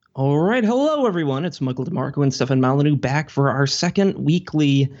All right. Hello, everyone. It's Michael DeMarco and Stefan Molyneux back for our second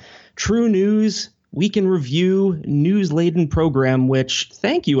weekly True News Week in Review news-laden program, which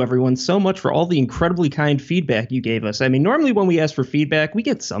thank you, everyone, so much for all the incredibly kind feedback you gave us. I mean, normally when we ask for feedback, we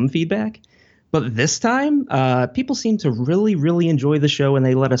get some feedback. But this time, people seem to really, really enjoy the show and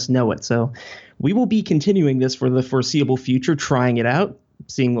they let us know it. So we will be continuing this for the foreseeable future, trying it out,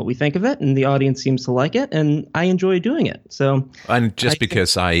 seeing what we think of it, and the audience seems to like it, and I enjoy doing it. So, and just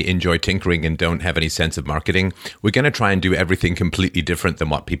because I enjoy tinkering and don't have any sense of marketing, we're going to try and do everything completely different than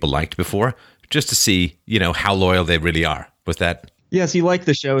what people liked before, just to see, how loyal they really are. Was that? Yes, you like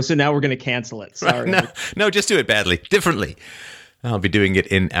the show, so now we're going to cancel it. Sorry. No, just do it badly, differently. I'll be doing it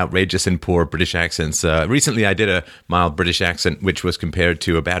in outrageous and poor British accents. Recently, I did a mild British accent, which was compared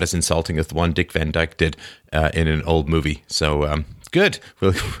to about as insulting as the one Dick Van Dyke did in an old movie. So, good.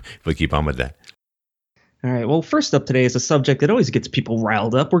 We'll keep on with that. All right. Well, first up today is a subject that always gets people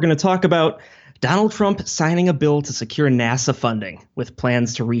riled up. We're going to talk about Donald Trump signing a bill to secure NASA funding with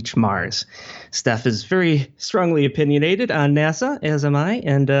plans to reach Mars. Steph is very strongly opinionated on NASA, as am I,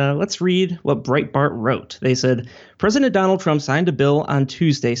 and let's read what Breitbart wrote. They said, President Donald Trump signed a bill on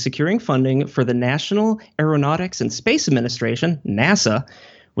Tuesday securing funding for the National Aeronautics and Space Administration, NASA,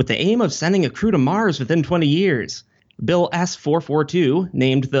 with the aim of sending a crew to Mars within 20 years. Bill S-442,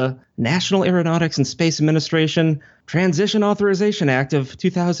 named the National Aeronautics and Space Administration Transition Authorization Act of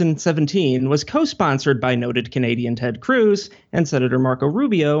 2017, was co-sponsored by noted Canadian Ted Cruz and Senator Marco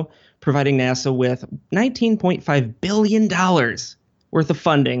Rubio, providing NASA with $19.5 billion worth of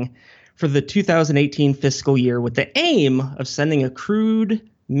funding for the 2018 fiscal year with the aim of sending a crewed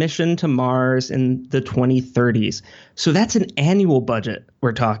mission to Mars in the 2030s. So that's an annual budget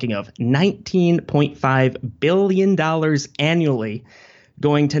we're talking of, $19.5 billion annually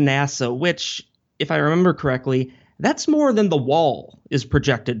going to NASA, which, if I remember correctly, that's more than the wall is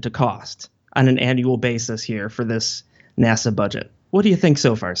projected to cost on an annual basis here for this NASA budget. What do you think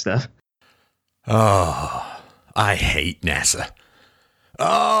so far, Steph? Oh, I hate NASA.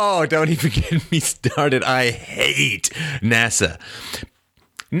 Oh, don't even get me started. I hate NASA.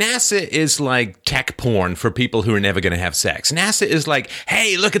 NASA is like tech porn for people who are never going to have sex. NASA is like,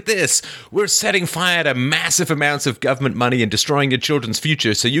 hey, look at this. We're setting fire to massive amounts of government money and destroying your children's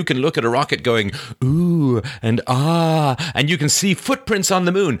future so you can look at a rocket going, ooh, and ah, and you can see footprints on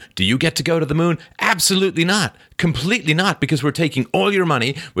the moon. Do you get to go to the moon? Absolutely not. Completely not, because we're taking all your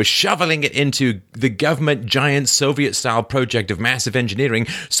money, we're shoveling it into the government giant Soviet-style project of massive engineering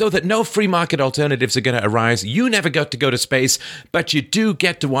so that no free market alternatives are going to arise. You never got to go to space, but you do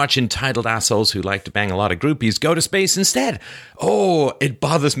get to watch entitled assholes who like to bang a lot of groupies go to space instead. Oh, it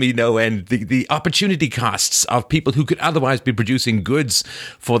bothers me no end. The opportunity costs of people who could otherwise be producing goods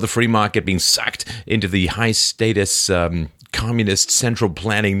for the free market being sucked into the high-status communist central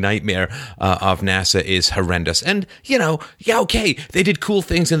planning nightmare of NASA is horrendous. And, okay, they did cool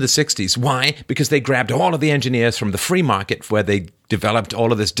things in the 60s. Why? Because they grabbed all of the engineers from the free market where they developed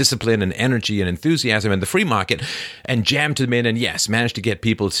all of this discipline and energy and enthusiasm in the free market and jammed them in and, yes, managed to get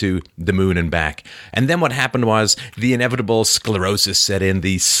people to the moon and back. And then what happened was the inevitable sclerosis set in,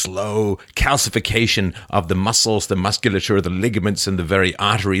 the slow calcification of the muscles, the musculature, the ligaments, and the very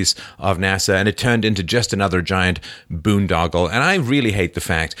arteries of NASA, and it turned into just another giant boondoggle. And I really hate the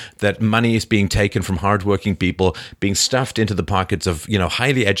fact that money is being taken from hardworking people, being stuffed into the pockets of,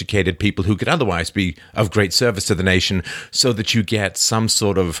 highly educated people who could otherwise be of great service to the nation, so that you get some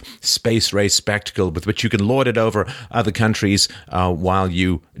sort of space race spectacle with which you can lord it over other countries while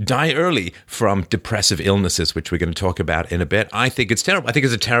you die early from depressive illnesses, which we're going to talk about in a bit. I think it's terrible. I think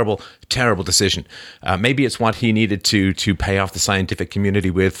it's a terrible, terrible decision. Maybe it's what he needed to pay off the scientific community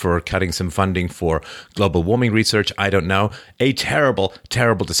with for cutting some funding for global warming research. I don't know. A terrible,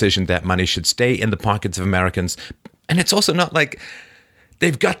 terrible decision. That money should stay in the pockets of Americans. And it's also not like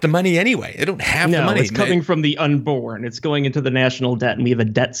they've got the money anyway. They don't have the money. No, it's coming from the unborn. It's going into the national debt, and we have a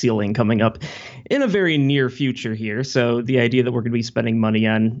debt ceiling coming up in a very near future here. So the idea that we're going to be spending money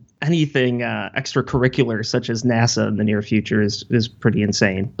on anything extracurricular such as NASA in the near future is pretty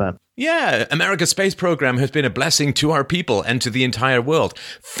insane. But yeah, America's space program has been a blessing to our people and to the entire world.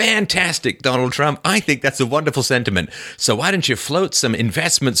 Fantastic, Donald Trump. I think that's a wonderful sentiment. So why don't you float some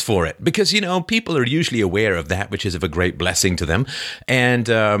investments for it? Because, people are usually aware of that, which is of a great blessing to them.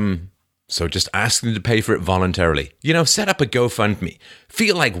 And so just ask them to pay for it voluntarily. Set up a GoFundMe.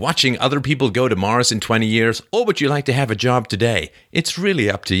 Feel like watching other people go to Mars in 20 years, or would you like to have a job today? It's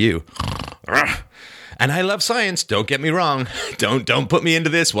really up to you. And I love science. Don't get me wrong. Don't put me into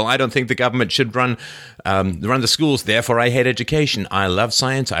this. Well, I don't think the government should run the schools. Therefore, I hate education. I love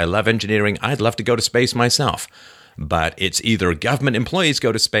science. I love engineering. I'd love to go to space myself. but it's either government employees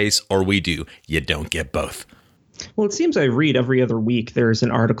go to space or we do. You don't get both. Well, it seems I read every other week there's an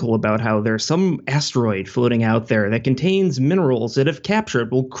article about how there's some asteroid floating out there that contains minerals that, if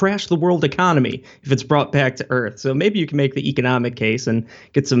captured, will crash the world economy if it's brought back to Earth. So maybe you can make the economic case and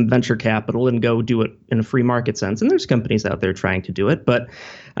get some venture capital and go do it in a free market sense. And there's companies out there trying to do it. But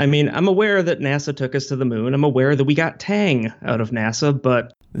I mean, I'm aware that NASA took us to the moon. I'm aware that we got Tang out of NASA,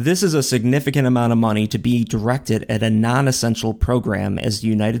 but this is a significant amount of money to be directed at a non-essential program as the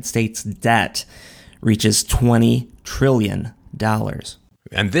United States debt reaches $20 trillion.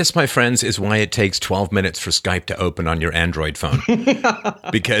 And this, my friends, is why it takes 12 minutes for Skype to open on your Android phone.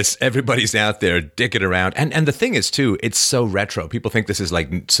 Because everybody's out there dicking around. And the thing is, too, it's so retro. People think this is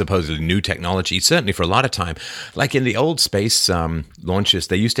like supposedly new technology, certainly for a lot of time. Like in the old space launches,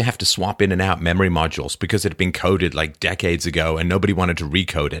 they used to have to swap in and out memory modules because it had been coded like decades ago and nobody wanted to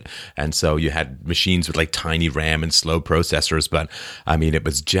recode it. And so you had machines with like tiny RAM and slow processors. But I mean, it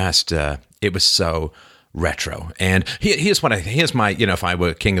was just, it was so retro. And here's my, if I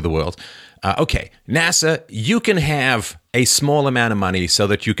were king of the world, okay, NASA, you can have a small amount of money so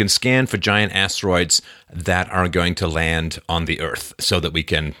that you can scan for giant asteroids that are going to land on the Earth so that we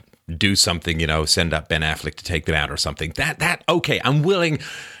can do something, send up Ben Affleck to take them out or something. Okay, I'm willing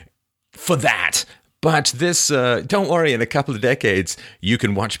for that. But this, don't worry, in a couple of decades, you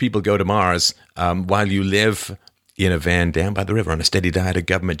can watch people go to Mars while you live in a van down by the river on a steady diet of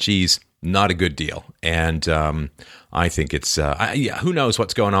government cheese. Not a good deal. And I think it's, who knows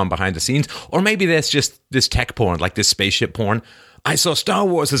what's going on behind the scenes. Or maybe that's just this tech porn, like this spaceship porn. I saw Star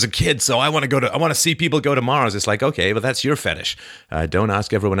Wars as a kid, so I want to see people go to Mars. It's like, okay, well, that's your fetish. Don't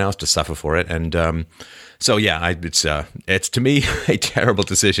ask everyone else to suffer for it. And so, yeah, it's to me a terrible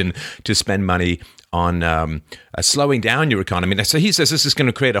decision to spend money on slowing down your economy. So he says this is going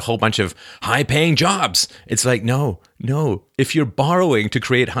to create a whole bunch of high-paying jobs. It's like, no. If you're borrowing to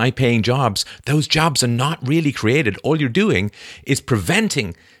create high-paying jobs, those jobs are not really created. All you're doing is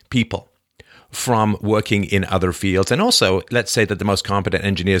preventing people from working in other fields. And also, let's say that the most competent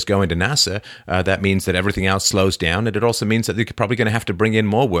engineers go into NASA. That means that everything else slows down. And it also means that they're probably going to have to bring in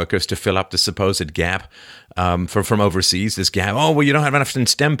more workers to fill up the supposed gap from overseas, this gap. Oh, well, you don't have enough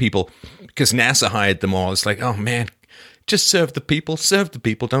STEM people because NASA hired them all. It's like, oh, man, just serve the people,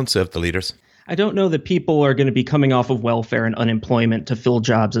 don't serve the leaders. I don't know that people are going to be coming off of welfare and unemployment to fill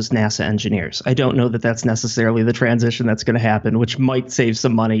jobs as NASA engineers. I don't know that that's necessarily the transition that's going to happen, which might save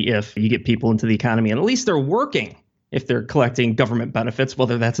some money if you get people into the economy. And at least they're working if they're collecting government benefits,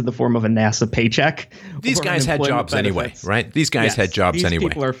 whether that's in the form of a NASA paycheck. These guys had jobs anyway, right? These guys had jobs anyway. These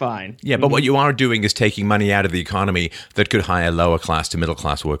people are fine. Yeah, but what you are doing is taking money out of the economy that could hire lower class to middle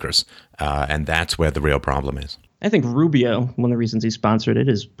class workers. And that's where the real problem is. I think Rubio, one of the reasons he sponsored it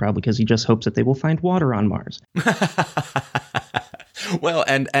is probably because he just hopes that they will find water on Mars. Well,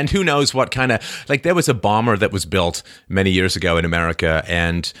 and who knows what kind of, like there was a bomber that was built many years ago in America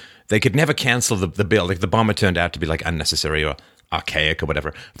and they could never cancel the bill. Like the bomber turned out to be like unnecessary or archaic or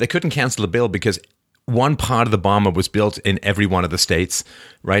whatever. They couldn't cancel the bill because one part of the bomber was built in every one of the states,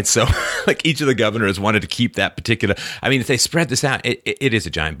 right? So like each of the governors wanted to keep that particular. I mean, if they spread this out, it is a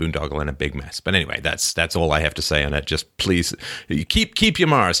giant boondoggle and a big mess. But anyway, that's all I have to say on it. Just please keep your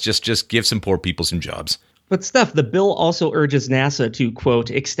Mars. Just give some poor people some jobs. But Steph, the bill also urges NASA to, quote,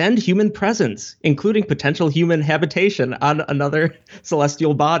 extend human presence, including potential human habitation on another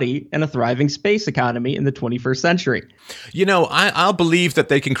celestial body and a thriving space economy in the 21st century. I'll believe that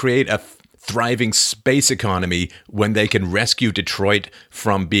they can create a thriving space economy when they can rescue Detroit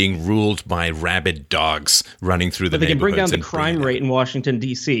from being ruled by rabid dogs running through the neighborhoods. They can bring down the crime rate in Washington,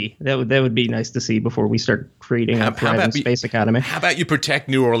 D.C. That would be nice to see before we start creating a thriving space economy. How about you protect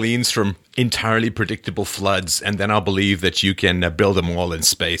New Orleans from entirely predictable floods, and then I'll believe that you can build them all in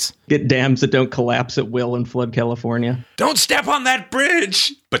space. Get dams that don't collapse at will and flood California. Don't step on that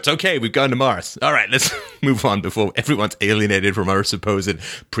bridge! But it's okay, we've gone to Mars. All right, let's move on before everyone's alienated from our supposed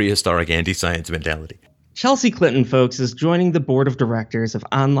prehistoric anti-science mentality. Chelsea Clinton, folks, is joining the board of directors of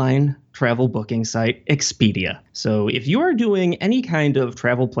online travel booking site Expedia. So if you are doing any kind of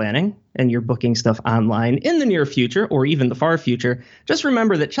travel planning and you're booking stuff online in the near future or even the far future, just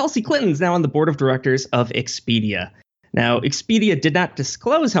remember that Chelsea Clinton is now on the board of directors of Expedia. Now, Expedia did not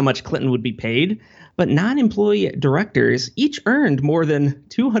disclose how much Clinton would be paid, but non-employee directors each earned more than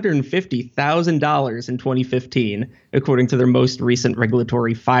 $250,000 in 2015, according to their most recent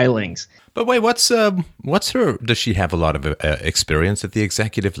regulatory filings. But wait, what's her? Does she have a lot of experience at the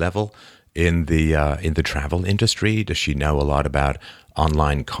executive level in the travel industry? Does she know a lot about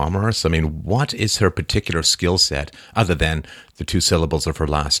online commerce? I mean, what is her particular skill set other than the two syllables of her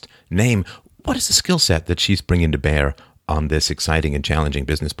last name? What is the skill set that she's bringing to bear on this exciting and challenging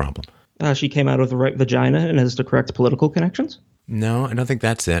business problem? She came out of the right vagina and has the correct political connections? No, I don't think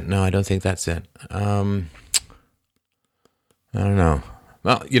that's it. I don't know.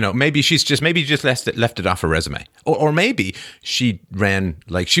 Well, maybe she just left it off her resume. Or maybe she ran,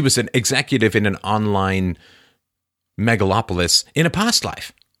 like she was an executive in an online megalopolis in a past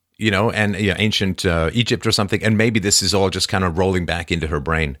life, ancient Egypt or something. And maybe this is all just kind of rolling back into her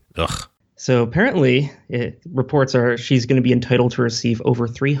brain. Ugh. So apparently, reports are she's going to be entitled to receive over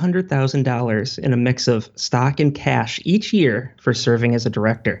 $300,000 in a mix of stock and cash each year for serving as a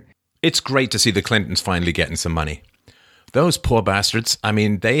director. It's great to see the Clintons finally getting some money. Those poor bastards, I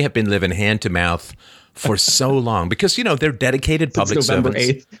mean, they have been living hand to mouth for so long because, they're dedicated public servants.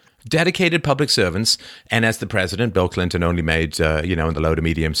 8th. Dedicated public servants. And as the president, Bill Clinton only made, in the low to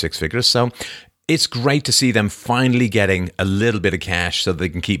medium six figures. So it's great to see them finally getting a little bit of cash so they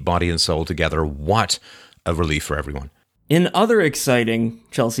can keep body and soul together. What a relief for everyone. In other exciting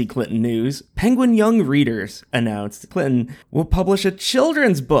Chelsea Clinton news, Penguin Young Readers announced Clinton will publish a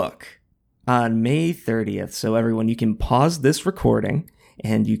children's book on May 30th. So everyone, you can pause this recording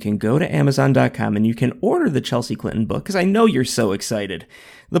and you can go to Amazon.com and you can order the Chelsea Clinton book because I know you're so excited.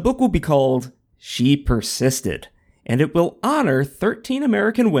 The book will be called She Persisted, and it will honor 13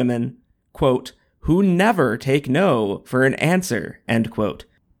 American women, quote, who never take no for an answer, end quote.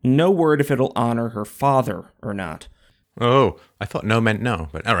 No word if it'll honor her father or not. Oh, I thought no meant no,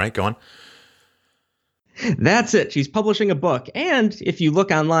 but all right, go on. That's it. She's publishing a book. And if you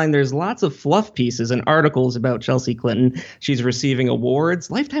look online, there's lots of fluff pieces and articles about Chelsea Clinton. She's receiving awards,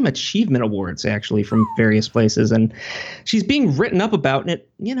 Lifetime Achievement Awards, actually, from various places. And she's being written up about it.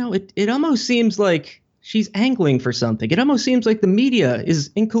 It almost seems like she's angling for something. It almost seems like the media is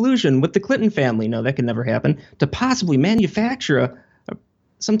in collusion with the Clinton family. No, that could never happen. To possibly manufacture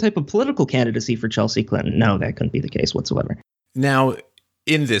some type of political candidacy for Chelsea Clinton. No, that couldn't be the case whatsoever. Now,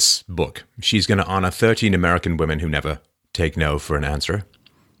 in this book, she's going to honor 13 American women who never take no for an answer,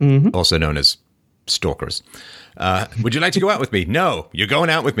 also known as stalkers. Would you like to go out with me? No. You're going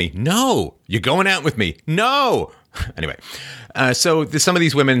out with me? No. You're going out with me? No. Anyway, so there's some of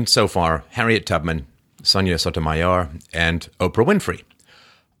these women so far: Harriet Tubman, Sonia Sotomayor, and Oprah Winfrey.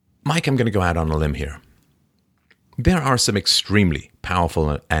 Mike, I'm going to go out on a limb here. There are some extremely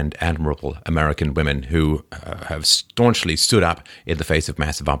powerful and admirable American women who have staunchly stood up in the face of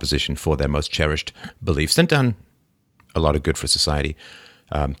massive opposition for their most cherished beliefs and done a lot of good for society.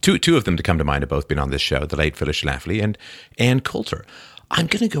 Two of them to come to mind have both been on this show, the late Phyllis Schlafly and Ann Coulter. I'm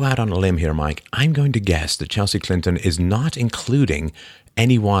going to go out on a limb here, Mike. I'm going to guess that Chelsea Clinton is not including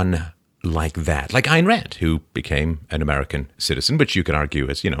anyone like that, like Ayn Rand, who became an American citizen, which you could argue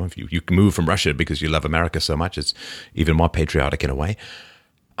is, if you move from Russia because you love America so much, it's even more patriotic in a way.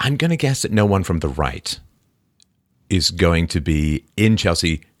 I'm going to guess that no one from the right is going to be in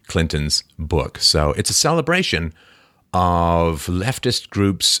Chelsea Clinton's book. So it's a celebration of leftist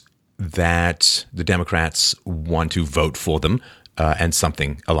groups that the Democrats want to vote for them and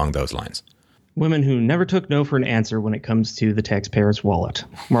something along those lines. Women who never took no for an answer when it comes to the taxpayer's wallet.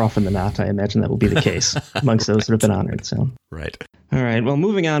 More often than not, I imagine that will be the case amongst those that have been honored. So, right. All right. Well,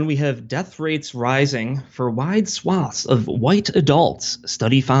 moving on, we have death rates rising for wide swaths of white adults,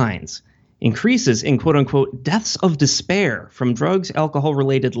 study finds. Increases in quote-unquote deaths of despair from drugs,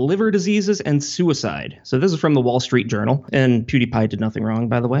 alcohol-related liver diseases, and suicide. So this is from the Wall Street Journal, and PewDiePie did nothing wrong,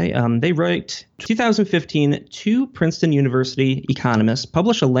 by the way. They write, 2015, two Princeton University economists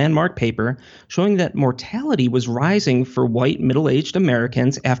published a landmark paper showing that mortality was rising for white middle-aged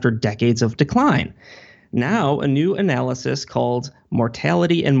Americans after decades of decline. Now, a new analysis called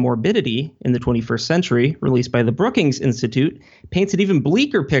Mortality and Morbidity in the 21st Century, released by the Brookings Institute, paints an even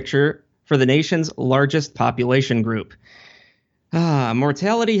bleaker picture for the nation's largest population group.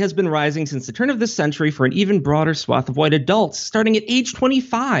 Mortality has been rising since the turn of this century for an even broader swath of white adults, starting at age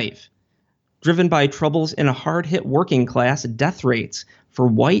 25. Driven by troubles in a hard-hit working class, death rates for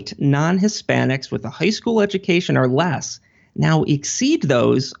white non-Hispanics with a high school education or less now exceed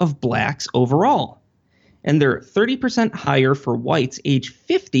those of blacks overall. And they're 30% higher for whites age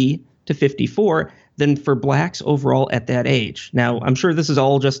 50 to 54 than for blacks overall at that age. Now, I'm sure this is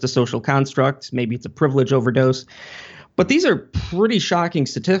all just a social construct. Maybe it's a privilege overdose. But these are pretty shocking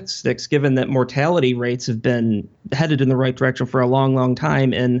statistics, given that mortality rates have been headed in the right direction for a long, long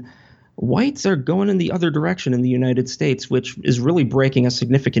time. And whites are going in the other direction in the United States, which is really breaking a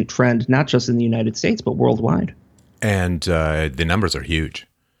significant trend, not just in the United States, but worldwide. And the numbers are huge,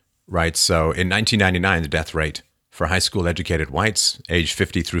 right? So in 1999, the death rate for high school educated whites, age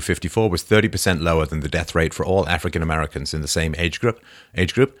 50 through 54, was 30% lower than the death rate for all African Americans in the same age group.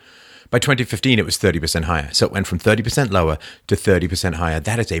 By 2015, it was 30% higher. So it went from 30% lower to 30% higher.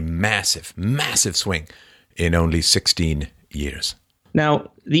 That is a massive, massive swing in only 16 years.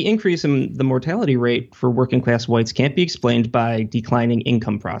 Now, the increase in the mortality rate for working class whites can't be explained by declining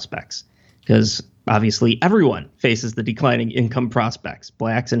income prospects, because obviously everyone faces the declining income prospects.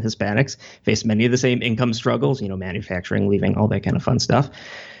 Blacks and Hispanics face many of the same income struggles, manufacturing, leaving, all that kind of fun stuff.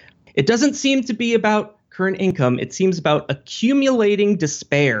 It doesn't seem to be about current income. It seems about accumulating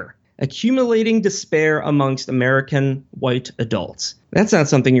despair amongst American white adults. That's not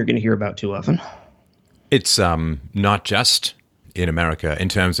something you're going to hear about too often. It's not just in America in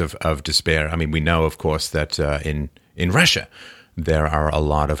terms of despair. I mean, we know, of course, that in Russia, there are a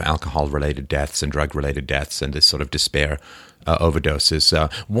lot of alcohol-related deaths and drug-related deaths and this sort of despair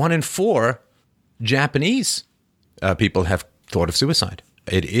overdoses. 1 in 4 Japanese people have thought of suicide.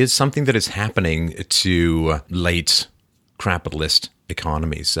 It is something that is happening to late capitalist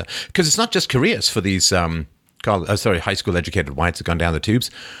economies. Because it's not just careers for these high school educated whites have gone down the tubes.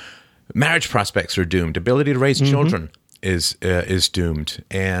 Marriage prospects are doomed. Ability to raise children is doomed.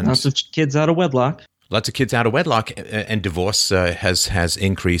 And lots of kids out of wedlock. And divorce has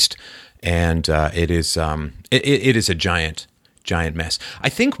increased, and it is a giant mess. I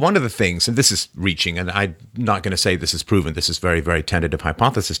think one of the things, and this is reaching, and I'm not going to say this is proven. This is very, very tentative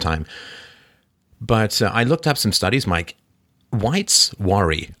hypothesis time. But I looked up some studies, Mike. Whites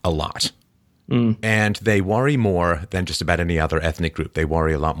worry a lot. And they worry more than just about any other ethnic group. They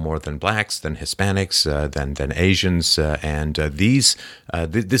worry a lot more than blacks, than Hispanics, than Asians.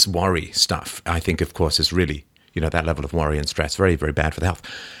 This worry stuff, I think, of course, is really, that level of worry and stress, very, very bad for the health.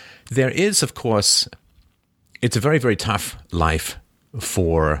 There is, of course, it's a very, very tough life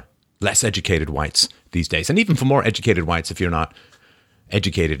for less educated whites these days. And even for more educated whites, if you're not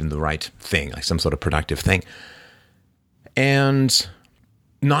educated in the right thing, like some sort of productive thing. And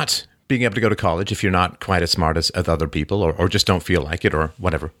not being able to go to college if you're not quite as smart as other people or just don't feel like it or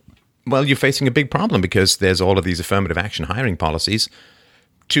whatever. Well, you're facing a big problem because there's all of these affirmative action hiring policies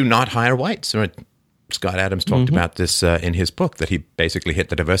to not hire whites. Right? Scott Adams talked about this in his book, that he basically hit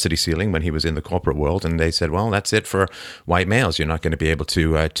the diversity ceiling when he was in the corporate world, and they said, well, that's it for white males. You're not going to be able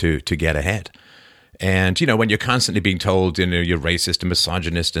to get ahead. And, when you're constantly being told, you're racist and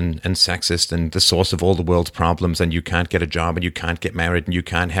misogynist and sexist and the source of all the world's problems, and you can't get a job and you can't get married and you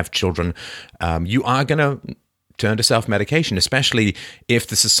can't have children, you are going to turn to self-medication, especially if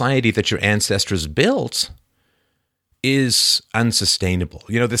the society that your ancestors built is unsustainable.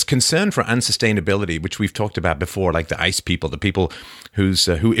 This concern for unsustainability, which we've talked about before, like the ice people, the people who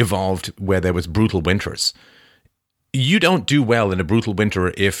evolved where there was brutal winters. You don't do well in a brutal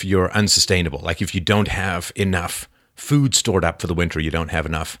winter if you're unsustainable. Like if you don't have enough food stored up for the winter, you don't have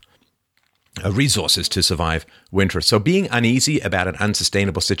enough resources to survive winter. So being uneasy about an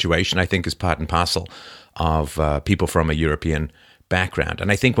unsustainable situation, I think, is part and parcel of people from a European background.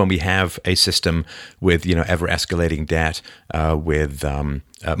 And I think when we have a system with, ever escalating debt, with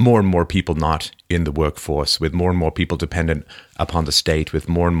more and more people not in the workforce, with more and more people dependent upon the state, with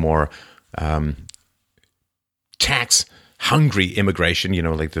more and more tax-hungry immigration,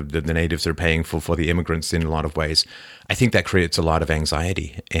 like the natives are paying for the immigrants in a lot of ways, I think that creates a lot of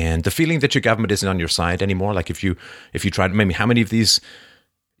anxiety. And the feeling that your government isn't on your side anymore, like if you tried, maybe how many of these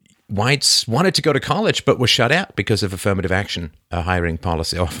whites wanted to go to college but were shut out because of affirmative action hiring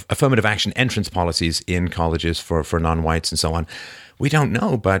policy, or affirmative action entrance policies in colleges for non-whites and so on? We don't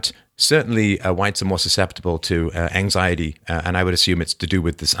know, but certainly whites are more susceptible to anxiety, and I would assume it's to do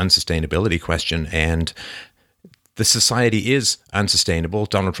with this unsustainability question. And the society is unsustainable.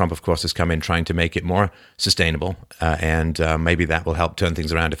 Donald Trump, of course, has come in trying to make it more sustainable, and maybe that will help turn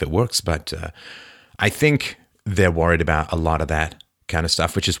things around if it works. But I think they're worried about a lot of that kind of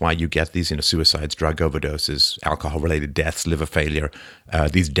stuff, which is why you get these suicides, drug overdoses, alcohol-related deaths, liver failure,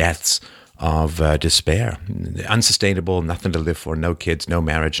 these deaths of despair. Unsustainable, nothing to live for, no kids, no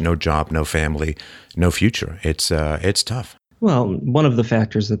marriage, no job, no family, no future. It's tough. Well, one of the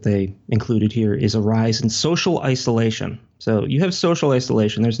factors that they included here is a rise in social isolation. So you have social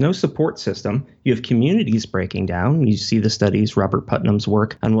isolation. There's no support system. You have communities breaking down. You see the studies, Robert Putnam's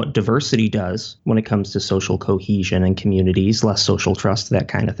work on what diversity does when it comes to social cohesion and communities, less social trust, that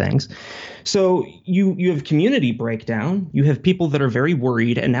kind of things. So you have community breakdown. You have people that are very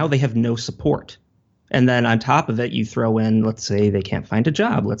worried, and now they have no support. And then on top of it, you throw in, let's say they can't find a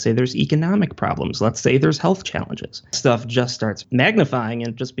job. Let's say there's economic problems. Let's say there's health challenges. Stuff just starts magnifying and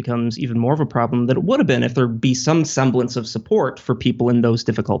it just becomes even more of a problem than it would have been if there'd be some semblance of support for people in those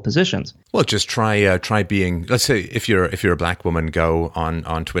difficult positions. Well, just try being, let's say if you're a black woman, go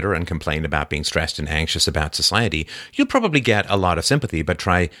on Twitter and complain about being stressed and anxious about society. You'll probably get a lot of sympathy, but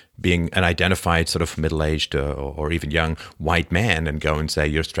try being an identified sort of middle-aged or even young white man and go and say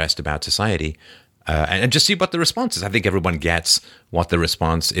you're stressed about society. And just see what the response is. I think everyone gets what the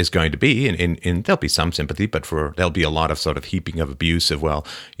response is going to be. And there'll be some sympathy, but there'll be a lot of sort of heaping of abuse of, well,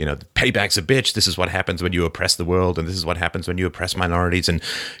 payback's a bitch. This is what happens when you oppress the world. And this is what happens when you oppress minorities. And,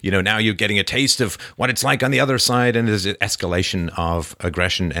 now you're getting a taste of what it's like on the other side. And there's an escalation of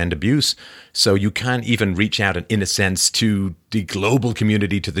aggression and abuse. So you can't even reach out, in a sense, to the global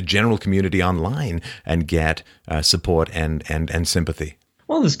community, to the general community online and get support and sympathy.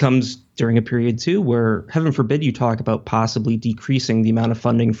 Well, this comes during a period, too, where, heaven forbid, you talk about possibly decreasing the amount of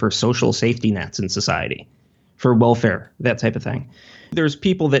funding for social safety nets in society, for welfare, that type of thing. There's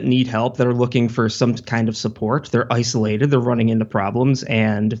people that need help that are looking for some kind of support. They're isolated. They're running into problems.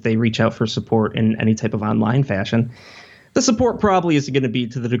 And if they reach out for support in any type of online fashion, the support probably isn't going to be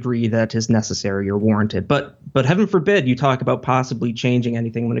to the degree that is necessary or warranted. But heaven forbid you talk about possibly changing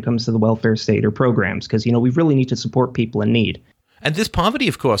anything when it comes to the welfare state or programs, because, we really need to support people in need. And this poverty,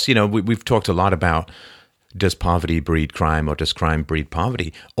 of course, we've talked a lot about, does poverty breed crime or does crime breed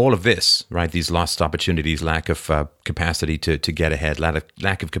poverty? All of this, right? These lost opportunities, lack of capacity to get ahead,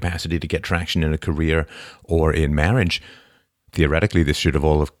 lack of capacity to get traction in a career or in marriage. Theoretically, this should have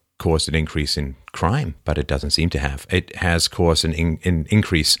all caused an increase in crime, but it doesn't seem to have. It has caused an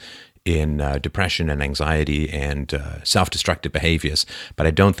increase in depression and anxiety and self-destructive behaviors, but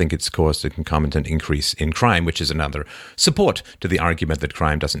I don't think it's caused a concomitant increase in crime, which is another support to the argument that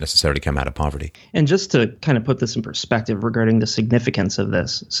crime doesn't necessarily come out of poverty. And just to kind of put this in perspective regarding the significance of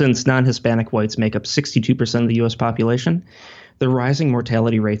this, since non-Hispanic whites make up 62% of the U.S. population, the rising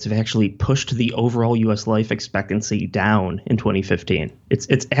mortality rates have actually pushed the overall U.S. life expectancy down in 2015.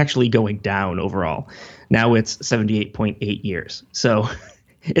 It's actually going down overall. Now it's 78.8 years. So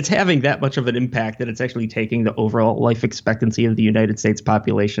it's having that much of an impact that it's actually taking the overall life expectancy of the United States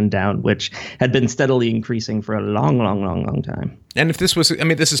population down, which had been steadily increasing for a long, long, long, long time. And if this was,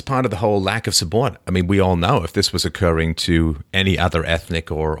 this is part of the whole lack of support. We all know if this was occurring to any other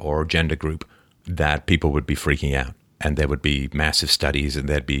ethnic or gender group, that people would be freaking out. And there would be massive studies and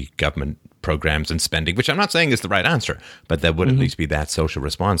there'd be government programs and spending, which I'm not saying is the right answer, but there would at least be that social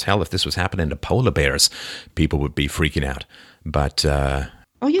response. Hell, if this was happening to polar bears, people would be freaking out. But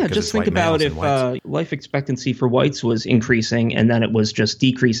oh, yeah. Just think about if life expectancy for whites was increasing and then it was just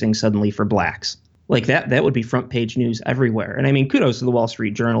decreasing suddenly for blacks. Like that would be front page news everywhere. And kudos to the Wall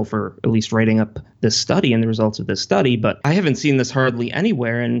Street Journal for at least writing up this study and the results of this study. But I haven't seen this hardly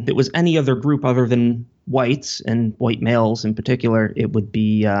anywhere. And if it was any other group other than whites and white males in particular, it would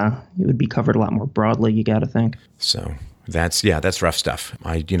be covered a lot more broadly, you got to think. So that's rough stuff.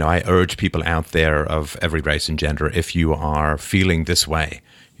 I urge people out there of every race and gender, if you are feeling this way,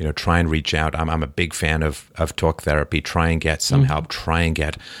 try and reach out. I'm a big fan of talk therapy. Try and get some help. Try and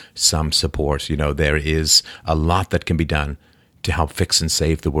get some support. There is a lot that can be done to help fix and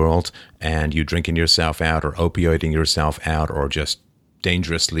save the world. And you drinking yourself out or opioiding yourself out or just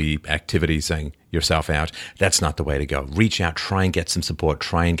dangerously activizing yourself out, that's not the way to go. Reach out. Try and get some support.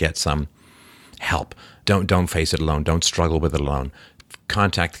 Try and get some help. Don't face it alone. Don't struggle with it alone.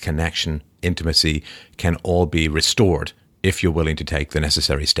 Contact, connection, intimacy can all be restored if you're willing to take the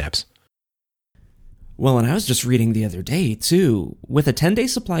necessary steps. Well, and I was just reading the other day, too, with a 10-day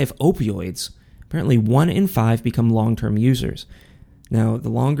supply of opioids, apparently 1 in 5 become long-term users. Now, the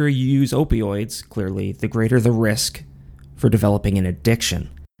longer you use opioids, clearly, the greater the risk for developing an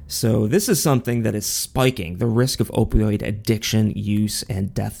addiction. So this is something that is spiking, the risk of opioid addiction, use,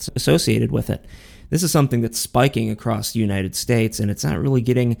 and deaths associated with it. This is something that's spiking across the United States, and it's not really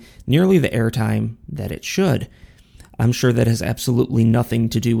getting nearly the airtime that it should. I'm sure that has absolutely nothing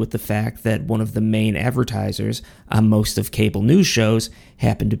to do with the fact that one of the main advertisers on most of cable news shows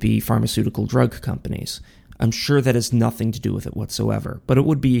happen to be pharmaceutical drug companies. I'm sure that has nothing to do with it whatsoever, but it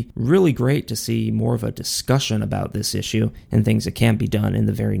would be really great to see more of a discussion about this issue and things that can be done in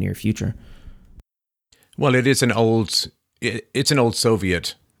the very near future. Well, it's an old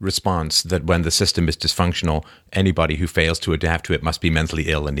Soviet response that when the system is dysfunctional, anybody who fails to adapt to it must be mentally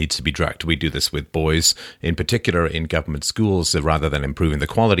ill and needs to be drugged. We do this with boys, in particular in government schools. Rather than improving the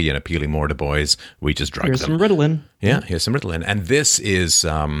quality and appealing more to boys, we just drug them. Here's some Ritalin. Yeah, here's some Ritalin. And this is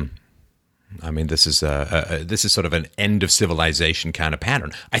I mean, this is sort of an end of civilization kind of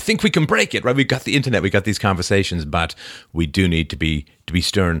pattern. I think we can break it, right? We've got the internet, we've got these conversations, but we do need to be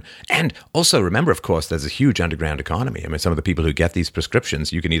stern. And also remember, of course, there's a huge underground economy. I mean, some of the people who get these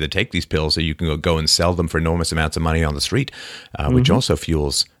prescriptions, you can either take these pills or you can go and sell them for enormous amounts of money on the street, which also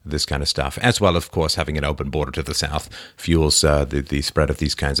fuels this kind of stuff. As well, of course, having an open border to the south fuels the spread of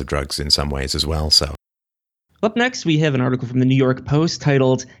these kinds of drugs in some ways as well. So. Up next, we have an article from the New York Post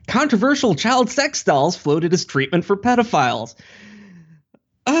titled, "Controversial Child Sex Dolls Floated as Treatment for Pedophiles."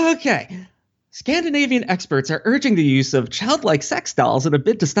 Okay. Scandinavian experts are urging the use of childlike sex dolls in a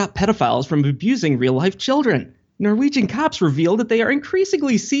bid to stop pedophiles from abusing real-life children. Norwegian cops revealed that they are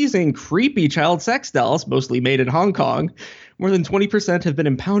increasingly seizing creepy child sex dolls, mostly made in Hong Kong. More than 20% have been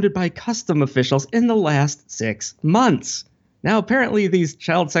impounded by custom officials in the last 6 months. Now, apparently, these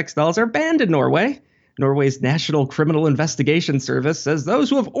child sex dolls are banned in Norway. Norway's National Criminal Investigation Service says those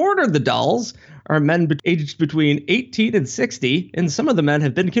who have ordered the dolls are men aged between 18 and 60, and some of the men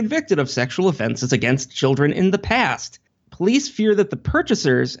have been convicted of sexual offenses against children in the past. Police fear that the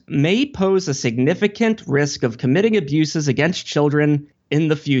purchasers may pose a significant risk of committing abuses against children in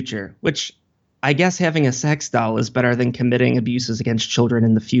the future, which I guess having a sex doll is better than committing abuses against children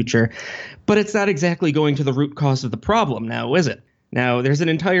in the future. But it's not exactly going to the root cause of the problem now, is it? Now, there's an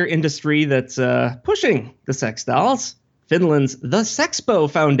entire industry that's pushing the sex dolls. Finland's The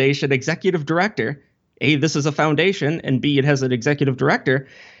Sexpo Foundation executive director, A, this is a foundation, and B, it has an executive director,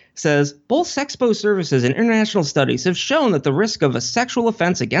 says both Sexpo services and international studies have shown that the risk of a sexual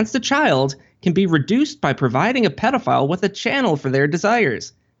offense against a child can be reduced by providing a pedophile with a channel for their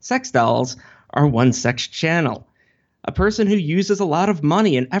desires. Sex dolls are one such channel. A person who uses a lot of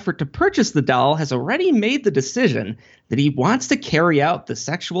money and effort to purchase the doll has already made the decision that he wants to carry out the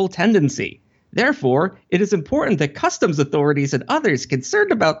sexual tendency. Therefore, it is important that customs authorities and others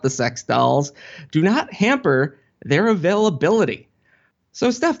concerned about the sex dolls do not hamper their availability.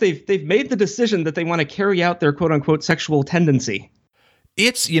 So, Steph, they've made the decision that they want to carry out their quote-unquote sexual tendency.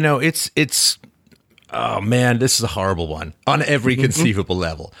 Oh, man, this is a horrible one on every conceivable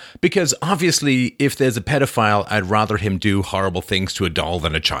level. Because obviously, if there's a pedophile, I'd rather him do horrible things to a doll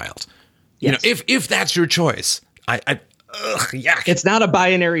than a child. Yes. You know, if that's your choice, yuck. It's not a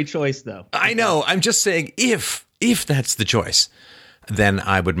binary choice, though. I know. I'm just saying, if that's the choice, then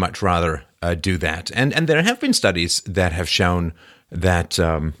I would much rather do that. And there have been studies that have shown that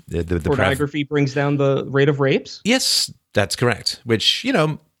the pornography brings down the rate of rapes? Yes, that's correct. Which,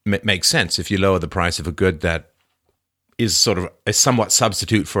 makes sense. If you lower the price of a good that is sort of a somewhat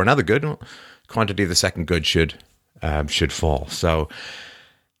substitute for another good, well, quantity of the second good should fall. So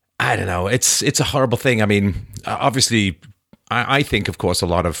I don't know. It's a horrible thing. I mean, obviously, I think, of course, a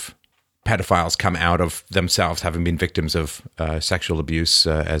lot of pedophiles come out of themselves having been victims of sexual abuse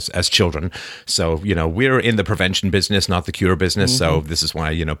as children. So, we're in the prevention business, not the cure business. So this is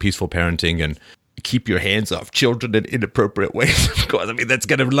why, peaceful parenting and keep your hands off children in inappropriate ways, of course. I mean, that's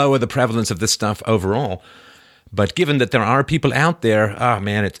going to lower the prevalence of this stuff overall. But given that there are people out there,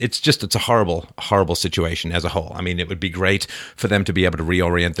 it's a horrible, horrible situation as a whole. I mean, it would be great for them to be able to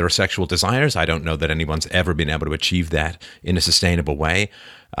reorient their sexual desires. I don't know that anyone's ever been able to achieve that in a sustainable way.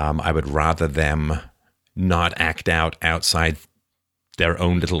 I would rather them not act outside their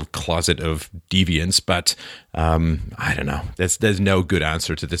own little closet of deviance, but I don't know. There's no good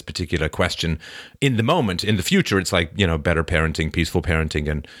answer to this particular question in the moment. In the future, it's like, better parenting, peaceful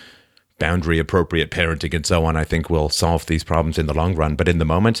parenting, and boundary appropriate parenting and so on, I think will solve these problems in the long run. But in the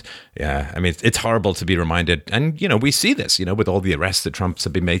moment, yeah, I mean, it's horrible to be reminded. And, we see this, with all the arrests that Trump's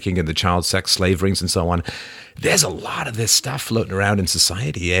have been making and the child sex slave rings and so on. There's a lot of this stuff floating around in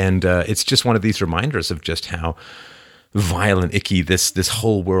society. And it's just one of these reminders of just how vile and icky this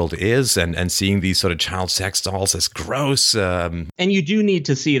whole world is, and seeing these sort of child sex dolls as gross. And you do need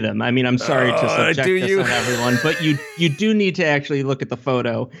to see them. I mean, I'm sorry to subject this on everyone, but you do need to actually look at the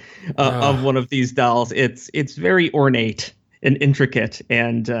photo of one of these dolls. It's very ornate and intricate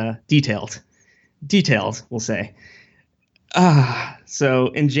and detailed, we'll say. So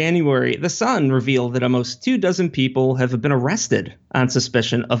in January, The Sun revealed that almost 24 people have been arrested on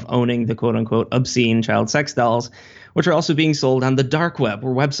suspicion of owning the quote-unquote obscene child sex dolls, which are also being sold on the dark web,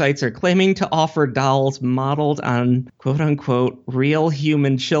 where websites are claiming to offer dolls modeled on quote-unquote real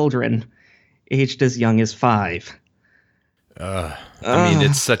human children aged as young as 5. I'm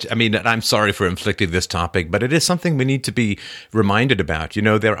sorry for inflicting this topic, but it is something we need to be reminded about.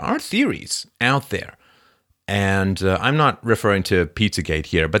 There are theories out there. And I'm not referring to Pizzagate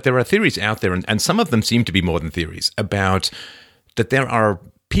here, but there are theories out there, and some of them seem to be more than theories, about that there are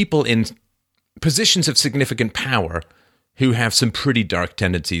people in positions of significant power who have some pretty dark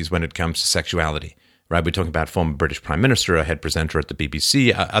tendencies when it comes to sexuality. Right, we're talking about former British Prime Minister, a head presenter at the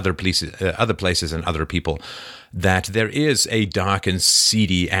BBC, other places and other people, that there is a dark and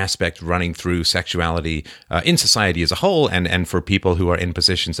seedy aspect running through sexuality in society as a whole and for people who are in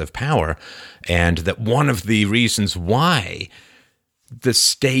positions of power. And that one of the reasons why the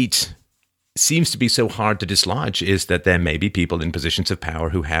state seems to be so hard to dislodge is that there may be people in positions of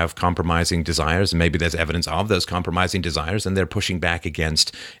power who have compromising desires, and maybe there's evidence of those compromising desires, and they're pushing back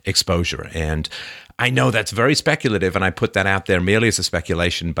against exposure. And I know that's very speculative, and I put that out there merely as a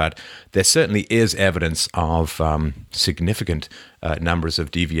speculation, but there certainly is evidence of significant numbers of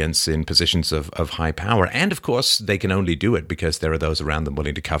deviants in positions of high power. And of course, they can only do it because there are those around them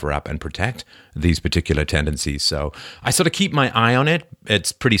willing to cover up and protect these particular tendencies. So I sort of keep my eye on it.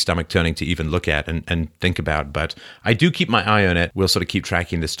 It's pretty stomach-turning to even look at and think about, but I do keep my eye on it. We'll sort of keep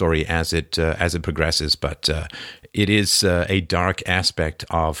tracking the story as it progresses, but it is a dark aspect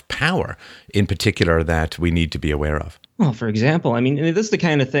of power in particular that we need to be aware of. Well, for example, I mean, this is the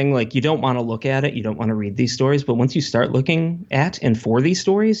kind of thing, like, you don't want to look at it, you don't want to read these stories, but once you start looking at and for these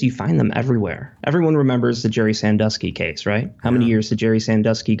stories, you find them everywhere. Everyone remembers the Jerry Sandusky case, right? How many years did Jerry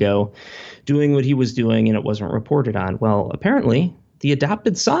Sandusky go doing what he was doing and it wasn't reported on? Well, apparently, the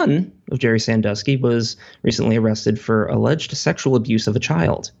adopted son of Jerry Sandusky was recently arrested for alleged sexual abuse of a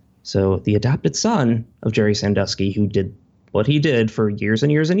child. So the adopted son of Jerry Sandusky, who did what he did for years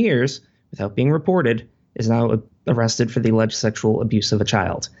and years and years without being reported, is now arrested for the alleged sexual abuse of a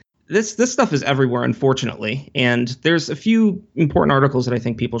child. This stuff is everywhere, unfortunately, and there's a few important articles that I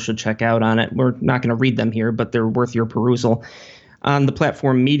think people should check out on it. We're not going to read them here, but they're worth your perusal. On the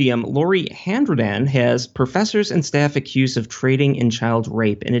platform Medium, Lori Handredan has professors and staff accused of trading in child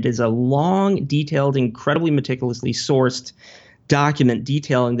rape, and it is a long, detailed, incredibly meticulously sourced document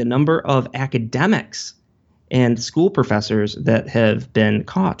detailing the number of academics and school professors that have been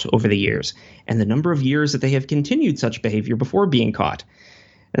caught over the years, and the number of years that they have continued such behavior before being caught.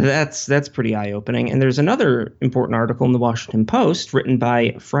 That's pretty eye-opening. And there's another important article in the Washington Post written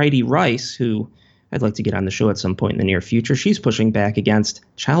by Friday Rice, who I'd like to get on the show at some point in the near future. She's pushing back against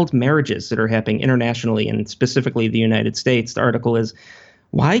child marriages that are happening internationally and specifically the United States. The article is,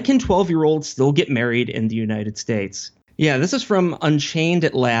 "Why can 12-year-olds still get married in the United States?" Yeah, this is from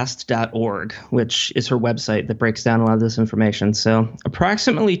unchainedatlast.org, which is her website that breaks down a lot of this information. So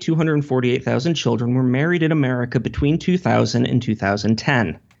approximately 248,000 children were married in America between 2000 and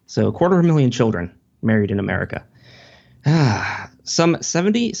 2010. So 250,000 children married in America. Some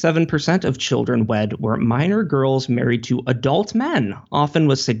 77% of children wed were minor girls married to adult men, often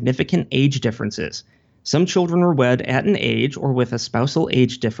with significant age differences. Some children were wed at an age or with a spousal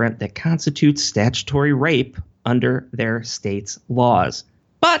age difference that constitutes statutory rape under their state's laws.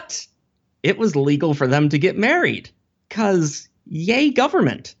 But it was legal for them to get married, because yay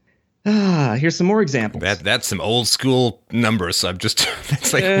government. Here's some more examples. That's some old school numbers. I'm just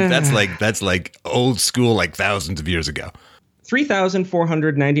that's like old school, like thousands of years ago.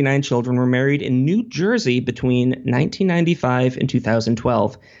 3,499 children were married in New Jersey between 1995 and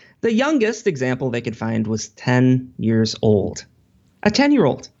 2012. The youngest example they could find was 10 years old. A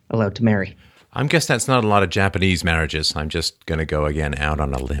 10-year-old allowed to marry. I guess that's not a lot of Japanese marriages. I'm just going to go again out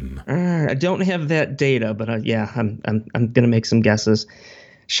on a limb. I don't have that data, but yeah, I'm going to make some guesses.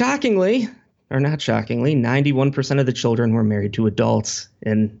 Shockingly, or not shockingly, 91% of the children were married to adults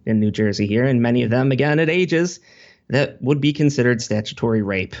in New Jersey here, and many of them, again, at ages that would be considered statutory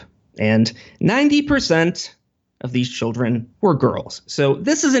rape. And 90% of these children were girls. So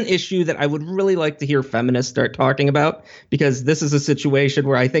this is an issue that I would really like to hear feminists start talking about, because this is a situation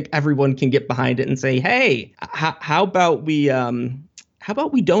where I think everyone can get behind it and say, hey, how about we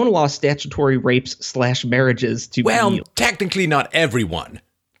don't allow statutory rapes / marriages to be... Technically not everyone,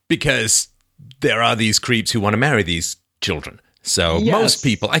 because there are these creeps who want to marry these children. So yes. Most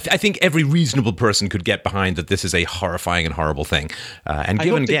people, I think every reasonable person could get behind that this is a horrifying and horrible thing. And I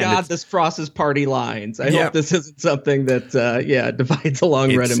hope to God this crosses party lines. I hope this isn't something that, divides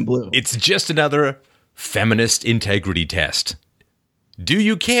along red and blue. It's just another feminist integrity test. Do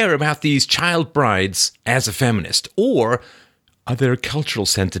you care about these child brides as a feminist? Or are there cultural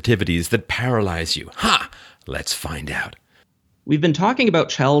sensitivities that paralyze you? Let's find out. We've been talking about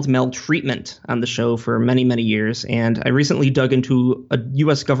child maltreatment on the show for many, many years, and I recently dug into a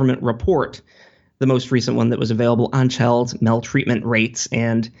U.S. government report, the most recent one that was available on child maltreatment rates,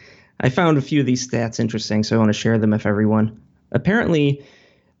 and I found a few of these stats interesting, so I want to share them with everyone. Apparently,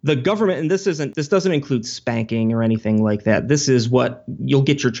 the government, and this doesn't include spanking or anything like that. This is what you'll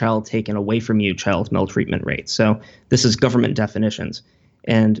get your child taken away from you, child maltreatment rates. So this is government definitions.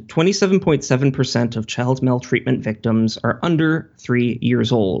 And 27.7% of child maltreatment victims are under 3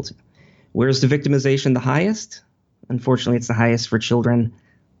 years old. Where's the victimization the highest? Unfortunately, it's the highest for children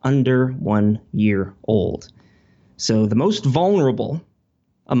under 1 year old. So the most vulnerable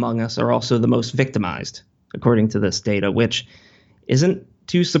among us are also the most victimized, according to this data, which isn't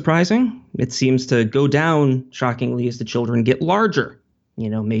too surprising. It seems to go down, shockingly, as the children get larger,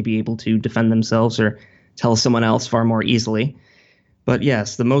 maybe able to defend themselves or tell someone else far more easily. But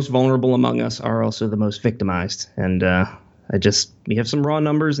yes, the most vulnerable among us are also the most victimized. And we have some raw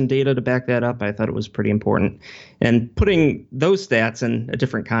numbers and data to back that up. I thought it was pretty important. And putting those stats in a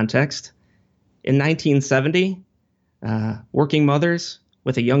different context, in 1970, working mothers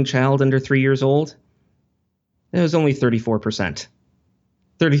with a young child under 3 years old, it was only 34%.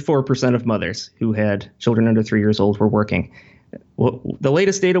 34% of mothers who had children under 3 years old were working. Well, the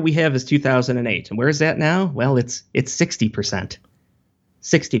latest data we have is 2008. And where is that now? Well, it's 60%.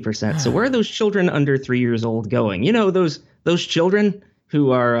 60%. So where are those children under 3 years old going? Those children who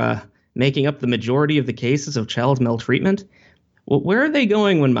are making up the majority of the cases of child maltreatment. Well, where are they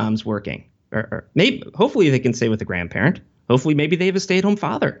going when mom's working? Or maybe, hopefully, they can stay with a grandparent. Hopefully, maybe they have a stay-at-home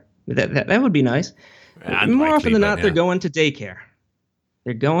father. That would be nice. Unlikely, more often than not, yeah. they're going to daycare.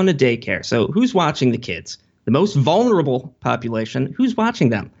 They're going to daycare. So who's watching the kids? The most vulnerable population. Who's watching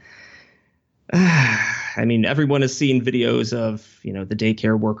them? I mean, everyone has seen videos of, the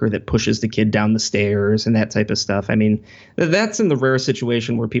daycare worker that pushes the kid down the stairs and that type of stuff. I mean, that's in the rare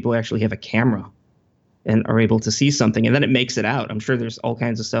situation where people actually have a camera and are able to see something, and then it makes it out. I'm sure there's all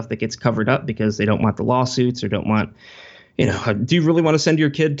kinds of stuff that gets covered up because they don't want the lawsuits or don't want, do you really want to send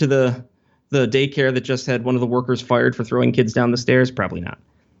your kid to the daycare that just had one of the workers fired for throwing kids down the stairs? Probably not.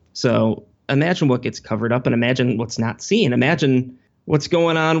 So imagine what gets covered up and imagine what's not seen. Imagine what's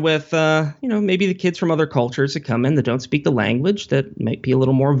going on with, maybe the kids from other cultures that come in that don't speak the language, that might be a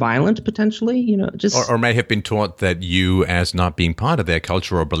little more violent potentially, Or may have been taught that you, as not being part of their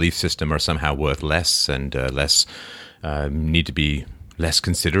culture or belief system, are somehow worth less and need to be less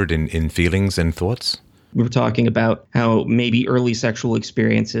considered in feelings and thoughts. We were talking about how maybe early sexual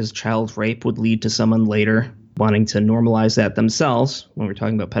experiences, child rape, would lead to someone later wanting to normalize that themselves. When we're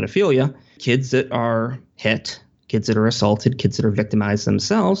talking about pedophilia, kids that are hit, kids that are assaulted, kids that are victimized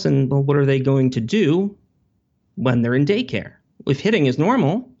themselves, and well, what are they going to do when they're in daycare? If hitting is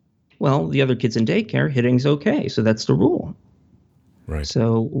normal, well, the other kids in daycare, hitting's okay. So that's the rule. Right.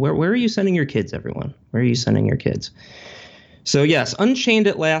 So where are you sending your kids, everyone? Where are you sending your kids? So yes,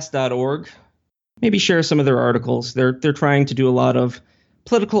 unchainedatlast.org. Maybe share some of their articles. They're trying to do a lot of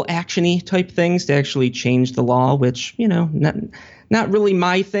political action-y type things to actually change the law, which, not really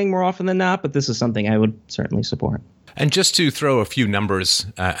my thing more often than not, but this is something I would certainly support. And just to throw a few numbers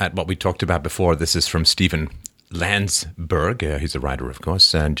at what we talked about before, this is from Stephen Landsberg. He's a writer, of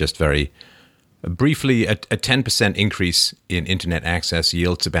course, and just very briefly, a 10% increase in internet access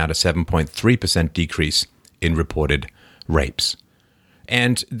yields about a 7.3% decrease in reported rapes.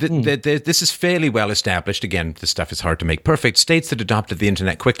 And this is fairly well established. Again, this stuff is hard to make perfect. States that adopted the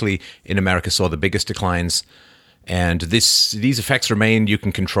internet quickly in America saw the biggest declines. And these effects remain. You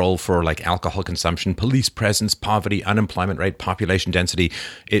can control for like alcohol consumption, police presence, poverty, unemployment rate, population density.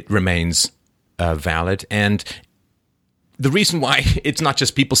 It remains valid. And the reason why it's not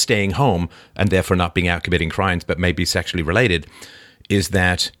just people staying home and therefore not being out committing crimes, but maybe sexually related, is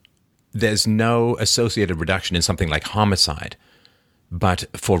that there's no associated reduction in something like homicide. But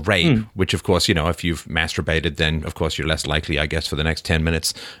for rape, which, of course, if you've masturbated, then, of course, you're less likely, I guess, for the next 10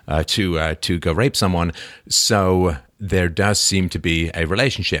 minutes to go rape someone. So there does seem to be a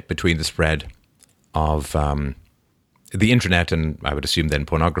relationship between the spread of the internet and, I would assume, then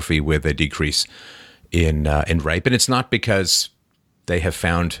pornography with a decrease in rape. And it's not because they have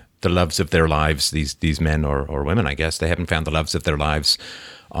found the loves of their lives, these men or women, I guess. They haven't found the loves of their lives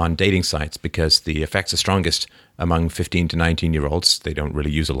on dating sites because the effects are strongest among 15 to 19-year-olds. They don't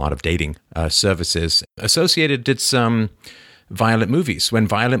really use a lot of dating services. Associated did some violent movies. When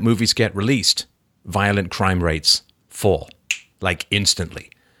violent movies get released, violent crime rates fall, like instantly.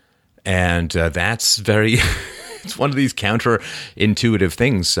 And that's very... it's one of these counterintuitive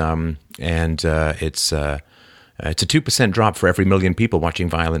things. It's a 2% drop for every million people watching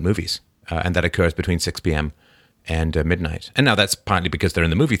violent movies. And that occurs between 6 p.m. and midnight. And now that's partly because they're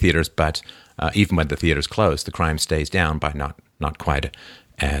in the movie theaters, but even when the theaters close, the crime stays down by not quite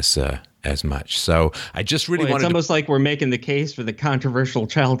as as much. So I just really It's wanted almost like we're making the case for the controversial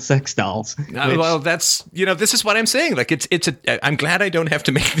child sex dolls. well, that's, this is what I'm saying. Like I'm glad I don't have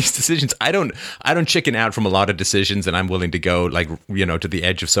to make these decisions. I don't chicken out from a lot of decisions, and I'm willing to go to the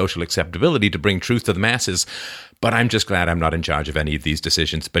edge of social acceptability to bring truth to the masses. But I'm just glad I'm not in charge of any of these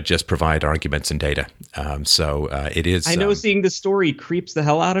decisions, but just provide arguments and data. It is. I know seeing the story creeps the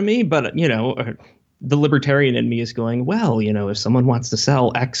hell out of me, but the libertarian in me is going, well, if someone wants to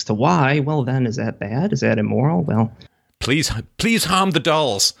sell X to Y, well, then is that bad? Is that immoral? Well, please harm the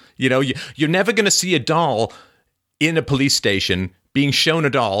dolls. You're never going to see a doll in a police station being shown a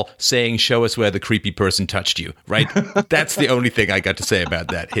doll saying, show us where the creepy person touched you, right? That's the only thing I got to say about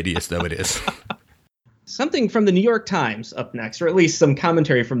that, hideous though it is. Something from the New York Times up next, or at least some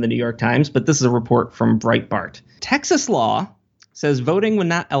commentary from the New York Times, but this is a report from Breitbart. Texas law says voting when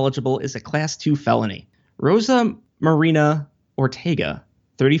not eligible is a Class 2 felony. Rosa Marina Ortega,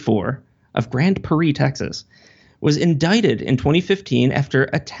 34, of Grand Prairie, Texas, was indicted in 2015 after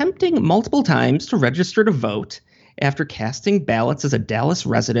attempting multiple times to register to vote after casting ballots as a Dallas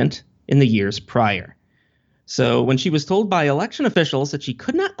resident in the years prior. So when she was told by election officials that she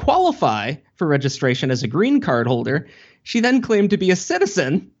could not qualify for registration as a green card holder, she then claimed to be a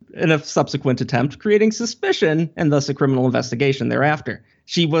citizen in a subsequent attempt, creating suspicion and thus a criminal investigation thereafter.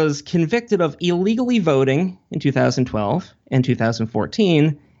 She was convicted of illegally voting in 2012 and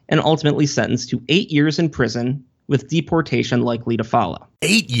 2014 and ultimately sentenced to 8 years in prison with deportation likely to follow.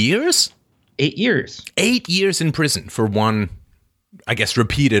 8 years? 8 years. 8 years in prison for one, I guess,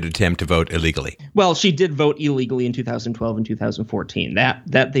 repeated attempt to vote illegally. Well, she did vote illegally in 2012 and 2014.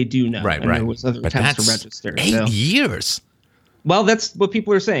 That they do know. Right. There was other attempts to register. 8 years? Well, that's what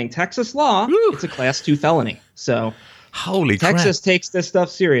people are saying. Texas law, it's a Class 2 felony. So holy crap. Texas takes this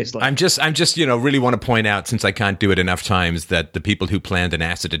stuff seriously. I'm just really want to point out, since I can't do it enough times, that the people who planned an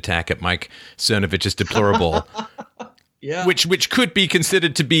acid attack at Mike Cernovich is deplorable. Yeah. Which could be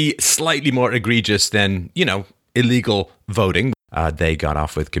considered to be slightly more egregious than, illegal voting. They got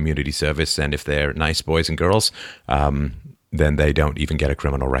off with community service, and if they're nice boys and girls, then they don't even get a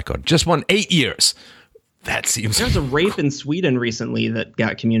criminal record. Just 8 years. That seems... There was a rape in Sweden recently that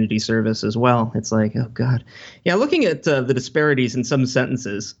got community service as well. It's like, oh, God. Yeah, looking at the disparities in some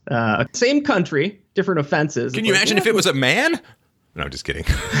sentences. Same country, different offenses. Can you imagine if it was a man? No, just kidding.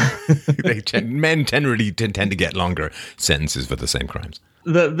 Men tend to get longer sentences for the same crimes.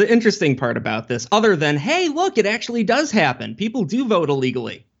 The interesting part about this, other than, hey, look, it actually does happen. People do vote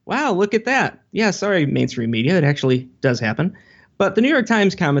illegally. Wow, look at that. Yeah, sorry, mainstream media. It actually does happen. But the New York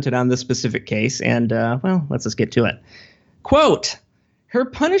Times commented on this specific case, and, let's just get to it. Quote, her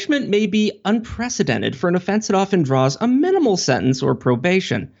punishment may be unprecedented for an offense that often draws a minimal sentence or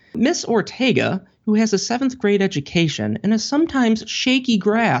probation. Miss Ortega, who has a 7th grade education and a sometimes shaky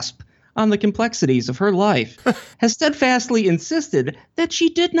grasp on the complexities of her life, has steadfastly insisted that she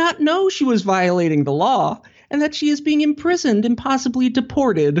did not know she was violating the law and that she is being imprisoned and possibly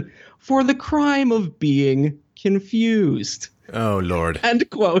deported for the crime of being confused. Oh, Lord. End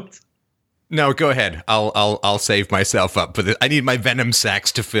quote. No, go ahead. I'll save myself up for this. I need my venom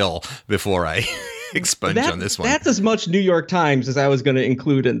sacs to fill before I expunge on this one. That's as much New York Times as I was going to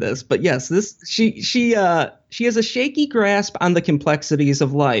include in this. But yes, she has a shaky grasp on the complexities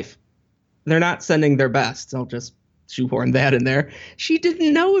of life. They're not sending their best. I'll just shoehorn that in there. She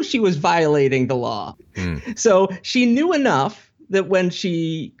didn't know she was violating the law. So she knew enough that when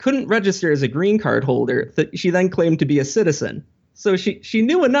she couldn't register as a green card holder, that she then claimed to be a citizen. So she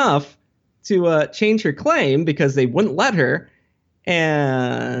knew enough to change her claim because they wouldn't let her.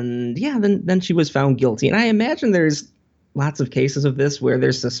 And yeah, then she was found guilty. And I imagine there's lots of cases of this where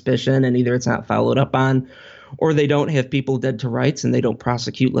there's suspicion and either it's not followed up on or they don't have people dead to rights and they don't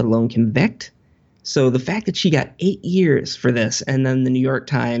prosecute, let alone convict. So the fact that she got 8 years for this, and then the New York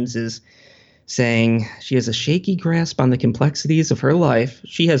Times is saying she has a shaky grasp on the complexities of her life.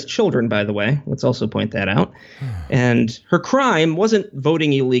 She has children, by the way. Let's also point that out. And her crime wasn't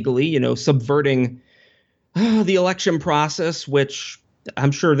voting illegally, subverting the election process, which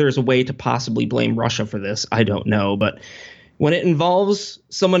I'm sure there's a way to possibly blame Russia for this. I don't know. But when it involves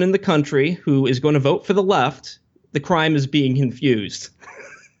someone in the country who is going to vote for the left, the crime is being confused.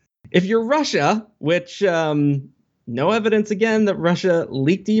 If you're Russia, which no evidence, again, that Russia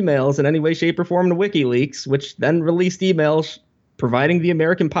leaked emails in any way, shape, or form to WikiLeaks, which then released emails providing the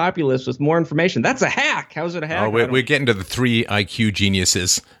American populace with more information. That's a hack. How's it a hack? Oh, we're getting to the 3 IQ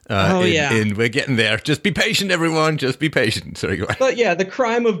geniuses. We're getting there. Just be patient, everyone. Just be patient. Sorry, go on. But yeah, the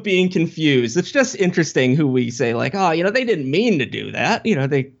crime of being confused. It's just interesting who we say like, they didn't mean to do that.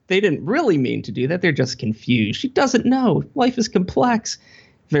 They didn't really mean to do that. They're just confused. She doesn't know. Life is complex.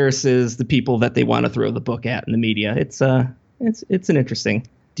 versus the people that they want to throw the book at in the media. It's an interesting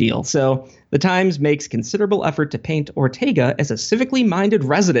deal. So the Times makes considerable effort to paint Ortega as a civically minded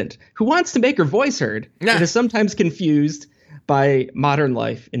resident who wants to make her voice heard, but is sometimes confused by modern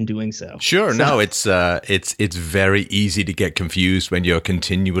life in doing so. Sure, no, it's very easy to get confused when you're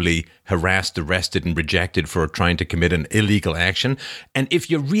continually harassed, arrested, and rejected for trying to commit an illegal action. And if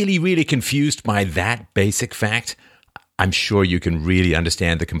you're really, really confused by that basic fact, I'm sure you can really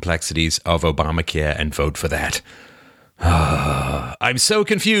understand the complexities of Obamacare and vote for that. I'm so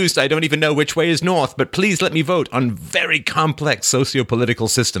confused, I don't even know which way is north, but please let me vote on very complex socio-political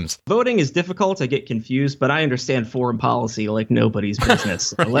systems. Voting is difficult, I get confused, but I understand foreign policy like nobody's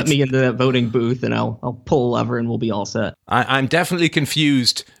business. Right. Let me into that voting booth and I'll pull a lever and we'll be all set. I'm definitely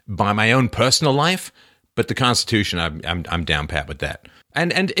confused by my own personal life, but the Constitution, I'm down pat with that.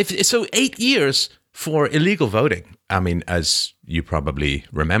 And if so, 8 years for illegal voting. I mean, as you probably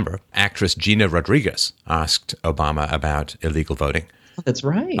remember, actress Gina Rodriguez asked Obama about illegal voting. Oh, that's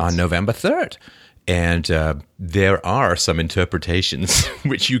right. On November 3rd. And there are some interpretations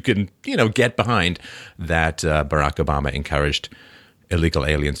which you can, get behind that Barack Obama encouraged illegal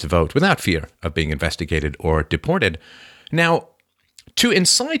aliens to vote without fear of being investigated or deported. Now, to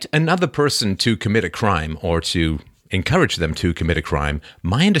incite another person to commit a crime or to encourage them to commit a crime,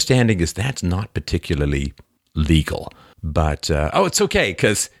 my understanding is that's not particularly legal. But, it's okay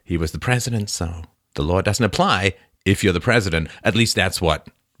because he was the president, so the law doesn't apply if you're the president. At least that's what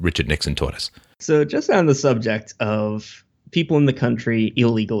Richard Nixon taught us. So just on the subject of people in the country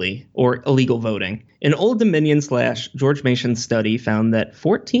illegally or illegal voting, an Old Dominion / George Mason study found that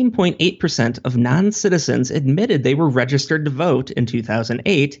 14.8% of non-citizens admitted they were registered to vote in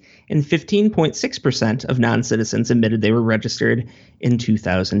 2008, and 15.6% of non-citizens admitted they were registered in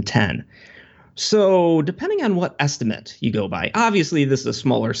 2010. So depending on what estimate you go by, obviously this is a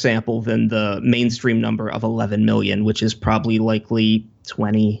smaller sample than the mainstream number of 11 million, which is probably likely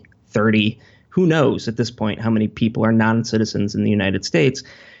 20, 30. Who knows at this point how many people are non-citizens in the United States?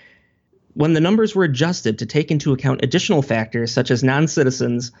 When the numbers were adjusted to take into account additional factors such as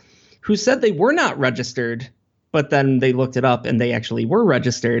non-citizens who said they were not registered, but then they looked it up and they actually were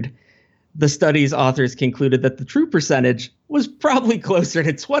registered, the study's authors concluded that the true percentage was probably closer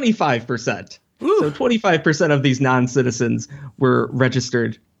to 25%. Ooh. So 25% of these non-citizens were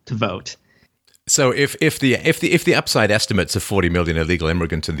registered to vote. So if the upside estimates of 40 million illegal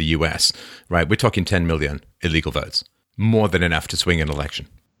immigrants in the U.S., right, we're talking 10 million illegal votes, more than enough to swing an election.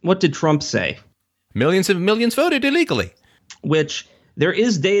 What did Trump say? Millions of millions voted illegally. Which there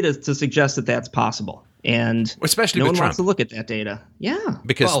is data to suggest that that's possible. And especially no with one Trump wants to look at that data. Yeah.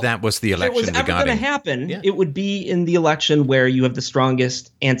 Because that was the election. If it was ever going to happen, it would be in the election where you have the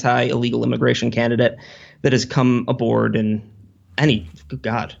strongest anti-illegal immigration candidate that has come aboard in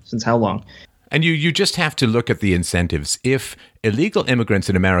since how long? And you just have to look at the incentives. If illegal immigrants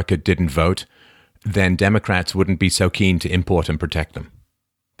in America didn't vote, then Democrats wouldn't be so keen to import and protect them.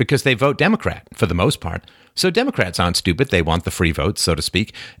 Because they vote Democrat for the most part. So Democrats aren't stupid. They want the free vote, so to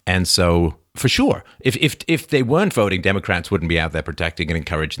speak. And so, for sure, if they weren't voting, Democrats wouldn't be out there protecting and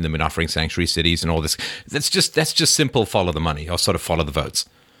encouraging them and offering sanctuary cities and all this. That's just simple follow the money or sort of follow the votes.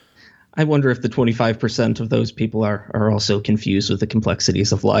 I wonder if the 25% of those people are also confused with the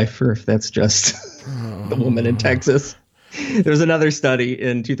complexities of life, or if that's just the woman in Texas. There was another study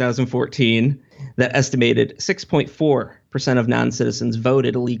in 2014 that estimated 6.4% of non-citizens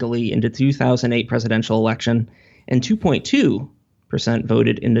voted illegally in the 2008 presidential election, and 2.2%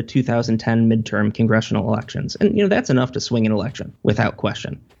 voted in the 2010 midterm congressional elections. And, that's enough to swing an election without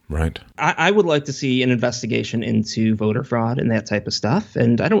question. Right. I would like to see an investigation into voter fraud and that type of stuff.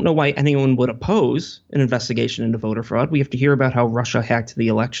 And I don't know why anyone would oppose an investigation into voter fraud. We have to hear about how Russia hacked the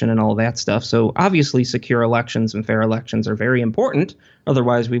election and all that stuff. So obviously secure elections and fair elections are very important.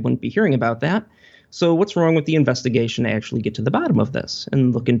 Otherwise, we wouldn't be hearing about that. So what's wrong with the investigation to actually get to the bottom of this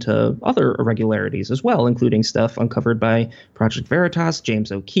and look into other irregularities as well, including stuff uncovered by Project Veritas,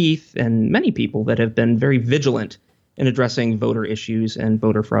 James O'Keefe, and many people that have been very vigilant in addressing voter issues and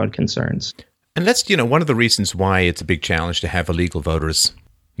voter fraud concerns. And that's, one of the reasons why it's a big challenge to have illegal voters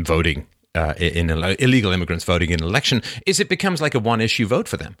voting, illegal immigrants voting in an election, is it becomes like a one-issue vote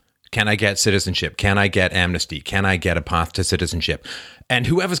for them. Can I get citizenship? Can I get amnesty? Can I get a path to citizenship? And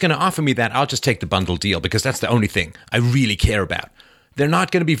whoever's going to offer me that, I'll just take the bundle deal because that's the only thing I really care about. They're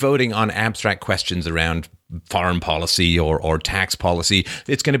not going to be voting on abstract questions around foreign policy or tax policy.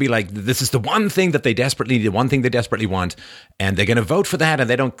 It's going to be like, this is the one thing that they desperately need, the one thing they desperately want, and they're going to vote for that, and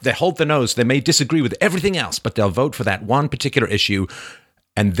they hold their nose. They may disagree with everything else, but they'll vote for that one particular issue,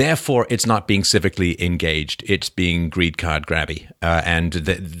 and therefore it's not being civically engaged. It's being greed card grabby, and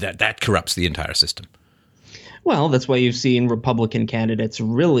that corrupts the entire system. Well, that's why you've seen Republican candidates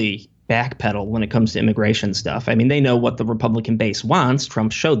really backpedal when it comes to immigration stuff. I mean, they know what the Republican base wants.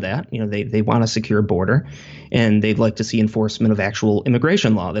 Trump showed that. They want a secure border, and they'd like to see enforcement of actual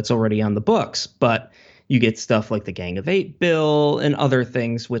immigration law that's already on the books. But you get stuff like the Gang of Eight bill and other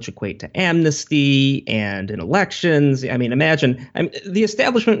things which equate to amnesty and in elections. I mean, imagine the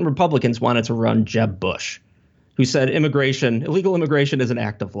establishment and Republicans wanted to run Jeb Bush, who said illegal immigration is an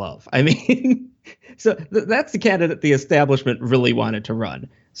act of love. I mean, so that's the candidate the establishment really wanted to run.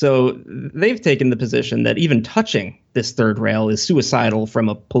 So they've taken the position that even touching this third rail is suicidal from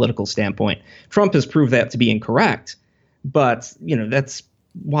a political standpoint. Trump has proved that to be incorrect, but that's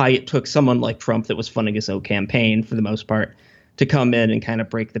why it took someone like Trump that was funding his own campaign for the most part to come in and kind of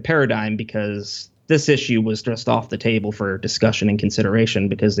break the paradigm, because this issue was just off the table for discussion and consideration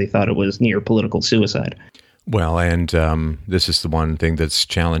because they thought it was near political suicide. Well, and this is the one thing that's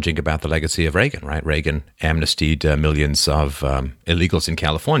challenging about the legacy of Reagan, right? Reagan amnestied millions of illegals in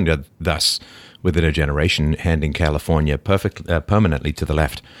California, thus, within a generation, handing California permanently to the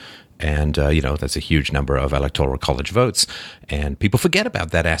left. And, that's a huge number of electoral college votes. And people forget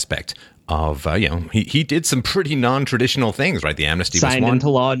about that aspect of, he did some pretty non-traditional things, right? The amnesty was one. Signed into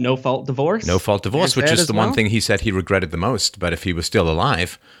law no-fault divorce. No-fault divorce, which is the one thing he said he regretted the most. But if he was still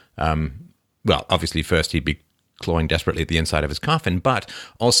alive, well, obviously, first he'd be clawing desperately at the inside of his coffin, but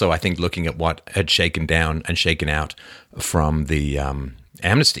also I think looking at what had shaken down and shaken out from the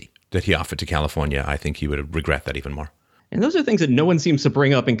amnesty that he offered to California, I think he would regret that even more. And those are things that no one seems to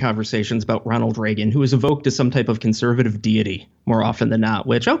bring up in conversations about Ronald Reagan, who is evoked as some type of conservative deity more often than not,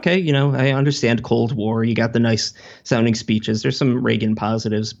 which, okay, I understand Cold War. You got the nice sounding speeches. There's some Reagan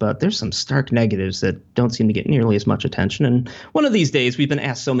positives, but there's some stark negatives that don't seem to get nearly as much attention. And one of these days, we've been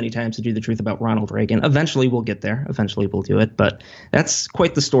asked so many times to do the truth about Ronald Reagan. Eventually, we'll get there. Eventually, we'll do it. But that's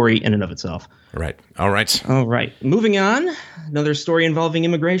quite the story in and of itself. Right. All right. All right. Moving on. Another story involving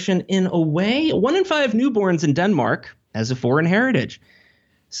immigration in a way. 1 in 5 newborns in Denmark has a foreign heritage.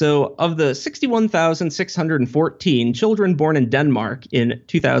 So of the 61,614 children born in Denmark in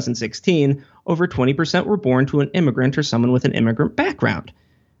 2016, over 20% were born to an immigrant or someone with an immigrant background.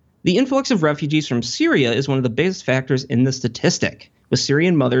 The influx of refugees from Syria is one of the biggest factors in the statistic, with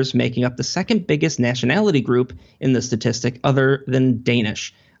Syrian mothers making up the second biggest nationality group in the statistic other than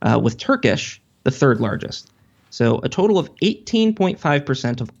Danish, with Turkish the third largest. So a total of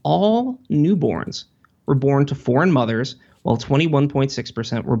 18.5% of all newborns were born to foreign mothers, while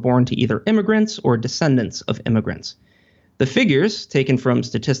 21.6% were born to either immigrants or descendants of immigrants. The figures, taken from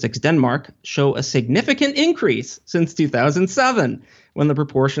Statistics Denmark, show a significant increase since 2007, when the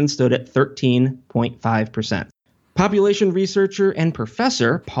proportion stood at 13.5%. Population researcher and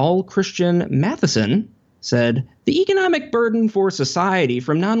professor Paul Christian Matheson said, "The economic burden for society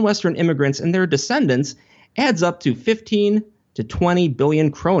from non-Western immigrants and their descendants adds up to 15 to 20 billion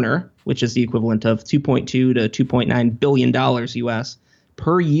kroner, which is the equivalent of $2.2 to $2.9 billion US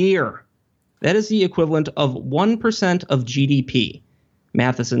per year. That is the equivalent of 1% of GDP.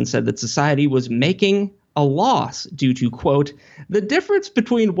 Matheson said that society was making a loss due to, quote, the difference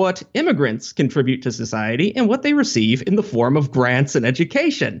between what immigrants contribute to society and what they receive in the form of grants and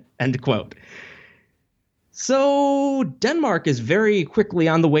education, end quote. So Denmark is very quickly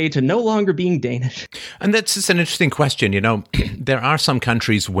on the way to no longer being Danish. And that's just an interesting question. There are some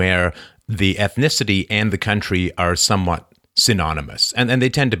countries where the ethnicity and the country are somewhat synonymous. And they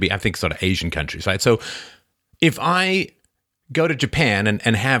tend to be, I think, sort of Asian countries, right? So if I go to Japan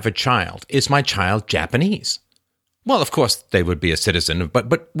and have a child, is my child Japanese? Well, of course, they would be a citizen,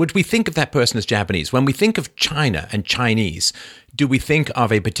 but would we think of that person as Japanese? When we think of China and Chinese, do we think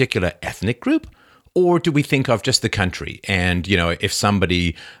of a particular ethnic group? Or do we think of just the country? And, if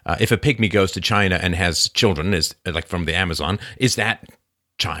somebody, if a pygmy goes to China and has children, is like from the Amazon, is that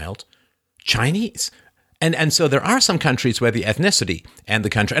child Chinese? And so there are some countries where the ethnicity and the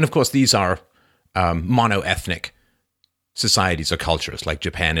country, and of course these are mono-ethnic societies or cultures, like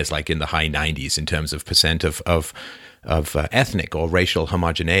Japan is like in the high 90s in terms of percent of ethnic or racial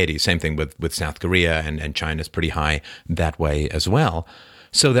homogeneity. Same thing with South Korea, and China's pretty high that way as well.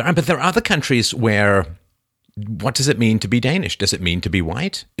 So there are other countries where, what does it mean to be Danish? Does it mean to be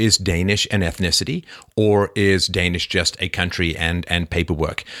white? Is Danish an ethnicity, or is Danish just a country and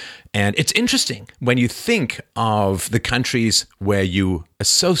paperwork? And it's interesting when you think of the countries where you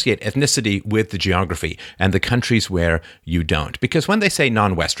associate ethnicity with the geography and the countries where you don't. Because when they say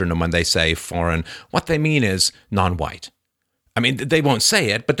non-Western and when they say foreign, what they mean is non-white. I mean, they won't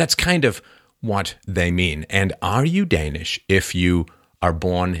say it, but that's kind of what they mean. And are you Danish if you are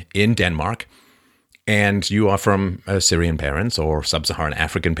born in Denmark and you are from Syrian parents or sub-Saharan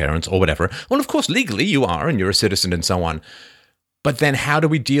African parents or whatever, well, of course, legally you are and you're a citizen and so on. But then how do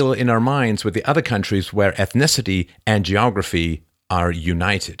we deal in our minds with the other countries where ethnicity and geography are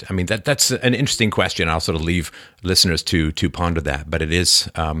united? I mean, that's an interesting question. I'll sort of leave listeners to ponder that. But it is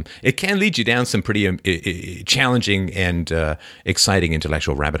it can lead you down some pretty challenging and exciting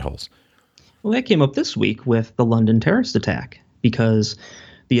intellectual rabbit holes. Well, that came up this week with the London terrorist attack, because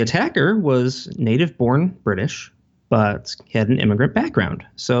the attacker was native-born British, but had an immigrant background.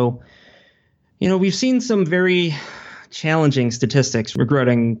 So, we've seen some very challenging statistics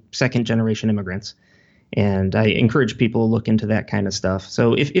regarding second-generation immigrants. And I encourage people to look into that kind of stuff.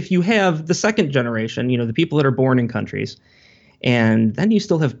 So if you have the second generation, the people that are born in countries, and then you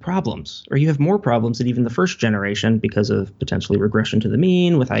still have problems, or you have more problems than even the first generation because of potentially regression to the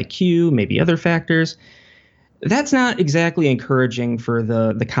mean with IQ, maybe other factors, that's not exactly encouraging for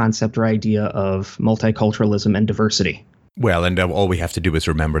the concept or idea of multiculturalism and diversity. Well, and all we have to do is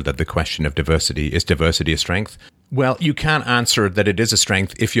remember that the question of diversity is a strength? Well, you can't answer that it is a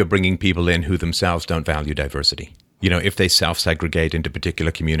strength if you're bringing people in who themselves don't value diversity. If they self-segregate into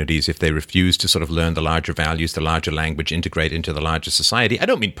particular communities, if they refuse to sort of learn the larger values, the larger language, integrate into the larger society. I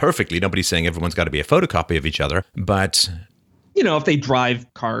don't mean perfectly. Nobody's saying everyone's got to be a photocopy of each other, but if they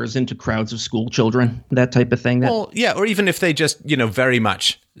drive cars into crowds of school children, that type of thing. Well, yeah, or even if they just, very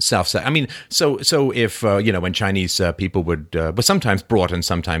much I mean, so if, when Chinese people were sometimes brought and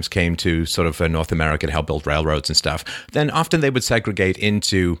sometimes came to sort of North America to help build railroads and stuff, then often they would segregate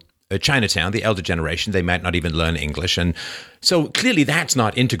into Chinatown, the elder generation. They might not even learn English. And so clearly that's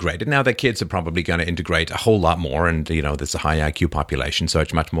not integrated. Now their kids are probably going to integrate a whole lot more. And, there's a high IQ population, so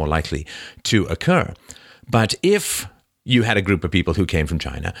it's much more likely to occur. But if you had a group of people who came from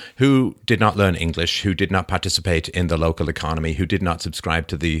China, who did not learn English, who did not participate in the local economy, who did not subscribe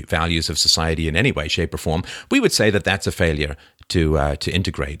to the values of society in any way, shape, or form, we would say that that's a failure to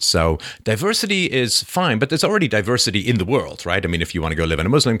integrate. So diversity is fine, but there's already diversity in the world, right? I mean, if you want to go live in a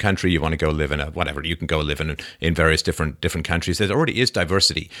Muslim country, you want to go live in a whatever, you can go live in various different countries. There already is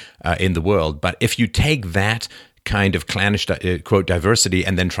diversity in the world. But if you take that kind of clannish, quote, diversity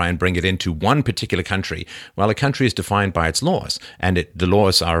and then try and bring it into one particular country. Well, a country is defined by its laws, and the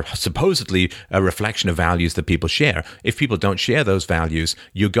laws are supposedly a reflection of values that people share. If people don't share those values,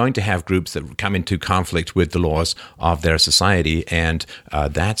 you're going to have groups that come into conflict with the laws of their society, and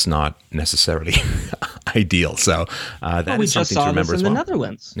that's not necessarily ideal. So that is something to remember as well. We just saw this in the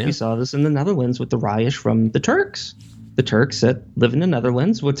Netherlands. Yeah. We saw this in the Netherlands with the Raish from the Turks. The Turks that live in the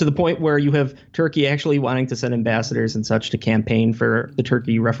Netherlands, to the point where you have Turkey actually wanting to send ambassadors and such to campaign for the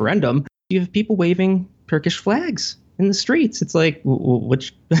Turkey referendum. You have people waving Turkish flags in the streets. It's like,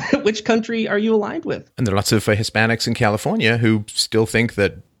 which country are you aligned with? And there are lots of Hispanics in California who still think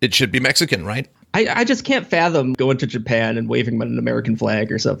that it should be Mexican, right? I just can't fathom going to Japan and waving an American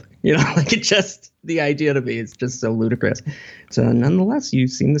flag or something. The idea to me is just so ludicrous. So nonetheless, you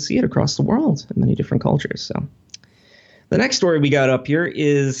seem to see it across the world in many different cultures. So the next story we got up here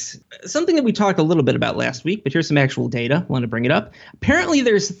is something that we talked a little bit about last week, but here's some actual data. I want to bring it up. Apparently,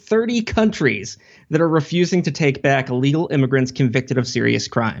 there's 30 countries that are refusing to take back illegal immigrants convicted of serious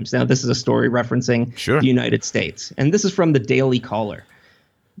crimes. Now, this is a story referencing the United States, and this is from the Daily Caller.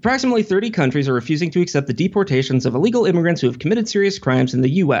 Approximately 30 countries are refusing to accept the deportations of illegal immigrants who have committed serious crimes in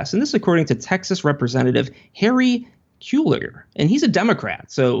the U.S., and this according to Texas Representative Harry Cuellar, and he's a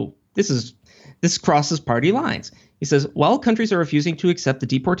Democrat, so this crosses party lines. He says, while countries are refusing to accept the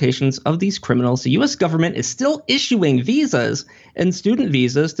deportations of these criminals, the U.S. government is still issuing visas and student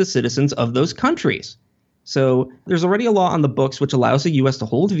visas to citizens of those countries. So there's already a law on the books which allows the U.S. to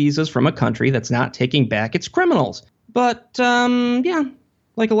hold visas from a country that's not taking back its criminals. But,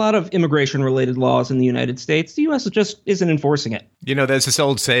 like a lot of immigration-related laws in the United States, the U.S. just isn't enforcing it. There's this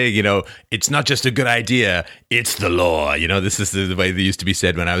old saying, it's not just a good idea, it's the law. This is the way they used to be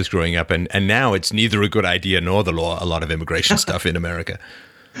said when I was growing up. And now it's neither a good idea nor the law, a lot of immigration stuff in America.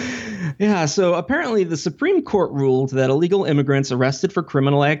 Yeah, so apparently the Supreme Court ruled that illegal immigrants arrested for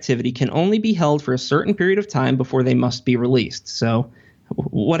criminal activity can only be held for a certain period of time before they must be released. So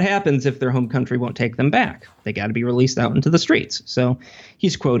what happens if their home country won't take them back? They got to be released out into the streets. So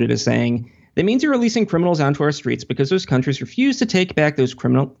he's quoted as saying, "That means you're releasing criminals onto our streets because those countries refuse to take back those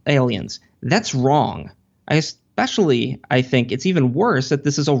criminal aliens. That's wrong. I think it's even worse that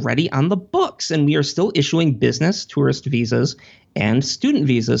this is already on the books and we are still issuing business, tourist visas, and student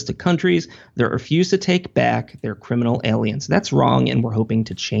visas to countries that refuse to take back their criminal aliens. That's wrong, and we're hoping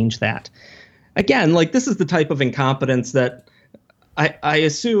to change that." Again, this is the type of incompetence that I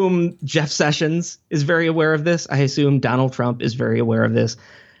assume Jeff Sessions is very aware of this. I assume Donald Trump is very aware of this.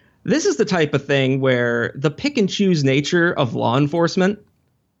 This is the type of thing where the pick and choose nature of law enforcement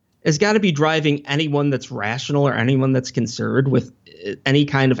has got to be driving anyone that's rational or anyone that's concerned with any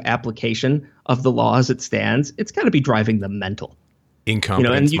kind of application of the law as it stands. It's got to be driving them mental.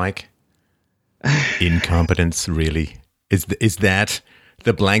 Incompetence, Mike. Incompetence, really? Is that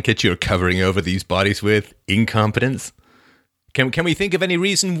the blanket you're covering over these bodies with? Incompetence? Can we think of any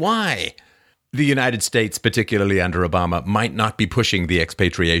reason why the United States, particularly under Obama, might not be pushing the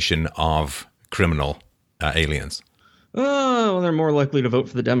expatriation of criminal aliens? Oh, well, they're more likely to vote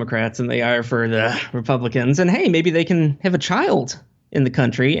for the Democrats than they are for the Republicans. And hey, maybe they can have a child in the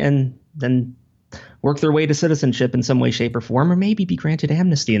country and then work their way to citizenship in some way, shape, or form, or maybe be granted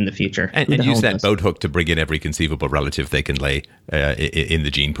amnesty in the future. And use that boat hook to bring in every conceivable relative they can lay in the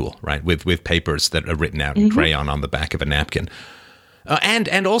gene pool, right? With papers that are written out in crayon on the back of a napkin.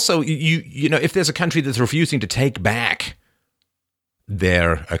 And also, you know, if there's a country that's refusing to take back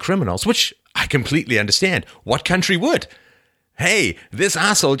their criminals, which I completely understand, what country would? Hey, this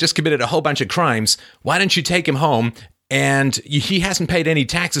asshole just committed a whole bunch of crimes. Why don't you take him home? And he hasn't paid any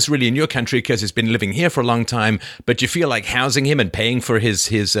taxes really in your country because he's been living here for a long time, but you feel like housing him and paying for his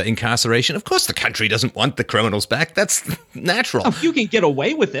incarceration. Of course the country doesn't want the criminals back. That's natural. If you can get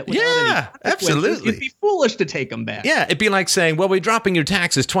away with it without any absolutely. You'd be foolish to take them back. Yeah, it'd be like saying, well, we're dropping your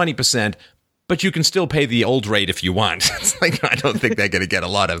taxes 20%, but you can still pay the old rate if you want. It's like, I don't think they're going to get a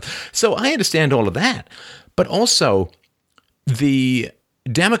lot of. So I understand all of that. But also, the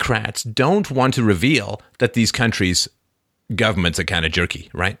Democrats don't want to reveal that these countries' governments are kind of jerky,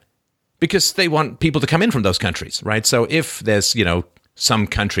 right? Because they want people to come in from those countries, right? So if there's, you know, some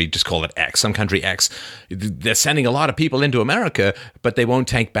country, just call it X, some country X, they're sending a lot of people into America, but they won't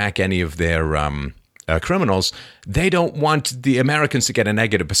take back any of their criminals. They don't want the Americans to get a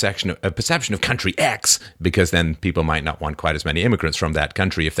negative perception of country X, because then people might not want quite as many immigrants from that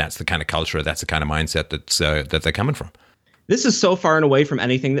country if that's the kind of culture, that's the kind of mindset that they're coming from. This is so far and away from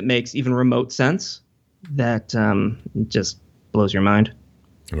anything that makes even remote sense that it just blows your mind.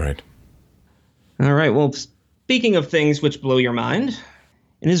 Right. All right. Well, speaking of things which blow your mind,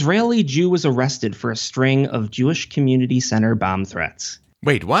 an Israeli Jew was arrested for a string of Jewish community center bomb threats.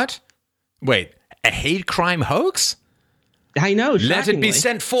 Wait, what? Wait, a hate crime hoax? I know, shockingly. Let it be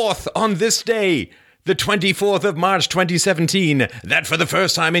sent forth on this day, the 24th of March 2017, that for the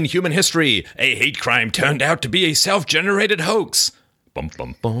first time in human history, a hate crime turned out to be a self-generated hoax. Bum,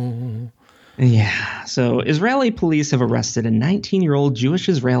 bum, bum. Yeah, so Israeli police have arrested a 19-year-old Jewish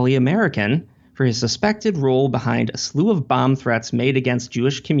Israeli American for his suspected role behind a slew of bomb threats made against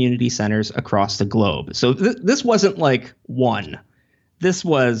Jewish community centers across the globe. So this wasn't like one. This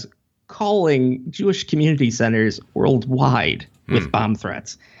was calling Jewish community centers worldwide with bomb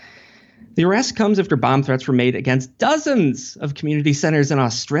threats. The arrest comes after bomb threats were made against dozens of community centers in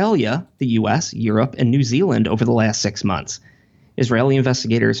Australia, the US, Europe, and New Zealand over the last 6 months. Israeli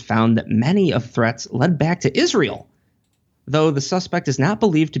investigators found that many of threats led back to Israel, though the suspect is not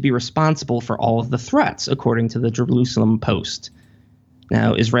believed to be responsible for all of the threats, according to the Jerusalem Post.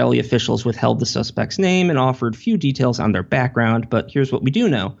 Now, Israeli officials withheld the suspect's name and offered few details on their background, but here's what we do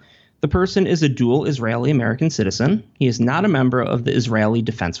know. The person is a dual Israeli-American citizen. He is not a member of the Israeli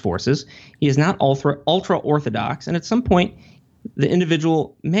Defense Forces. He is not ultra-Orthodox, and at some point, the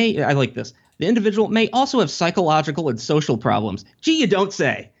individual may, I like this, the individual may also have psychological and social problems. Gee, you don't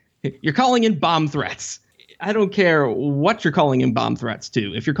say. You're calling in bomb threats. I don't care what you're calling in bomb threats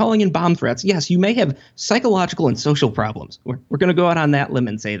to. If you're calling in bomb threats, yes, you may have psychological and social problems. We're going to go out on that limb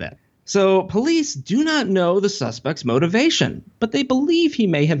and say that. So police do not know the suspect's motivation, but they believe he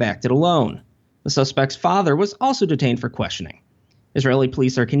may have acted alone. The suspect's father was also detained for questioning. Israeli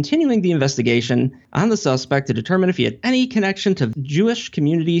police are continuing the investigation on the suspect to determine if he had any connection to Jewish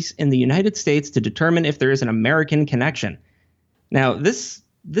communities in the United States, to determine if there is an American connection. Now, this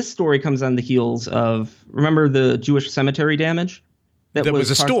story comes on the heels of, remember the Jewish cemetery damage? That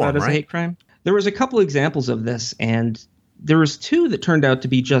was a storm, as right? A hate crime? There was a couple examples of this, and there was two that turned out to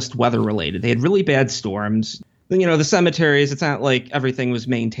be just weather-related. They had really bad storms. You know, the cemeteries, it's not like everything was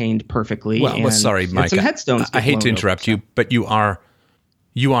maintained perfectly. Well, sorry, Mike. Some headstones I hate to interrupt you, but you are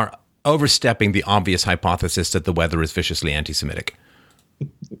overstepping the obvious hypothesis that the weather is viciously anti-Semitic.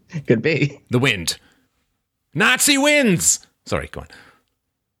 Could be. The wind. Nazi winds! Sorry, go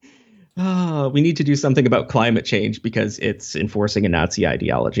on. We need to do something about climate change because it's enforcing a Nazi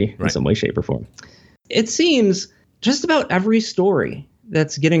ideology in some way, shape, or form. It seems just about every story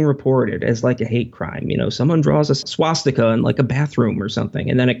that's getting reported as like a hate crime. You know, someone draws a swastika in like a bathroom or something,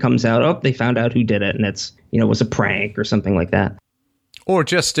 and then it comes out, oh, they found out who did it, and it's, you know, was a prank or something like that. Or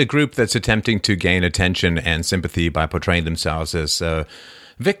just a group that's attempting to gain attention and sympathy by portraying themselves as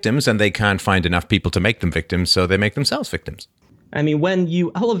victims, and they can't find enough people to make them victims, so they make themselves victims. I mean, when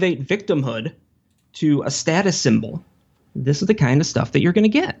you elevate victimhood to a status symbol, this is the kind of stuff that you're going to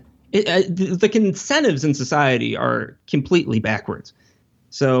get. The incentives in society are completely backwards.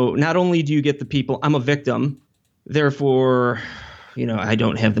 So not only do you get the people, I'm a victim, therefore, I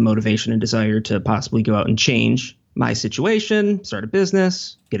don't have the motivation and desire to possibly go out and change my situation, start a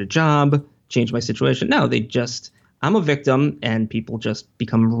business, get a job, change my situation. No, I'm a victim, and people just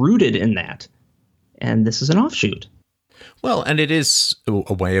become rooted in that. And this is an offshoot. Well, and it is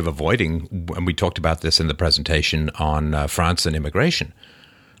a way of avoiding, and we talked about this in the presentation on France and immigration.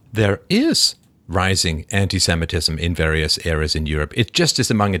 There is rising anti-Semitism in various areas in Europe. It just is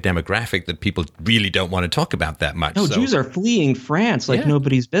among a demographic that people really don't want to talk about that much. No, Jews are fleeing France like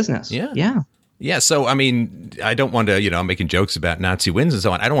nobody's business. Yeah, so, I mean, I don't want to, I'm making jokes about Nazi wins and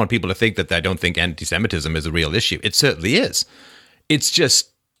so on. I don't want people to think that I don't think anti-Semitism is a real issue. It certainly is. It's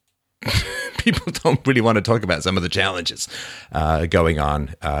just people don't really want to talk about some of the challenges going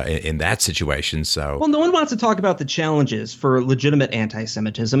on in that situation. So, well, no one wants to talk about the challenges for legitimate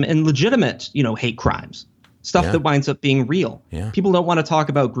anti-Semitism and legitimate, hate crimes, stuff that winds up being real. Yeah. People don't want to talk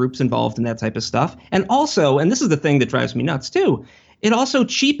about groups involved in that type of stuff. And also, and this is the thing that drives me nuts too, it also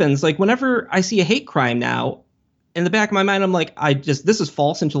cheapens, like whenever I see a hate crime now, in the back of my mind, I'm like, this is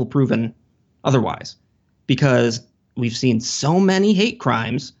false until proven otherwise, because we've seen so many hate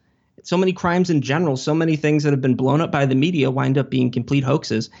crimes, so many crimes in general, so many things that have been blown up by the media wind up being complete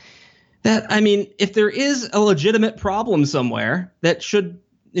hoaxes. That, I mean, if there is a legitimate problem somewhere that should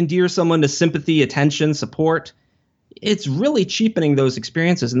endear someone to sympathy, attention, support, it's really cheapening those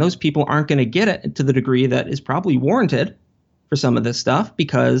experiences. And those people aren't going to get it to the degree that is probably warranted for some of this stuff,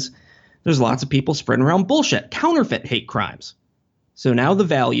 because there's lots of people spreading around bullshit, counterfeit hate crimes. So now the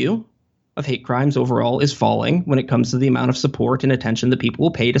value of hate crimes overall is falling when it comes to the amount of support and attention that people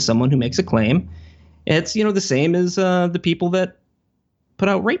will pay to someone who makes a claim. It's, the same as the people that put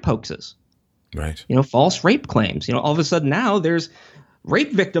out rape hoaxes. Right. False rape claims. All of a sudden now there's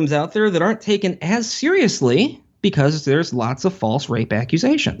rape victims out there that aren't taken as seriously because there's lots of false rape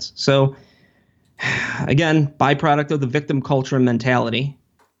accusations. So, again, byproduct of the victim culture and mentality.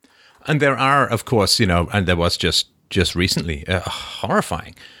 And there are, of course, and there was just recently a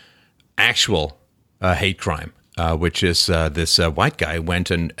horrifying actual hate crime, which is this white guy went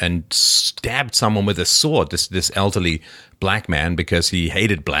and stabbed someone with a sword, this elderly black man, because he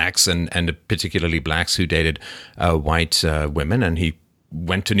hated blacks and particularly blacks who dated white women. And he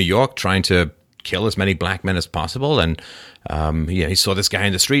went to New York trying to kill as many black men as possible. And he saw this guy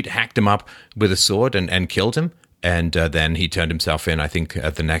in the street, hacked him up with a sword and killed him. And then he turned himself in, I think,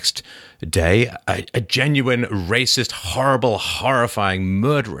 the next day. A genuine, racist, horrible, horrifying,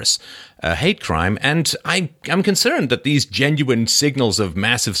 murderous hate crime. And I'm concerned that these genuine signals of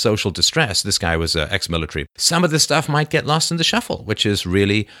massive social distress, this guy was ex-military, some of this stuff might get lost in the shuffle, which is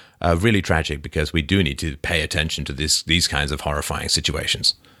really, really tragic, because we do need to pay attention to these kinds of horrifying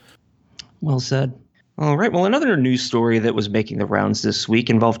situations. Well said. All right. Well, another news story that was making the rounds this week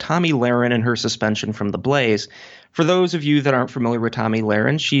involved Tomi Lahren and her suspension from The Blaze. For those of you that aren't familiar with Tomi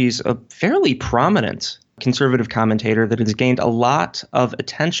Lahren, she's a fairly prominent conservative commentator that has gained a lot of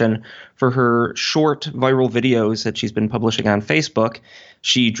attention for her short viral videos that she's been publishing on Facebook.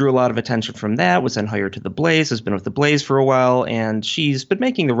 She drew a lot of attention from that, was then hired to The Blaze, has been with The Blaze for a while, and she's been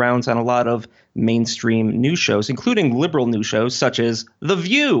making the rounds on a lot of mainstream news shows, including liberal news shows such as The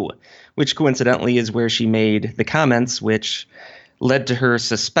View, which coincidentally is where she made the comments which led to her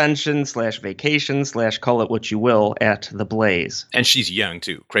suspension / vacation / call it what you will at The Blaze. And she's young,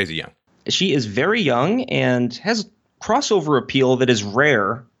 too. Crazy young. She is very young and has crossover appeal that is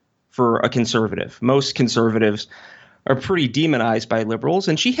rare for a conservative. Most conservatives are pretty demonized by liberals,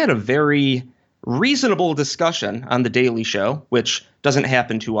 and she had a very reasonable discussion on The Daily Show, which doesn't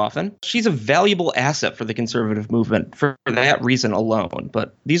happen too often. She's a valuable asset for the conservative movement for that reason alone.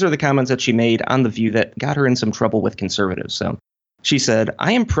 But these are the comments that she made on The View that got her in some trouble with conservatives. So she said,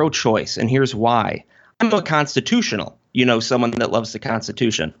 "I am pro-choice, and here's why. I'm a constitutional, someone that loves the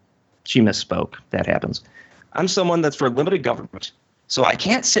Constitution." She misspoke. That happens. "I'm someone that's for limited government. So I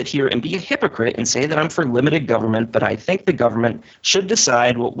can't sit here and be a hypocrite and say that I'm for limited government, but I think the government should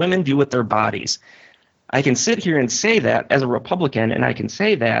decide what women do with their bodies. I can sit here and say that as a Republican, and I can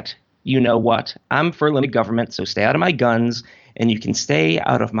say that, I'm for limited government, so stay out of my guns, and you can stay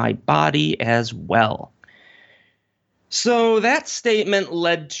out of my body as well." So that statement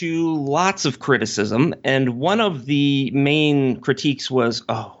led to lots of criticism, and one of the main critiques was,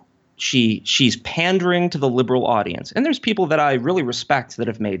 she's pandering to the liberal audience. And there's people that I really respect that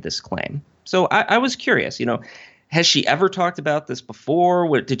have made this claim. So I was curious, has she ever talked about this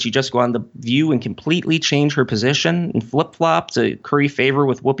before? Did she just go on The View and completely change her position and flip-flop to curry favor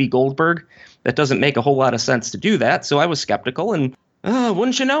with Whoopi Goldberg? That doesn't make a whole lot of sense to do that. So I was skeptical, and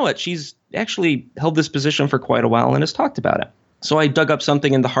wouldn't you know it, she's actually held this position for quite a while and has talked about it. So I dug up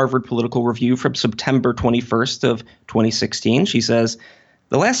something in the Harvard Political Review from September 21st of 2016. She says,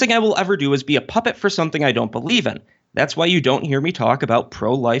 "The last thing I will ever do is be a puppet for something I don't believe in. That's why you don't hear me talk about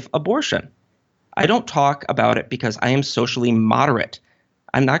pro-life abortion. I don't talk about it because I am socially moderate.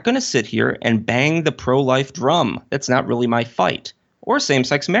 I'm not going to sit here and bang the pro-life drum. That's not really my fight. Or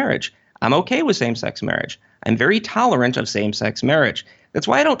same-sex marriage. I'm okay with same-sex marriage. I'm very tolerant of same-sex marriage. That's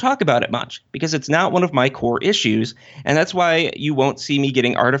why I don't talk about it much, because it's not one of my core issues, and that's why you won't see me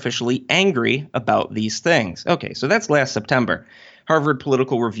getting artificially angry about these things." Okay, so that's last September. Harvard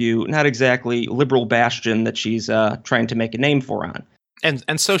Political Review, not exactly liberal bastion that she's trying to make a name for on.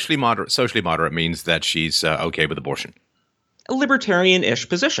 And socially moderate means that she's okay with abortion. A libertarian-ish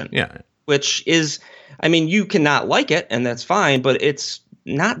position. Yeah. Which is, you cannot like it, and that's fine, but it's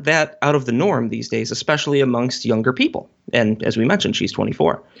not that out of the norm these days, especially amongst younger people. And as we mentioned, she's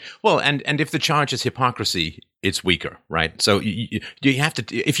 24. Well, and if the charge is hypocrisy, it's weaker, right? So you have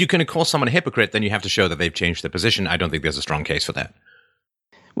to, if you're going to call someone a hypocrite, then you have to show that they've changed their position. I don't think there's a strong case for that.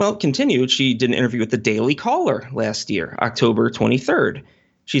 Well, continued, she did an interview with the Daily Caller last year, October 23rd.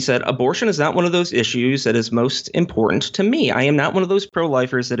 She said, "Abortion is not one of those issues that is most important to me. I am not one of those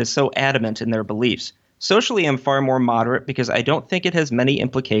pro-lifers that is so adamant in their beliefs. Socially, I'm far more moderate because I don't think it has many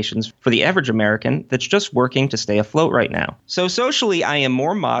implications for the average American that's just working to stay afloat right now. So socially, I am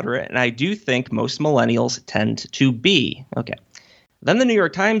more moderate, and I do think most millennials tend to be." Okay. Then the New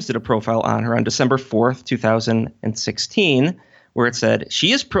York Times did a profile on her on December 4th, 2016, where it said,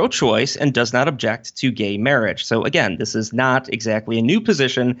 "She is pro-choice and does not object to gay marriage." So again, this is not exactly a new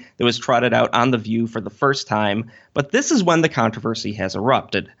position that was trotted out on The View for the first time, but this is when the controversy has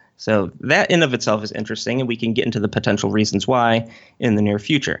erupted. So that in of itself is interesting, and we can get into the potential reasons why in the near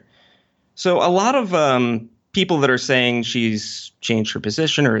future. So a lot of people that are saying she's changed her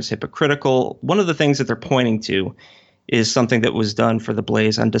position or is hypocritical, one of the things that they're pointing to is something that was done for The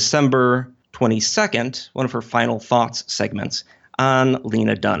Blaze on December 22nd, one of her final thoughts segments, on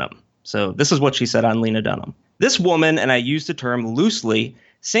Lena Dunham. So this is what she said on Lena Dunham. "This woman, and I use the term loosely,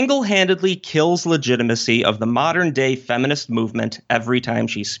 single-handedly kills legitimacy of the modern-day feminist movement every time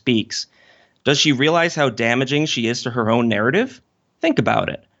she speaks. Does she realize how damaging she is to her own narrative? Think about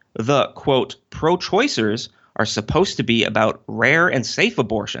it. The, quote, pro-choicers are supposed to be about rare and safe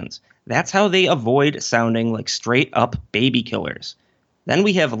abortions. That's how they avoid sounding like straight-up baby killers. Then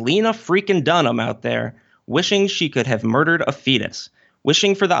we have Lena freaking Dunham out there wishing she could have murdered a fetus.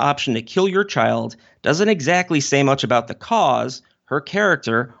 Wishing for the option to kill your child doesn't exactly say much about the cause, her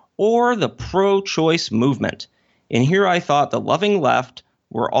character, or the pro-choice movement. And here I thought the loving left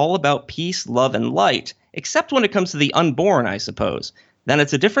were all about peace, love, and light, except when it comes to the unborn, I suppose. Then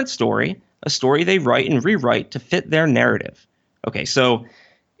it's a different story, a story they write and rewrite to fit their narrative." Okay, so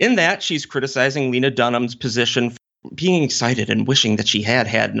in that, she's criticizing Lena Dunham's position for being excited and wishing that she had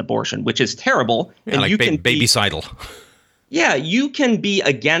an abortion, which is terrible. Yeah, and like you can babycidal. Yeah, you can be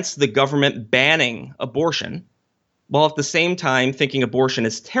against the government banning abortion, while at the same time thinking abortion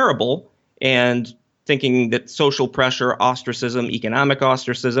is terrible and thinking that social pressure, ostracism, economic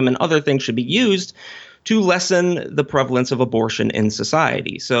ostracism, and other things should be used to lessen the prevalence of abortion in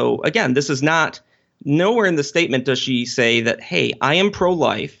society. So again, this is not, nowhere in the statement does she say that, hey, I am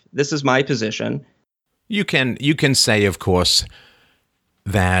pro-life, this is my position. You can say, of course,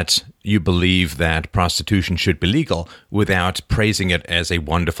 that you believe that prostitution should be legal without praising it as a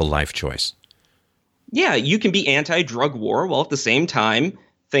wonderful life choice. Yeah, you can be anti-drug war while at the same time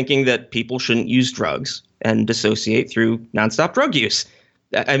thinking that people shouldn't use drugs and dissociate through nonstop drug use.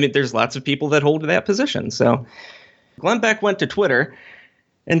 I mean, there's lots of people that hold to that position. So Glenn Beck went to Twitter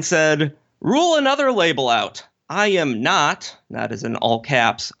and said, "Rule another label out. I am not as in all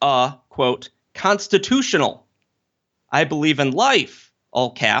caps, quote, constitutional. I believe in life,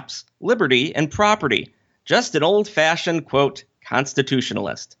 all caps, liberty, and property. Just an old-fashioned, quote,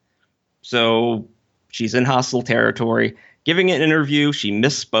 constitutionalist." So she's in hostile territory. Giving an interview, she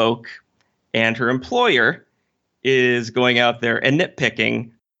misspoke, and her employer is going out there and nitpicking.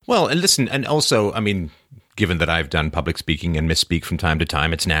 Well, and listen, and also, I mean, given that I've done public speaking and misspeak from time to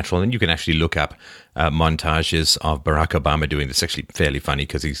time, it's natural. And you can actually look up montages of Barack Obama doing this. Actually fairly funny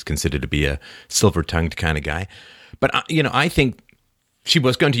because he's considered to be a silver-tongued kind of guy. But, I think She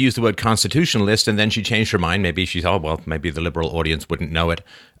was going to use the word constitutionalist, and then she changed her mind. Maybe she thought, well, maybe the liberal audience wouldn't know it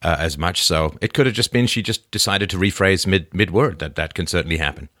as much. So it could have just been she just decided to rephrase mid-word. That can certainly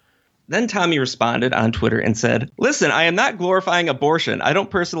happen. Then Tommy responded on Twitter and said, "Listen, I am not glorifying abortion. I don't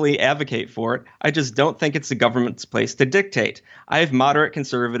personally advocate for it. I just don't think it's the government's place to dictate. I have moderate,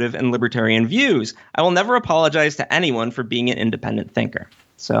 conservative, and libertarian views. I will never apologize to anyone for being an independent thinker."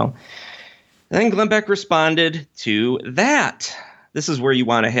 So then Glenn Beck responded to that. This is where you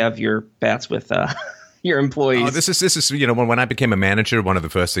want to have your bats with your employees. Oh, this is when I became a manager, one of the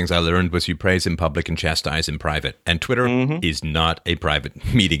first things I learned was you praise in public and chastise in private. And Twitter is not a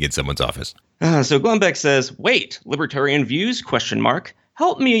private meeting in someone's office. So Glenn Beck says, "Wait, libertarian views? ?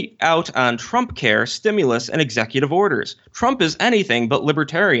 Help me out on Trump care, stimulus, and executive orders. Trump is anything but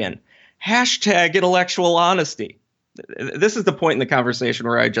libertarian. Hashtag intellectual honesty." This is the point in the conversation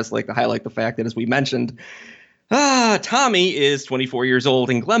where I just like to highlight the fact that, as we mentioned, Tommy is 24 years old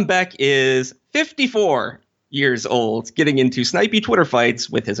and Glenn Beck is 54 years old, getting into snipey Twitter fights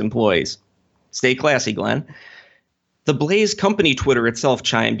with his employees. Stay classy, Glenn. The Blaze Company Twitter itself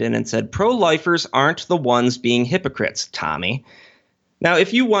chimed in and said, "Pro-lifers aren't the ones being hypocrites, Tommy." Now,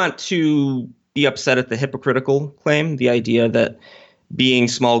 if you want to be upset at the hypocritical claim, the idea that being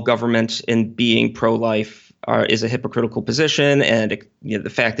small government and being pro-life is a hypocritical position, and the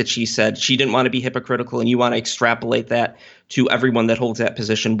fact that she said she didn't want to be hypocritical and you want to extrapolate that to everyone that holds that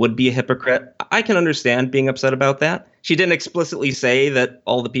position would be a hypocrite, I can understand being upset about that. She didn't explicitly say that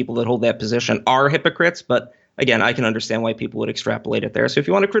all the people that hold that position are hypocrites, but again, I can understand why people would extrapolate it there. So if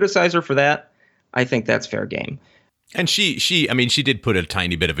you want to criticize her for that, I think that's fair game. And she did put a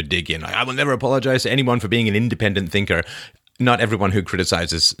tiny bit of a dig in. I will never apologize to anyone for being an independent thinker. Not everyone who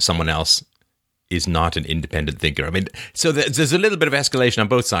criticizes someone else is not an independent thinker. I mean, so there's a little bit of escalation on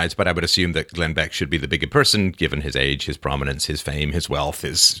both sides, but I would assume that Glenn Beck should be the bigger person, given his age, his prominence, his fame, his wealth,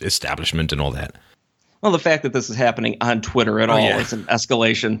 his establishment, and all that. Well, the fact that this is happening on Twitter at all is an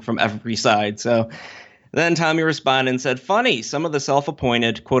escalation from every side. So then Tommy responded and said, "Funny, some of the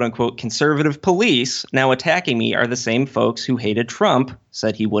self-appointed, quote-unquote, conservative police now attacking me are the same folks who hated Trump,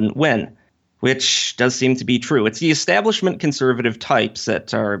 said he wouldn't win." Which does seem to be true. It's the establishment conservative types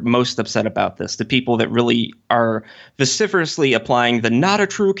that are most upset about this, the people that really are vociferously applying the not a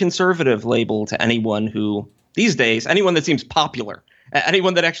true conservative label to anyone who, these days, anyone that seems popular,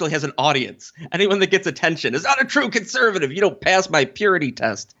 anyone that actually has an audience, anyone that gets attention is not a true conservative. You don't pass my purity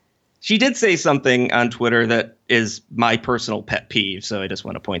test. She did say something on Twitter that is my personal pet peeve, so I just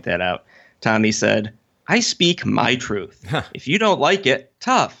want to point that out. Tommy said, "I speak my truth. If you don't like it,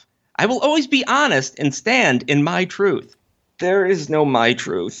 tough. I will always be honest and stand in my truth." There is no my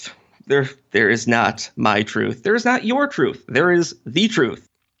truth. There is not my truth. There is not your truth. There is the truth.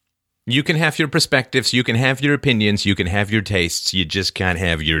 You can have your perspectives, you can have your opinions, you can have your tastes, you just can't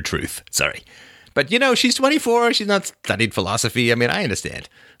have your truth. Sorry. But, she's 24, she's not studied philosophy. I mean, I understand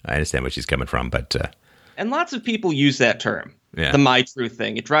where she's coming from, but... And lots of people use that term. Yeah. The my truth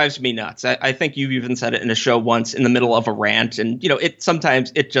thing. It drives me nuts. I think you've even said it in a show once in the middle of a rant, and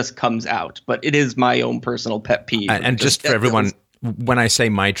sometimes it just comes out. But it is my own personal pet peeve. And just for everyone, when I say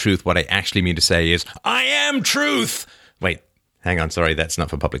my truth, what I actually mean to say is I am truth. Wait, hang on. Sorry, that's not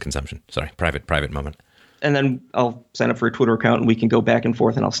for public consumption. Sorry, private moment. And then I'll sign up for a Twitter account and we can go back and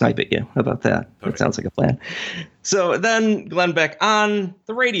forth and I'll snipe at you. How about that? That sounds like a plan. So then Glenn Beck on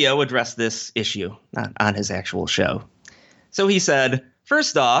the radio addressed this issue, not on his actual show. So he said,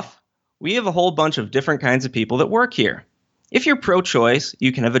 "First off, we have a whole bunch of different kinds of people that work here. If you're pro-choice,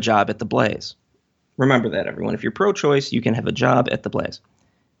 you can have a job at the Blaze." Remember that, everyone. If you're pro-choice, you can have a job at the Blaze.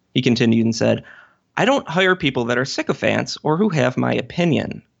 He continued and said, "I don't hire people that are sycophants or who have my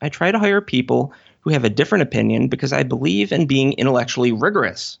opinion. I try to hire people who have a different opinion because I believe in being intellectually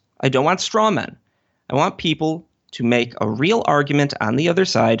rigorous. I don't want straw men. I want people to make a real argument on the other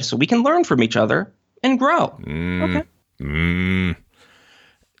side so we can learn from each other and grow." Okay.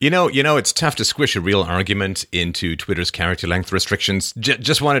 It's tough to squish a real argument into Twitter's character length restrictions.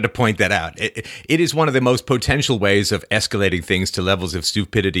 Just wanted to point that out. It is one of the most potential ways of escalating things to levels of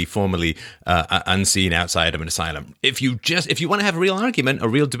stupidity formerly unseen outside of an asylum. If you want to have a real argument, a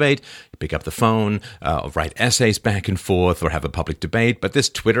real debate, pick up the phone, write essays back and forth, or have a public debate. But this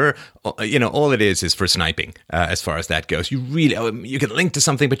Twitter, all it is for sniping. As far as that goes, you can link to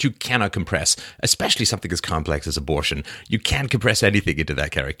something, but you cannot compress, especially something as complex as abortion. You can't compress anything into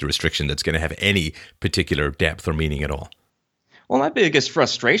that character restriction that's going to have any particular depth or meaning at all. Well, my biggest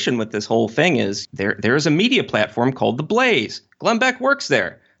frustration with this whole thing is there is a media platform called The Blaze. Glenn Beck works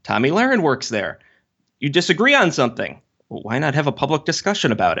there. Tommy Lahren works there. You disagree on something. Well, why not have a public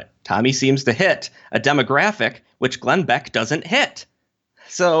discussion about it? Tommy seems to hit a demographic which Glenn Beck doesn't hit.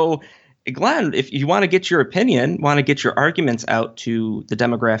 So, Glenn, if you want to get your opinion, want to get your arguments out to the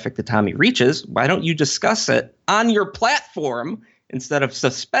demographic that Tommy reaches, why don't you discuss it on your platform instead of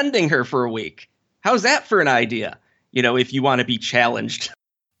suspending her for a week? How's that for an idea? If you want to be challenged.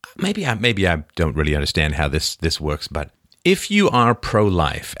 Maybe I don't really understand how this works, but if you are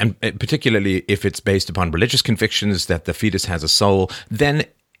pro-life, and particularly if it's based upon religious convictions that the fetus has a soul, then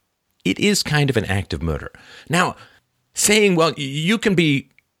it is kind of an act of murder. Now, saying, well, you can be,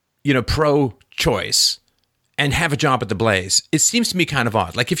 pro-choice and have a job at the Blaze, it seems to me kind of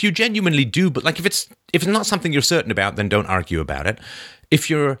odd. Like, if you genuinely do, but like if it's not something you're certain about, then don't argue about it. If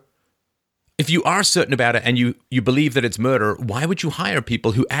you are certain about it and you believe that it's murder, why would you hire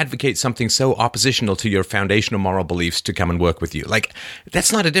people who advocate something so oppositional to your foundational moral beliefs to come and work with you? Like,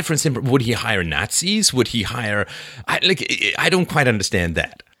 that's not a difference in, would he hire Nazis? Would he hire, I don't quite understand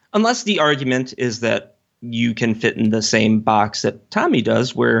that. Unless the argument is that you can fit in the same box that Tommy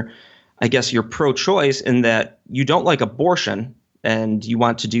does, where I guess you're pro-choice in that you don't like abortion and you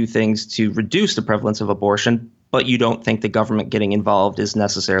want to do things to reduce the prevalence of abortion, but you don't think the government getting involved is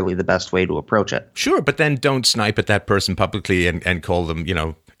necessarily the best way to approach it. Sure, but then don't snipe at that person publicly and call them,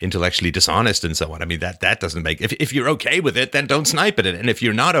 intellectually dishonest and so on. I mean, that doesn't make... If you're okay with it, then don't snipe at it. And if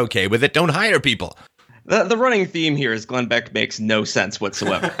you're not okay with it, don't hire people. The running theme here is Glenn Beck makes no sense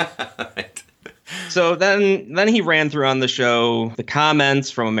whatsoever. Right. So then he ran through on the show the comments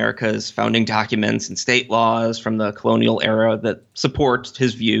from America's founding documents and state laws from the colonial era that support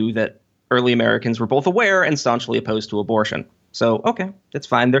his view that early Americans were both aware and staunchly opposed to abortion. So, okay, that's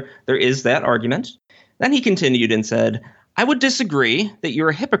fine. There is that argument. Then he continued and said, I would disagree that you're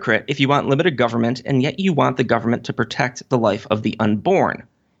a hypocrite if you want limited government and yet you want the government to protect the life of the unborn.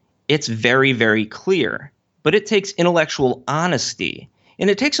 It's very, very clear, but it takes intellectual honesty. And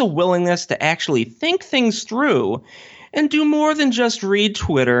it takes a willingness to actually think things through and do more than just read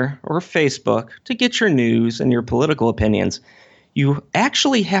Twitter or Facebook to get your news and your political opinions. You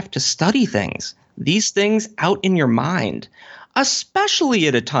actually have to study these things out in your mind, especially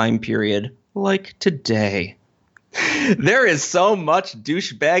at a time period like today. There is so much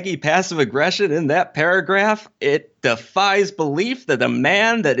douchebaggy passive aggression in that paragraph. It defies belief that a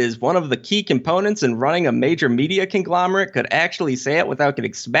man that is one of the key components in running a major media conglomerate could actually say it without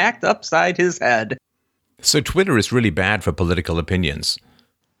getting smacked upside his head. So Twitter is really bad for political opinions.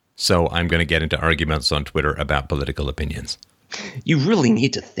 So I'm going to get into arguments on Twitter about political opinions. You really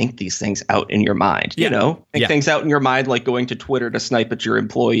need to think these things out in your mind. Yeah. Think things out in your mind, like going to Twitter to snipe at your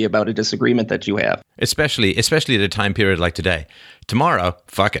employee about a disagreement that you have. Especially at a time period like today. Tomorrow,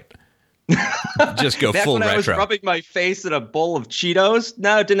 fuck it. Just go Back full when retro. I was rubbing my face in a bowl of Cheetos,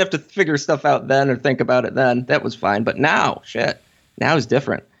 no, I didn't have to figure stuff out then or think about it then. That was fine. But now, now is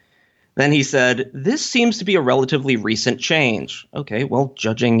different. Then he said, this seems to be a relatively recent change. Okay, well,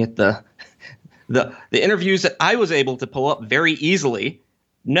 judging at the interviews that I was able to pull up very easily,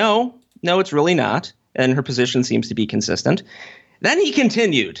 no, it's really not. And her position seems to be consistent. Then he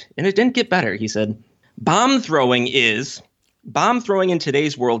continued, and it didn't get better. He said, bomb throwing in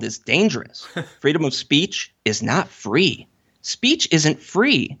today's world is dangerous. Freedom of speech is not free. Speech isn't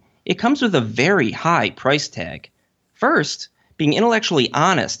free. It comes with a very high price tag. First, being intellectually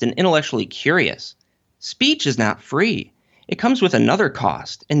honest and intellectually curious. Speech is not free. It comes with another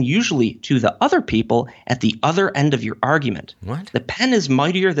cost, and usually to the other people at the other end of your argument. What? The pen is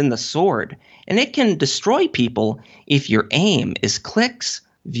mightier than the sword, and it can destroy people if your aim is clicks,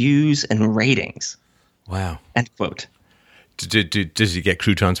 views, and ratings. Wow. End quote. Does he get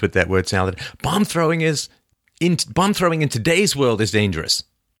croutons with that word salad? Bomb throwing in today's world is dangerous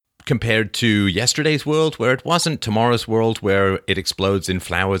compared to yesterday's world where it wasn't, tomorrow's world where it explodes in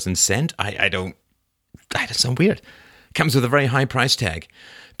flowers and scent. That's so weird. Comes with a very high price tag.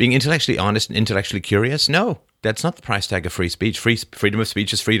 Being intellectually honest and intellectually curious? No, that's not the price tag of free speech. Freedom of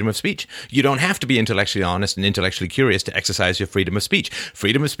speech is freedom of speech. You don't have to be intellectually honest and intellectually curious to exercise your freedom of speech.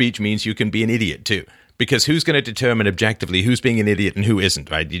 Freedom of speech means you can be an idiot too. Because who's going to determine objectively who's being an idiot and who isn't,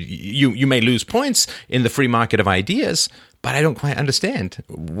 right? You may lose points in the free market of ideas, but I don't quite understand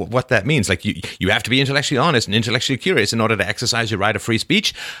what that means. Like, you have to be intellectually honest and intellectually curious in order to exercise your right of free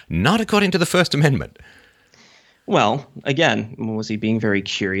speech, not according to the First Amendment. Well, again, was he being very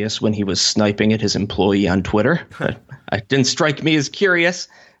curious when he was sniping at his employee on Twitter? It didn't strike me as curious.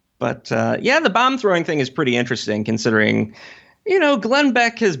 But, the bomb throwing thing is pretty interesting considering, Glenn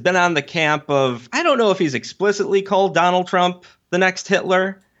Beck has been on the camp of, I don't know if he's explicitly called Donald Trump the next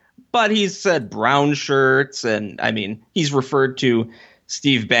Hitler, but he's said brown shirts. And, he's referred to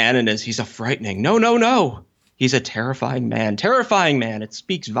Steve Bannon as he's a frightening, no. He's a terrifying man. It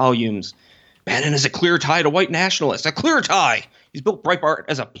speaks volumes. Bannon is a clear tie to white nationalists. A clear tie. He's built Breitbart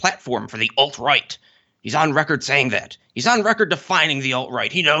as a platform for the alt-right. He's on record saying that. He's on record defining the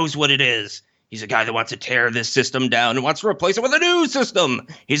alt-right. He knows what it is. He's a guy that wants to tear this system down and wants to replace it with a new system.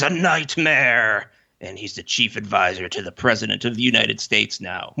 He's a nightmare. And he's the chief advisor to the president of the United States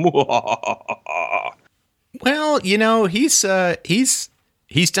now. Well, he's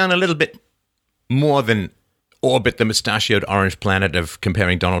done a little bit more than orbit the mustachioed orange planet of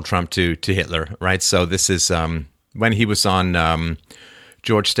comparing Donald Trump to Hitler, right? So this is when he was on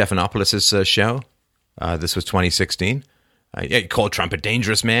George Stephanopoulos' show. This was 2016. He called Trump a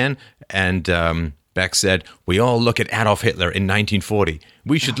dangerous man, and Beck said, we all look at Adolf Hitler in 1940.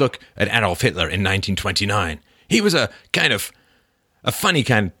 We should look at Adolf Hitler in 1929. He was a funny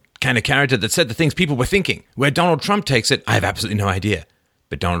kind of character that said the things people were thinking. Where Donald Trump takes it, I have absolutely no idea.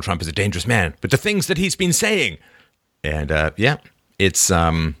 But Donald Trump is a dangerous man. But the things that he's been saying, and it's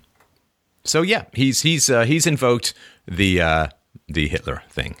so yeah, he's invoked the Hitler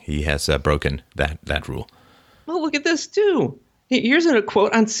thing. He has broken that rule. Well, look at this too. Here's a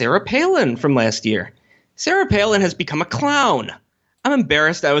quote on Sarah Palin from last year. Sarah Palin has become a clown. I'm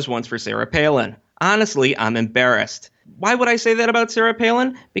embarrassed I was once for Sarah Palin. Honestly, I'm embarrassed. Why would I say that about Sarah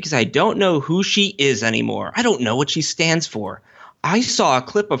Palin? Because I don't know who she is anymore. I don't know what she stands for. I saw a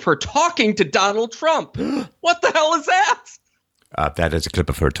clip of her talking to Donald Trump. What the hell is that? That is a clip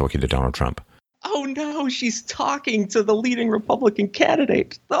of her talking to Donald Trump. Oh no, she's talking to the leading Republican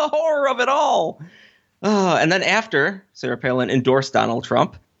candidate. The horror of it all. And then after Sarah Palin endorsed Donald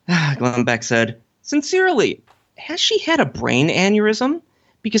Trump, Glenn Beck said, sincerely, has she had a brain aneurysm?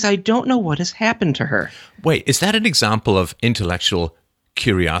 Because I don't know what has happened to her. Wait, is that an example of intellectual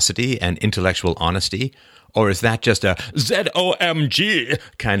curiosity and intellectual honesty? Or is that just a ZOMG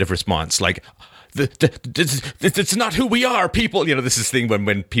kind of response? Like, it's not who we are, people. This is the thing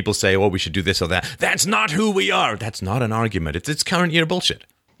when people say, oh, we should do this or that. That's not who we are. That's not an argument. It's current year bullshit.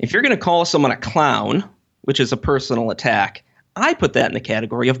 If you're going to call someone a clown, which is a personal attack, I put that in the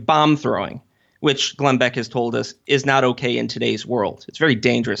category of bomb throwing, which Glenn Beck has told us is not okay in today's world. It's very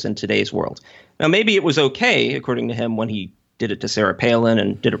dangerous in today's world. Now, maybe it was okay, according to him, when he did it to Sarah Palin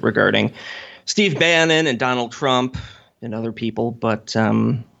and did it regarding Steve Bannon and Donald Trump and other people. But,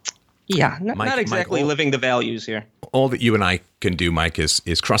 not exactly living the values here. All that you and I can do, Mike,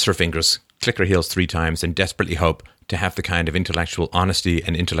 is cross our fingers, click our heels 3 times, and desperately hope to have the kind of intellectual honesty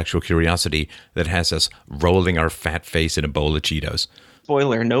and intellectual curiosity that has us rolling our fat face in a bowl of Cheetos.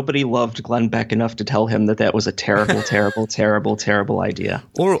 Spoiler, nobody loved Glenn Beck enough to tell him that was a terrible, terrible, terrible, terrible idea.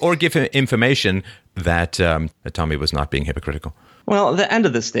 Or give him information that Tommy was not being hypocritical. Well, the end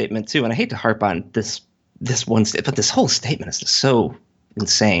of this statement, too, and I hate to harp on this one statement, but this whole statement is just so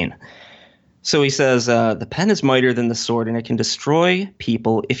insane. So he says, the pen is mightier than the sword, and it can destroy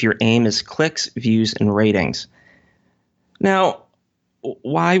people if your aim is clicks, views, and ratings. Now,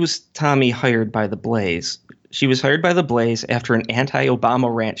 why was Tommy hired by The Blaze? She was hired by The Blaze after an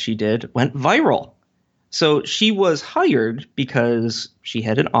anti-Obama rant she did went viral. So she was hired because she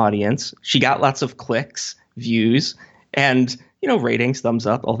had an audience. She got lots of clicks, views, and ratings, thumbs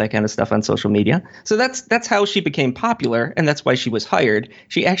up, all that kind of stuff on social media. So that's how she became popular, and that's why she was hired.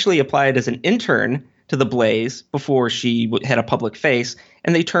 She actually applied as an intern to The Blaze before she had a public face,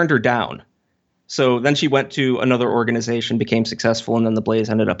 and they turned her down. So then she went to another organization, became successful, and then The Blaze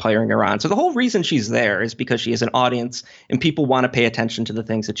ended up hiring her on. So the whole reason she's there is because she has an audience and people want to pay attention to the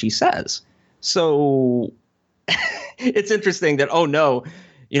things that she says. So it's interesting that, oh no,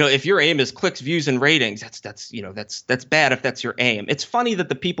 if your aim is clicks, views, and ratings, that's bad if that's your aim. It's funny that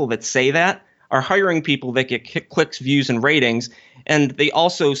the people that say that are hiring people that get clicks, views, and ratings, and they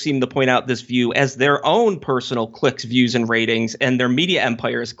also seem to point out this view as their own personal clicks, views, and ratings, and their media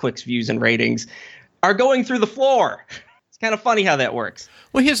empire's clicks, views, and ratings are going through the floor. It's kind of funny how that works.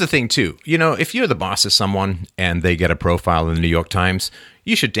 Well, here's the thing, too. If you're the boss of someone and they get a profile in the New York Times,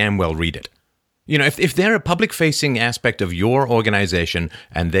 you should damn well read it. If they're a public-facing aspect of your organization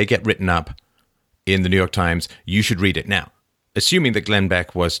and they get written up in the New York Times, you should read it. Now, assuming that Glenn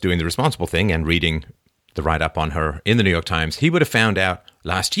Beck was doing the responsible thing and reading the write-up on her in the New York Times, he would have found out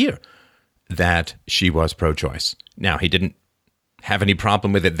last year that she was pro-choice. Now, he didn't have any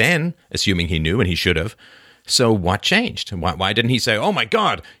problem with it then, assuming he knew, and he should have. So what changed? Why didn't he say, oh my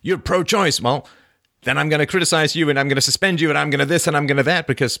God, you're pro-choice? Well, then I'm going to criticize you, and I'm going to suspend you, and I'm going to this, and I'm going to that,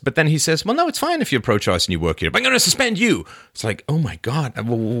 but then he says, well, no, it's fine if you're pro-choice and you work here, but I'm going to suspend you. It's like, oh my God,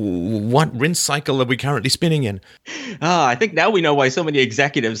 what rinse cycle are we currently spinning in? I think now we know why so many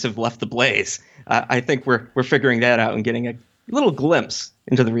executives have left The Blaze. I think we're figuring that out and getting little glimpse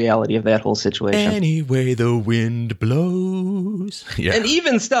into the reality of that whole situation. Any way the wind blows. Yeah. And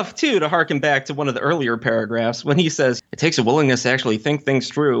even stuff, too, to harken back to one of the earlier paragraphs when he says, it takes a willingness to actually think things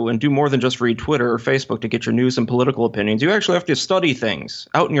through and do more than just read Twitter or Facebook to get your news and political opinions. You actually have to study things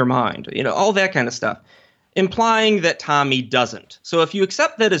out in your mind, all that kind of stuff, implying that Tommy doesn't. So if you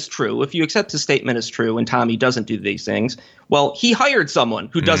accept that as true, if you accept his statement as true and Tommy doesn't do these things, well, he hired someone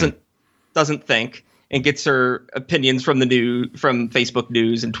who doesn't think and gets her opinions from from Facebook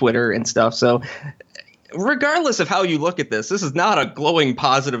news and Twitter and stuff. So regardless of how you look at this is not a glowing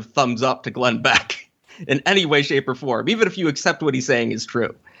positive thumbs up to Glenn Beck in any way, shape, or form, even if you accept what he's saying is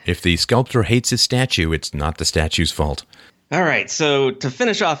true. If the sculptor hates his statue, it's not the statue's fault. All right, so to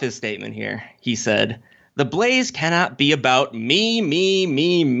finish off his statement here, he said, "The Blaze cannot be about me, me,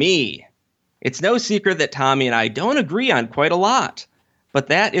 me, me. It's no secret that Tommy and I don't agree on quite a lot, but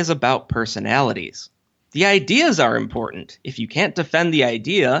that is about personalities. The ideas are important. If you can't defend the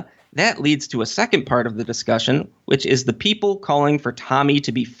idea, that leads to a second part of the discussion, which is the people calling for Tommy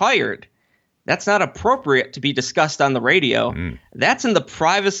to be fired. That's not appropriate to be discussed on the radio. That's in the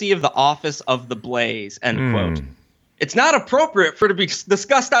privacy of the office of the Blaze," end quote. It's not appropriate for it to be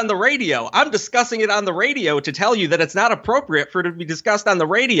discussed on the radio. I'm discussing it on the radio to tell you that it's not appropriate for it to be discussed on the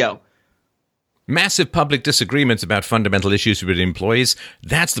radio. Massive public disagreements about fundamental issues with employees,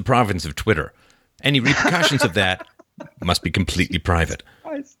 that's the province of Twitter. Any repercussions of that must be completely private.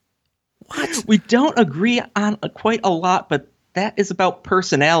 What? We don't agree on quite a lot, but that is about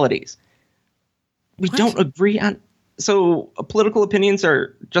personalities. We don't agree on... So political opinions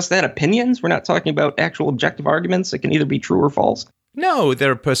are just that, opinions? We're not talking about actual objective arguments that can either be true or false? No,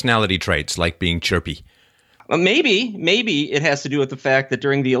 they're personality traits, like being chirpy. Maybe it has to do with the fact that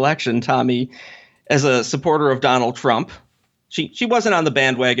during the election, Tommy, as a supporter of Donald Trump, she wasn't on the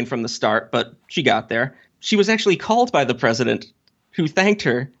bandwagon from the start, but she got there. She was actually called by the president, who thanked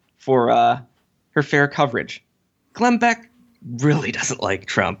her for her fair coverage. Glenn Beck really doesn't like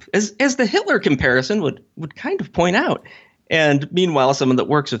Trump, as the Hitler comparison would kind of point out. And meanwhile, someone that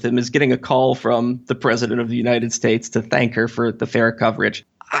works with him is getting a call from the president of the United States to thank her for the fair coverage.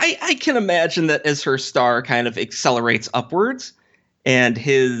 I can imagine that as her star kind of accelerates upwards and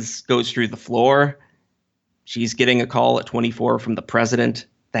his goes through the floor, she's getting a call at 24 from the president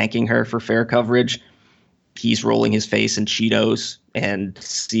thanking her for fair coverage. He's rolling his face in Cheetos and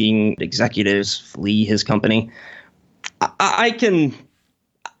seeing executives flee his company. I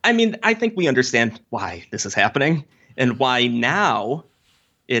think we understand why this is happening and why now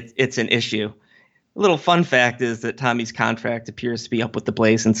it's an issue. A little fun fact is that Tommy's contract appears to be up with the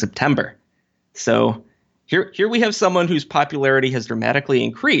Blaze in September. So here we have someone whose popularity has dramatically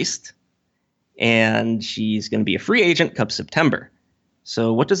increased, and she's going to be a free agent come September.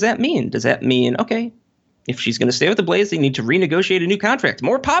 So what does that mean? Does that mean, okay, if she's going to stay with the Blaze, they need to renegotiate a new contract,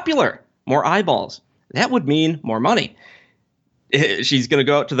 more popular, more eyeballs? That would mean more money. She's going to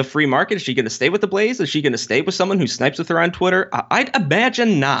go out to the free market. Is she going to stay with the Blaze? Is she going to stay with someone who snipes with her on Twitter? I'd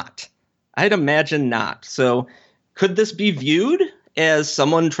imagine not. So could this be viewed as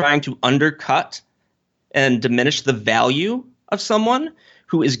someone trying to undercut and diminish the value of someone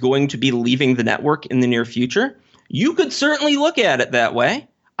who is going to be leaving the network in the near future? You could certainly look at it that way.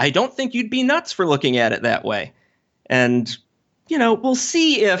 I don't think you'd be nuts for looking at it that way. And, we'll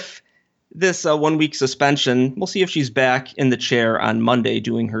see if this 1 week suspension, we'll see if she's back in the chair on Monday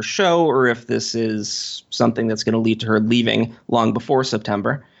doing her show, or if this is something that's going to lead to her leaving long before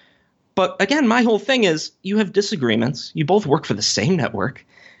September. But again, my whole thing is you have disagreements. You both work for the same network.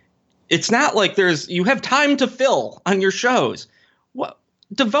 It's not like you have time to fill on your shows.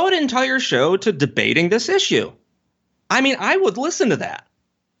 Devote an entire show to debating this issue. I would listen to that.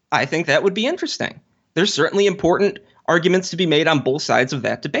 I think that would be interesting. There't certainly important arguments to be made on both sides of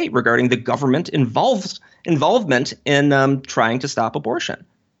that debate regarding the government involvement in trying to stop abortion.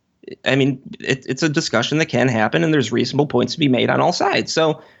 It's a discussion that can happen, and there's reasonable points to be made on all sides.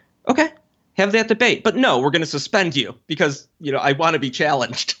 So, okay, have that debate. But no, we're going to suspend you because, I want to be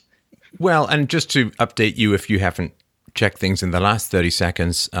challenged. Well, and just to update you, if you haven't checked things in the last 30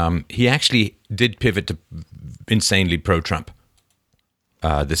 seconds, he actually did pivot to insanely pro-Trump.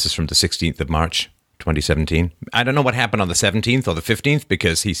 This is from the 16th of March, 2017. I don't know what happened on the 17th or the 15th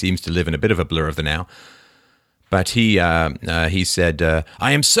because he seems to live in a bit of a blur of the now. But he said,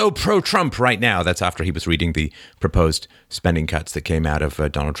 I am so pro-Trump right now. That's after he was reading the proposed spending cuts that came out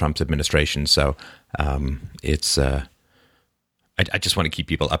of Donald Trump's administration. So it's I just want to keep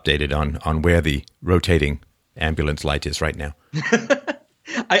people updated on where the rotating ambulance light is right now.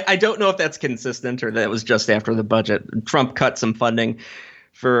 I don't know if that's consistent or that was just after the budget. Trump cut some funding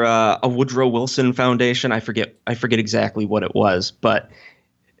for a Woodrow Wilson Foundation. I forget exactly what it was, but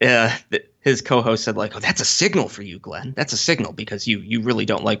his co-host said like, "Oh, that's a signal for you, Glenn. That's a signal because you really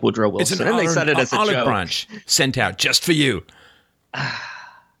don't like Woodrow Wilson." It's an and they said it as a olive joke. branch sent out just for you.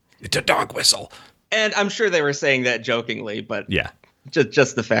 It's a dog whistle. And I'm sure they were saying that jokingly, but Yeah.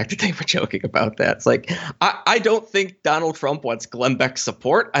 just the fact that they were joking about that. It's like, I don't think Donald Trump wants Glenn Beck's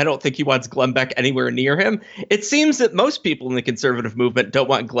support. I don't think he wants Glenn Beck anywhere near him. It seems that most people in the conservative movement don't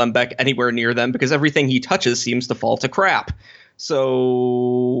want Glenn Beck anywhere near them because everything he touches seems to fall to crap.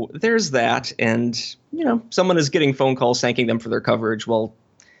 So there's that. And, someone is getting phone calls thanking them for their coverage. Well,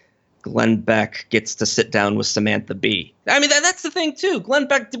 Glenn Beck gets to sit down with Samantha Bee. I mean, that's the thing, too. Glenn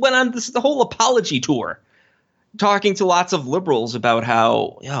Beck went on the whole apology tour, talking to lots of liberals about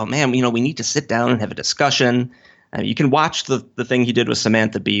how, oh, man, we need to sit down and have a discussion. You can watch the thing he did with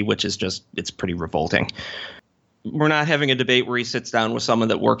Samantha Bee, which is it's pretty revolting. We're not having a debate where he sits down with someone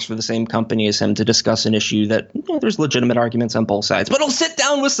that works for the same company as him to discuss an issue that there's legitimate arguments on both sides. But he'll sit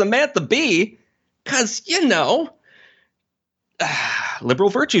down with Samantha Bee because, liberal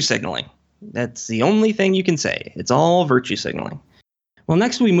virtue signaling. That's the only thing you can say. It's all virtue signaling. Well,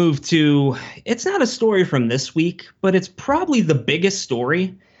 next we move to, it's not a story from this week, but it's probably the biggest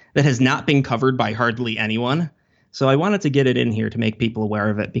story that has not been covered by hardly anyone. So I wanted to get it in here to make people aware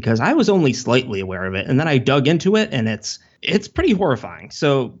of it because I was only slightly aware of it. And then I dug into it and it's pretty horrifying.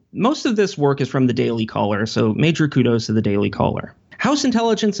 So most of this work is from the Daily Caller. So major kudos to the Daily Caller. House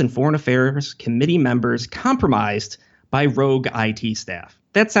Intelligence and Foreign Affairs Committee members compromised by rogue IT staff.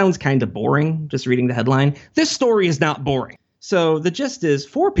 That sounds kind of boring, just reading the headline. This story is not boring. So the gist is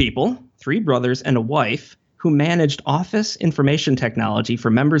 4 people, 3 brothers and a wife, who managed office information technology for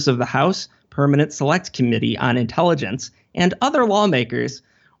members of the House Permanent Select Committee on Intelligence and other lawmakers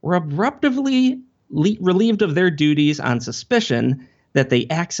were abruptly relieved of their duties on suspicion that they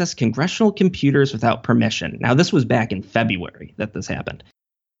accessed congressional computers without permission. Now, this was back in February that this happened.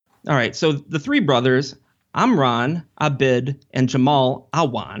 All right, so the 3 brothers, Amran, Abid, and Jamal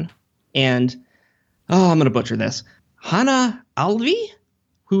Awan, and, I'm going to butcher this, Hana Alvi,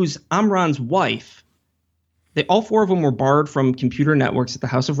 who's Amran's wife. All 4 of them were barred from computer networks at the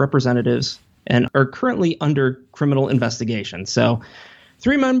House of Representatives and are currently under criminal investigation. So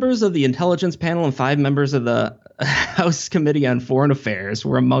 3 members of the intelligence panel and 5 members of the House Committee on Foreign Affairs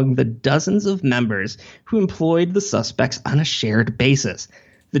were among the dozens of members who employed the suspects on a shared basis.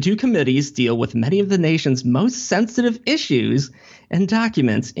 The 2 committees deal with many of the nation's most sensitive issues and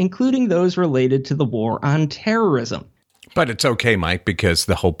documents, including those related to the war on terrorism. But it's okay, Mike, because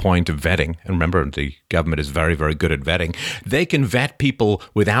the whole point of vetting, and remember, the government is very, very good at vetting, they can vet people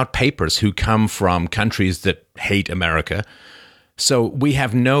without papers who come from countries that hate America. So we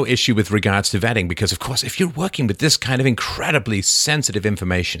have no issue with regards to vetting because, of course, if you're working with this kind of incredibly sensitive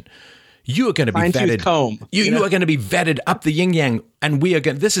information, you are going to be vetted. You are going to be vetted up the yin yang, and we are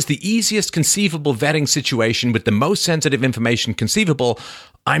going. This is the easiest conceivable vetting situation with the most sensitive information conceivable.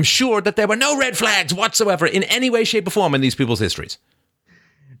 I'm sure that there were no red flags whatsoever in any way, shape, or form in these people's histories.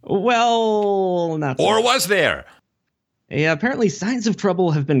 Well, not so. Or was there? Yeah, apparently signs of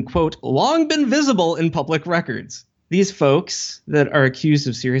trouble have been, quote, long been visible in public records. These folks that are accused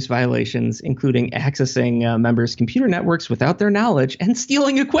of serious violations, including accessing members' computer networks without their knowledge and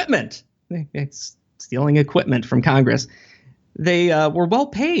stealing equipment. It's stealing equipment from Congress. They were well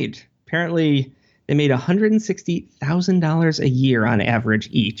paid. Apparently, they made $160,000 a year on average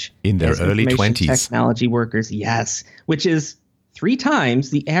each. In their early 20s. Technology workers, yes, which is 3 times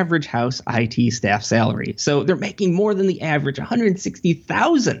the average House IT staff salary. So they're making more than the average,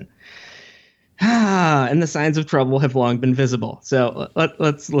 $160,000. And the signs of trouble have long been visible. So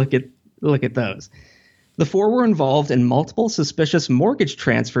let's look at those. The 4 were involved in multiple suspicious mortgage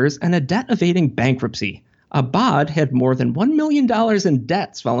transfers and a debt-evading bankruptcy. Abad had more than $1 million in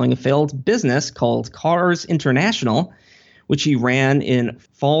debts following a failed business called Cars International, which he ran in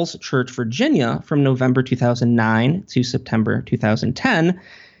Falls Church, Virginia from November 2009 to September 2010.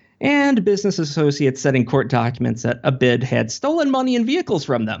 And business associates said in court documents that Abid had stolen money and vehicles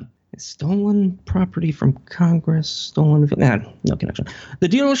from them. Stolen property from Congress, no connection. The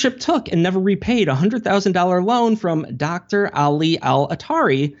dealership took and never repaid a $100,000 loan from Dr. Ali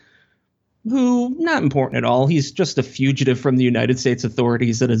Al-Attari, who, not important at all. He's just a fugitive from the United States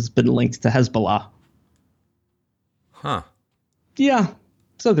authorities that has been linked to Hezbollah. Huh. Yeah,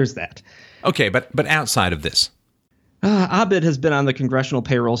 so there's that. Okay, but outside of this. Abid has been on the congressional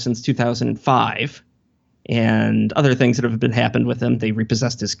payroll since 2005. And other things that have happened with him. They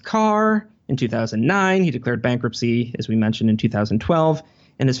repossessed his car in 2009. He declared bankruptcy, as we mentioned, in 2012,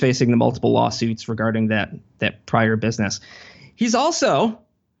 and is facing the multiple lawsuits regarding that prior business.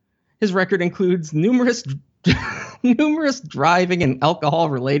 His record includes numerous driving and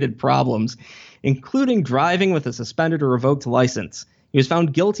alcohol-related problems, including driving with a suspended or revoked license. He was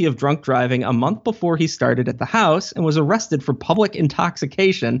found guilty of drunk driving a month before he started at the house and was arrested for public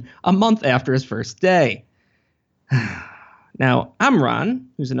intoxication a month after his first day. Now, Amran,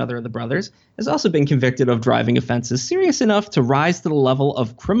 who's another of the brothers, has also been convicted of driving offenses serious enough to rise to the level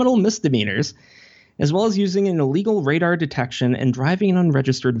of criminal misdemeanors, as well as using an illegal radar detection and driving an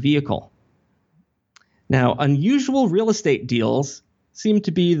unregistered vehicle. Now, unusual real estate deals seem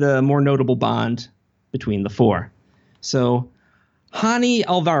to be the more notable bond between the four. So, Hani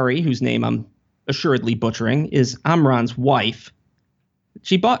Alvari, whose name I'm assuredly butchering, is Amran's wife.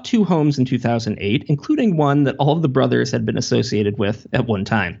 She bought 2 homes in 2008, including one that all of the brothers had been associated with at one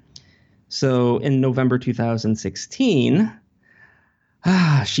time. So in November 2016,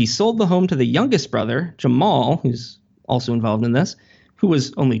 she sold the home to the youngest brother, Jamal, who's also involved in this, who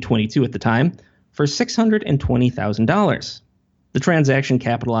was only 22 at the time, for $620,000. The transaction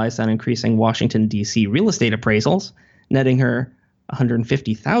capitalized on increasing Washington, D.C. real estate appraisals, netting her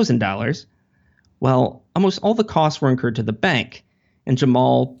 $150,000. Well, almost all the costs were incurred to the bank, and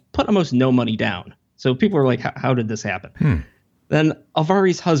Jamal put almost no money down. So people were like, how did this happen? Then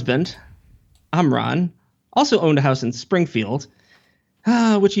Alvari's husband, Amran, also owned a house in Springfield,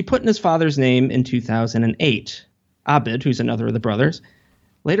 which he put in his father's name in 2008. Abid, who's another of the brothers,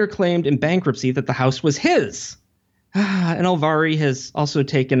 later claimed in bankruptcy that the house was his. And Alvari has also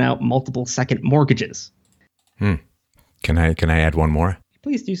taken out multiple second mortgages. Can I add one more?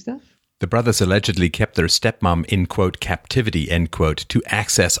 Please do, Steph. The brothers allegedly kept their stepmom in, quote, captivity, end quote, to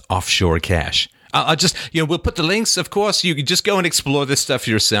access offshore cash. I'll just, we'll put the links, of course. You can just go and explore this stuff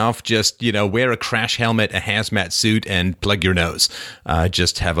yourself. Just, wear a crash helmet, a hazmat suit, and plug your nose.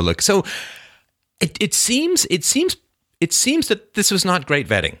 Just have a look. So it seems that this was not great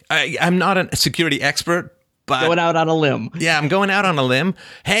vetting. I'm not a security expert, but... Going out on a limb. Yeah, I'm going out on a limb.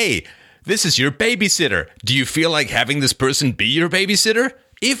 Hey, this is your babysitter. Do you feel like having this person be your babysitter?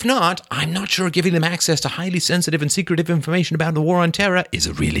 If not, I'm not sure giving them access to highly sensitive and secretive information about the war on terror is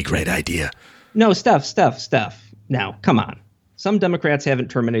a really great idea. No, Steph. Now, come on. Some Democrats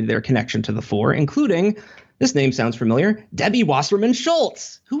haven't terminated their connection to the four, including, this name sounds familiar, Debbie Wasserman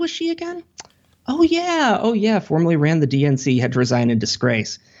Schultz. Who was she again? Oh, yeah. Formerly ran the DNC, had to resign in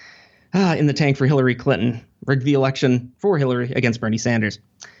disgrace. In the tank for Hillary Clinton. Rigged the election for Hillary against Bernie Sanders.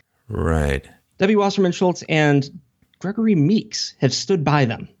 Right. Debbie Wasserman Schultz and Gregory Meeks have stood by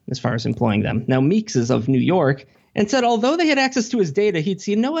them as far as employing them. Now, Meeks is of New York and said although they had access to his data, he'd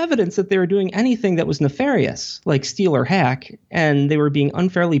seen no evidence that they were doing anything that was nefarious, like steal or hack, and they were being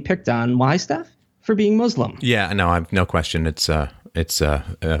unfairly picked on. Why, Steph? For being Muslim. Yeah, no question. It's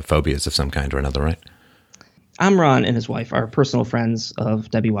phobias of some kind or another, right? Amran and his wife are personal friends of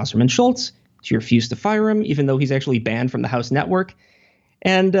Debbie Wasserman Schultz. She refused to fire him, even though he's actually banned from the House network.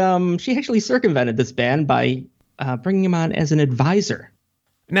 And she actually circumvented this ban by bringing him on as an advisor.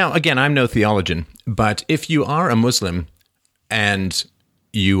 Now, again, I'm no theologian, but if you are a Muslim and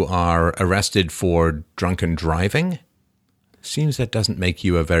you are arrested for drunken driving, seems that doesn't make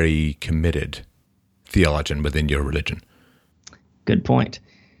you a very committed theologian within your religion. Good point.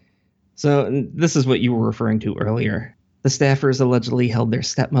 So this is what you were referring to earlier. The staffers allegedly held their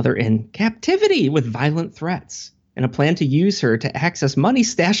stepmother in captivity with violent threats and a plan to use her to access money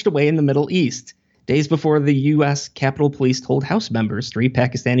stashed away in the Middle East. Days before the U.S. Capitol Police told House members 3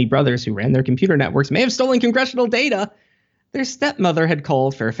 Pakistani brothers who ran their computer networks may have stolen congressional data, their stepmother had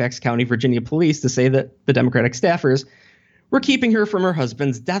called Fairfax County, Virginia police to say that the Democratic staffers were keeping her from her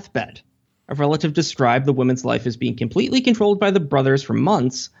husband's deathbed. A relative described the woman's life as being completely controlled by the brothers for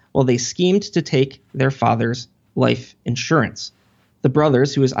months while they schemed to take their father's life insurance. The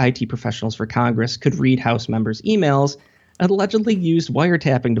brothers, who as IT professionals for Congress could read House members' emails, allegedly used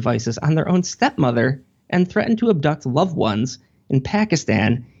wiretapping devices on their own stepmother and threatened to abduct loved ones in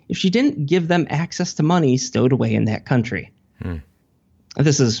Pakistan if she didn't give them access to money stowed away in that country.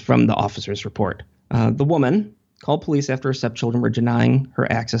 This is from the officer's report. The woman called police after her stepchildren were denying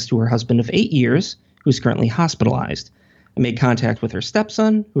her access to her husband of 8 years, who's currently hospitalized. I made contact with her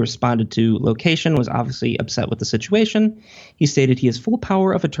stepson, who responded to location, was obviously upset with the situation. He stated he has full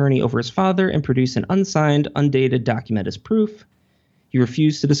power of attorney over his father and produced an unsigned, undated document as proof. He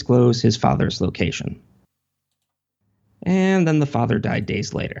refused to disclose his father's location. And then the father died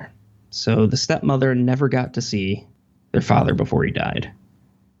days later. So the stepmother never got to see their father before he died.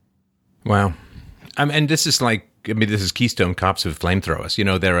 Wow. And this is this is Keystone Cops with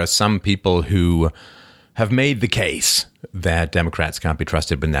flamethrowers. There are some people who have made the case that Democrats can't be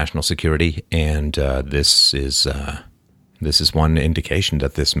trusted with national security, and this is this is one indication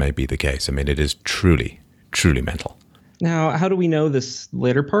that this may be the case. I mean, it is truly, truly mental. Now, how do we know this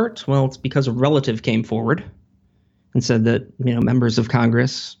later part? Well, it's because a relative came forward and said that, members of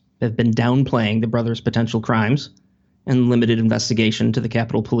Congress have been downplaying the brothers' potential crimes and limited investigation to the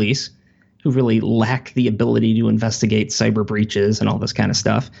Capitol Police, who really lack the ability to investigate cyber breaches and all this kind of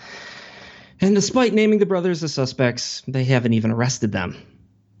stuff. And despite naming the brothers as suspects, they haven't even arrested them.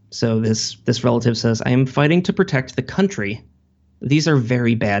 So this relative says, I am fighting to protect the country. These are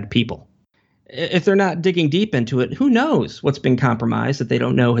very bad people. If they're not digging deep into it, who knows what's been compromised that they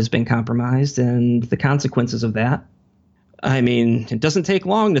don't know has been compromised and the consequences of that. I mean, it doesn't take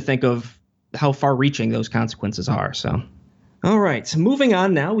long to think of how far-reaching those consequences are. So, all right, moving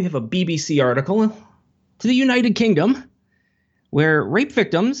on now, we have a BBC article to the United Kingdom where rape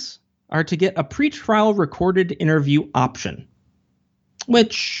victims are to get a pretrial recorded interview option,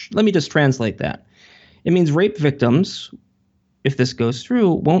 which, let me just translate that. It means rape victims, if this goes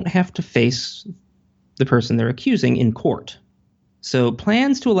through, won't have to face the person they're accusing in court. So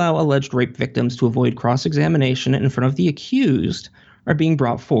plans to allow alleged rape victims to avoid cross-examination in front of the accused are being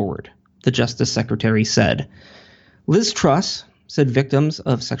brought forward, the Justice Secretary said. Liz Truss said victims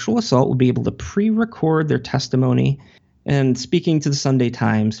of sexual assault will be able to pre-record their testimony. And speaking to the Sunday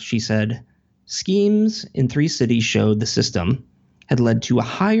Times, she said, schemes in 3 cities showed the system had led to a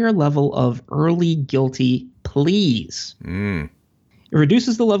higher level of early guilty pleas. It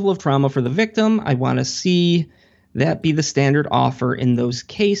reduces the level of trauma for the victim. I want to see that be the standard offer in those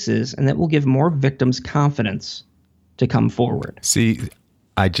cases, and that will give more victims confidence to come forward. See,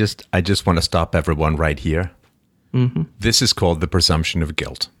 I just want to stop everyone right here. Mm-hmm. This is called the presumption of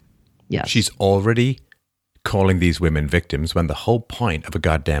guilt. Yes. She's already calling these women victims when the whole point of a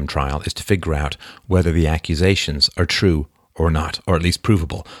goddamn trial is to figure out whether the accusations are true or not, or at least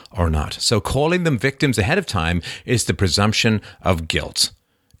provable or not. So calling them victims ahead of time is the presumption of guilt.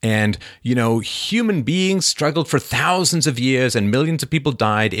 And, human beings struggled for thousands of years and millions of people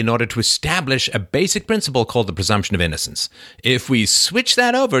died in order to establish a basic principle called the presumption of innocence. If we switch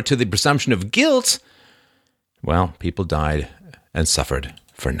that over to the presumption of guilt, well, people died and suffered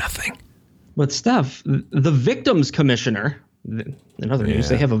for nothing. But Steph, the victims commissioner, in other news,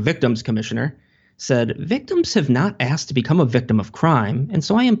 they have a victims commissioner, said, victims have not asked to become a victim of crime, and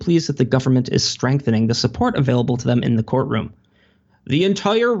so I am pleased that the government is strengthening the support available to them in the courtroom. The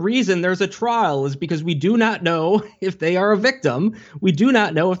entire reason there's a trial is because we do not know if they are a victim. We do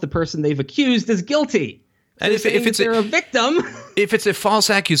not know if the person they've accused is guilty. And if it's a victim, if it's a false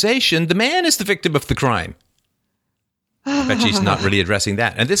accusation, the man is the victim of the crime. But she's not really addressing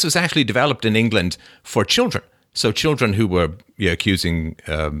that. And this was actually developed in England for children. So children who were accusing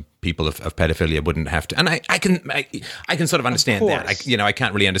people of pedophilia wouldn't have to. And I can sort of understand that. I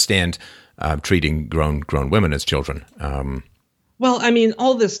can't really understand treating grown women as children. Well, I mean,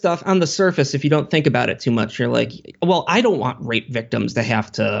 all this stuff on the surface, if you don't think about it too much, you're like, well, I don't want rape victims to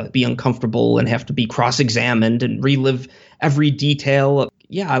have to be uncomfortable and have to be cross-examined and relive every detail.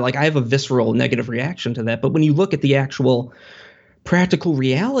 Yeah, I have a visceral negative reaction to that. But when you look at the actual practical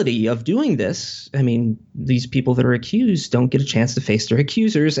reality of doing this, I mean, these people that are accused don't get a chance to face their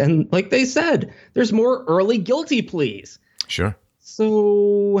accusers. And like they said, there's more early guilty pleas. Sure.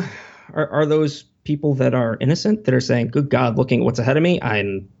 So are those people that are innocent that are saying, good God, looking at what's ahead of me,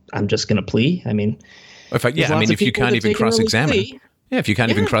 I'm just going to plea? I mean, if you can't even cross-examine. Yeah, if you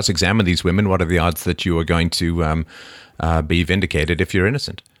can't even cross-examine these women, what are the odds that you are going to be vindicated if you're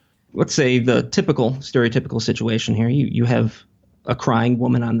innocent? Let's say the stereotypical situation here. You have a crying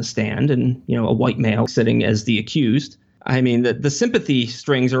woman on the stand and, a white male sitting as the accused. I mean, the sympathy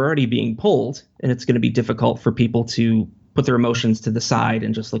strings are already being pulled, and it's going to be difficult for people to put their emotions to the side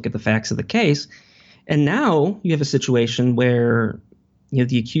and just look at the facts of the case. And now you have a situation where,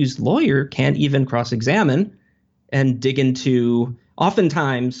 the accused lawyer can't even cross-examine and dig into.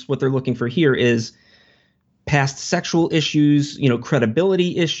 Oftentimes, what they're looking for here is past sexual issues,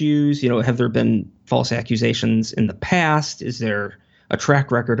 credibility issues. Have there been false accusations in the past? Is there a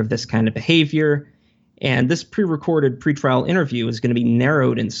track record of this kind of behavior? And this pre-recorded pretrial interview is going to be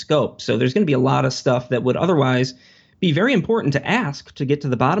narrowed in scope. So there's going to be a lot of stuff that would otherwise be very important to ask to get to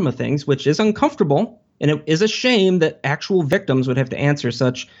the bottom of things, which is uncomfortable. And it is a shame that actual victims would have to answer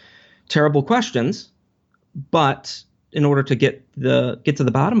such terrible questions. But in order to get to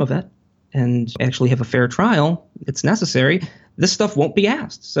the bottom of it and actually have a fair trial, it's necessary. This stuff won't be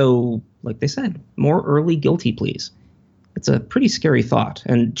asked. So, like they said, more early guilty pleas. It's a pretty scary thought.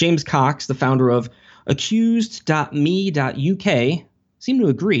 And James Cox, the founder of accused.me.uk, seemed to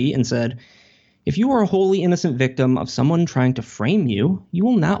agree and said, If you are a wholly innocent victim of someone trying to frame you, you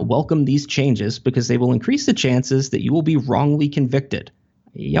will not welcome these changes because they will increase the chances that you will be wrongly convicted.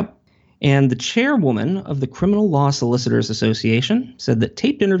 Yep. And the chairwoman of the Criminal Law Solicitors Association said that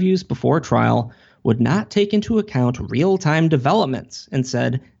taped interviews before trial would not take into account real-time developments and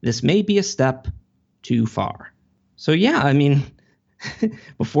said this may be a step too far. So yeah, I mean,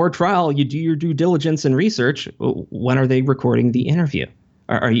 before trial, you do your due diligence and research. When are they recording the interview?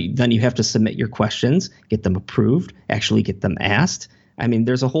 Then you have to submit your questions, get them approved, actually get them asked. I mean,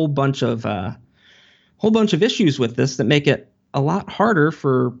 there's a whole bunch of issues with this that make it a lot harder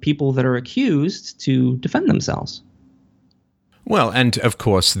for people that are accused to defend themselves. Well, and of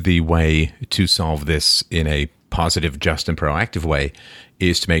course, the way to solve this in a positive, just, and proactive way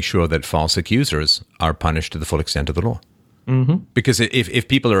is to make sure that false accusers are punished to the full extent of the law. Mm-hmm. Because if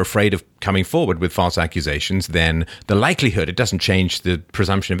people are afraid of coming forward with false accusations, then the likelihood, it doesn't change the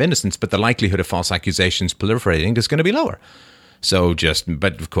presumption of innocence, but the likelihood of false accusations proliferating is going to be lower. So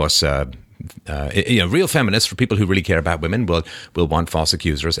but of course, real feminists, for people who really care about women, will want false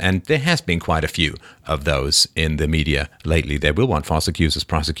accusers. And there has been quite a few of those in the media lately. They will want false accusers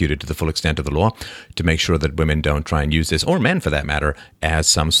prosecuted to the full extent of the law to make sure that women don't try and use this, or men for that matter, as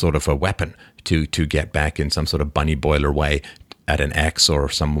some sort of a weapon to get back in some sort of bunny boiler way at an ex or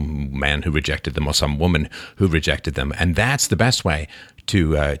some man who rejected them or some woman who rejected them. And that's the best way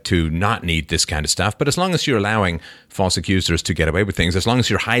to not need this kind of stuff. But as long as you're allowing false accusers to get away with things, as long as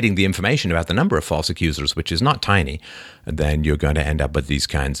you're hiding the information about the number of false accusers, which is not tiny, then you're going to end up with these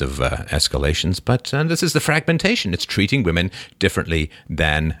kinds of escalations. But this is the fragmentation. It's treating women differently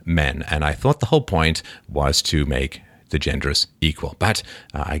than men. And I thought the whole point was to make the genders equal. But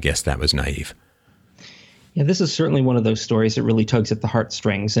I guess that was naive. Yeah, this is certainly one of those stories that really tugs at the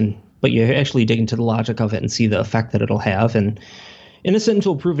heartstrings, but you actually dig into the logic of it and see the effect that it'll have. And innocent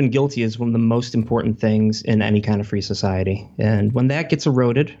until proven guilty is one of the most important things in any kind of free society. And when that gets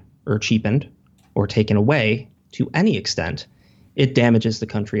eroded or cheapened or taken away to any extent, it damages the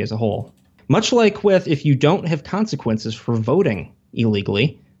country as a whole. Much like with if you don't have consequences for voting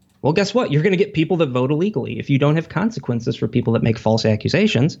illegally, well, guess what? You're going to get people that vote illegally. If you don't have consequences for people that make false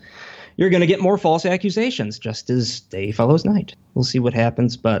accusations, you're going to get more false accusations, just as day follows night. We'll see what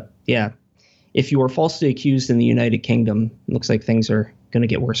happens. But yeah, if you are falsely accused in the United Kingdom, it looks like things are going to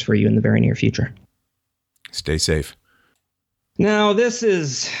get worse for you in the very near future. Stay safe. Now, this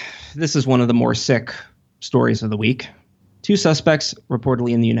is one of the more sick stories of the week. 2 suspects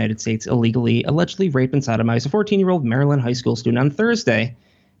reportedly in the United States allegedly raped and sodomized a 14-year-old Maryland high school student on Thursday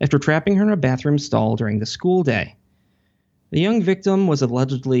after trapping her in a bathroom stall during the school day. The young victim was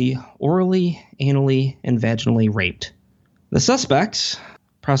allegedly orally, anally, and vaginally raped. The suspects,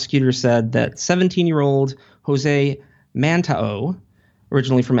 prosecutors said that 17-year-old Jose Mantao,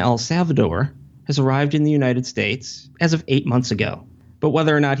 originally from El Salvador, has arrived in the United States as of 8 months ago. But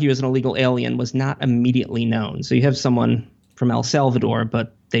whether or not he was an illegal alien was not immediately known. So you have someone from El Salvador,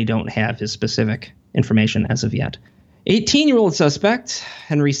 but they don't have his specific information as of yet. 18-year-old suspect,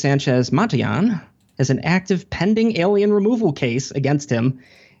 Henry Sanchez Montayan, has an active pending alien removal case against him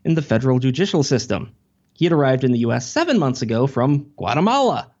in the federal judicial system. He had arrived in the U.S. 7 months ago from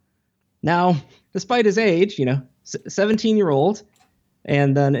Guatemala. Now, despite his age, 17-year-old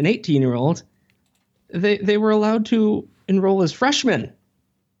and then an 18-year-old, they were allowed to enroll as freshmen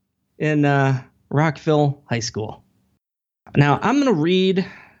in Rockville High School. Now, I'm going to read.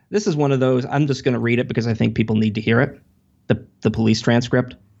 This is one of those. I'm just going to read it because I think people need to hear it. The police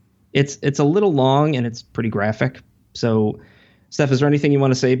transcript. It's a little long and it's pretty graphic. So, Steph, is there anything you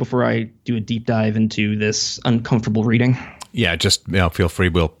want to say before I do a deep dive into this uncomfortable reading? Yeah, just feel free.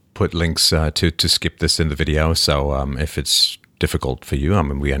 We'll put links to skip this in the video. So if it's difficult for you,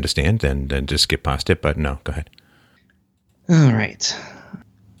 we understand, and just skip past it. But no, go ahead. All right.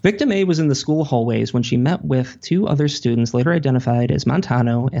 Victim A was in the school hallways when she met with 2 other students later identified as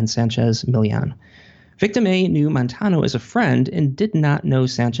Montano and Sanchez Milian. Victim A knew Montano as a friend and did not know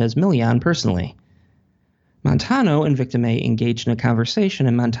Sanchez Milian personally. Montano and Victim A engaged in a conversation,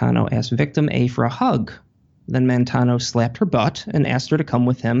 and Montano asked Victim A for a hug. Then Montano slapped her butt and asked her to come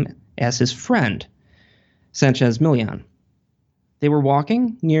with him as his friend, Sanchez Milian. They were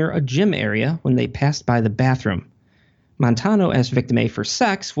walking near a gym area when they passed by the bathroom. Montano asked Victim A for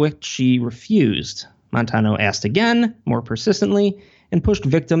sex, which she refused. Montano asked again, more persistently, and pushed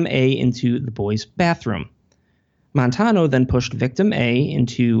Victim A into the boys' bathroom. Montano then pushed Victim A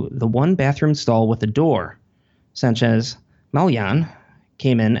into the one bathroom stall with a door. Sanchez Milian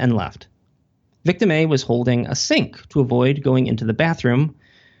came in and left. Victim A was holding a sink to avoid going into the bathroom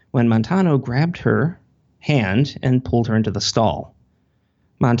when Montano grabbed her hand and pulled her into the stall.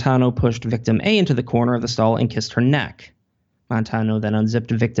 Montano pushed victim A into the corner of the stall and kissed her neck. Montano then unzipped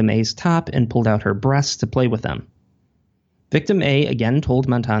victim A's top and pulled out her breasts to play with them. Victim A again told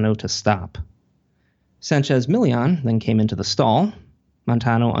Montano to stop. Sanchez Milian then came into the stall.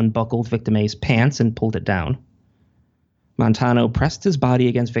 Montano unbuckled victim A's pants and pulled it down. Montano pressed his body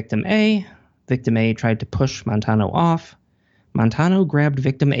against victim A. Victim A tried to push Montano off. Montano grabbed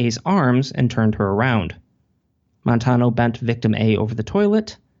victim A's arms and turned her around. Montano bent victim A over the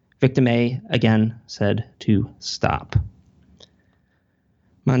toilet. Victim A again said to stop.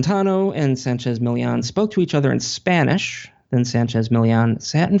 Montano and Sanchez Milian spoke to each other in Spanish. Then Sanchez Milian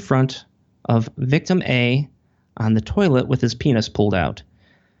sat in front of victim A on the toilet with his penis pulled out.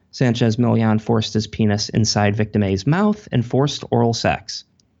 Sanchez Milian forced his penis inside victim A's mouth and forced oral sex.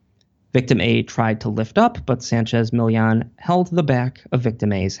 Victim A tried to lift up, but Sanchez Milian held the back of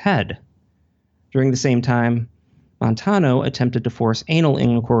victim A's head. During the same time, Montano attempted to force anal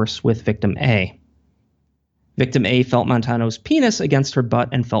intercourse with victim A. Victim A felt Montano's penis against her butt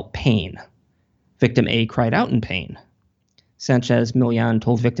and felt pain. Victim A cried out in pain. Sanchez Milian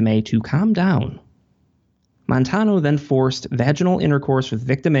told victim A to calm down. Montano then forced vaginal intercourse with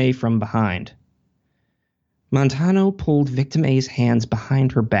victim A from behind. Montano pulled victim A's hands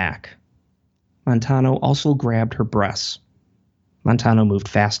behind her back. Montano also grabbed her breasts. Montano moved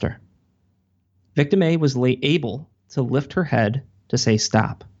faster. Victim A was able to lift her head to say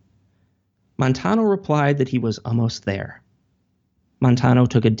stop. Montano replied that he was almost there. Montano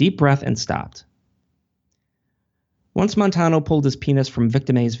took a deep breath and stopped. Once Montano pulled his penis from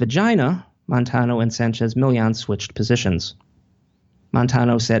victim A's vagina, Montano and Sanchez Milian switched positions.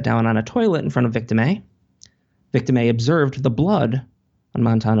 Montano sat down on a toilet in front of victim A. Victim A observed the blood on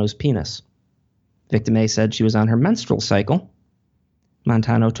Montano's penis. Victim A said she was on her menstrual cycle.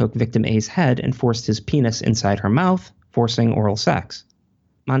 Montano took victim A's head and forced his penis inside her mouth, forcing oral sex.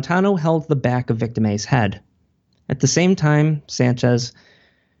 Montano held the back of victim A's head. At the same time, Sanchez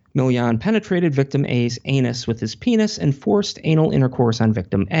Milian penetrated victim A's anus with his penis and forced anal intercourse on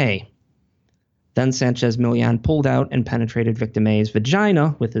victim A. Then Sanchez Milian pulled out and penetrated victim A's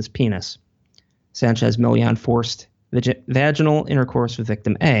vagina with his penis. Sanchez Milian forced vaginal intercourse with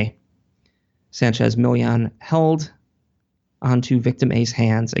victim A. Sanchez Milian held onto victim A's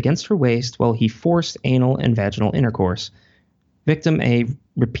hands against her waist while he forced anal and vaginal intercourse. Victim A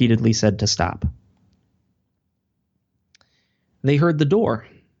repeatedly said to stop. They heard the door.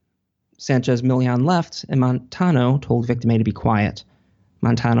 Sanchez Milian left, and Montano told victim A to be quiet.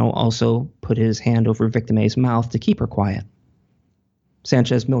 Montano also put his hand over victim A's mouth to keep her quiet.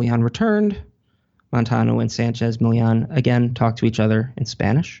 Sanchez Milian returned. Montano and Sanchez Milian again talked to each other in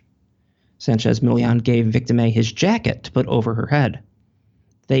Spanish. Sanchez Milian gave victim A his jacket to put over her head.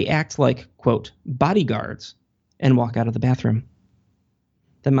 They act like, quote, bodyguards and walk out of the bathroom.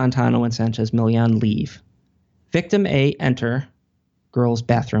 Then Montano and Sanchez Milian leave. Victim A enter girl's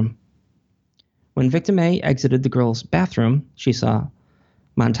bathroom. When victim A exited the girl's bathroom, she saw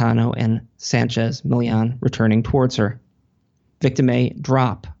Montano and Sanchez Milian returning towards her. Victim A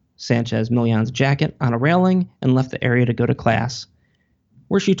dropped Sanchez Milian's jacket on a railing and left the area to go to class,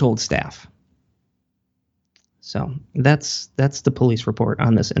 where she told staff. So that's the police report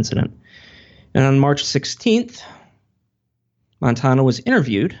on this incident. And on March 16th, Montano was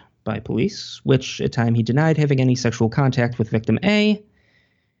interviewed by police, which at time he denied having any sexual contact with victim A.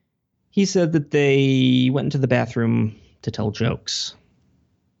 He said that they went into the bathroom to tell jokes.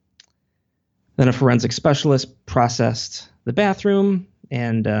 Then a forensic specialist processed the bathroom,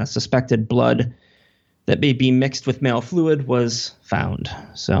 and suspected blood that may be mixed with male fluid was found.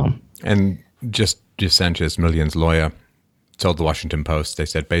 And just Sanchez Milian's lawyer told the Washington Post, he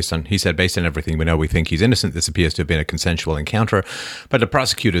said, based on everything we know, we think he's innocent. This appears to have been a consensual encounter. But the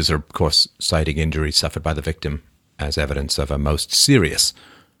prosecutors are, of course, citing injuries suffered by the victim as evidence of a most serious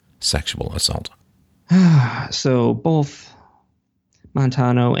sexual assault. So both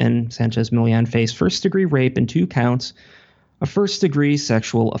Montano and Sanchez Milian faced first-degree rape and 2 counts of first-degree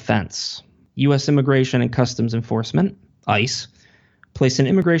sexual offense. U.S. Immigration and Customs Enforcement, ICE, placed an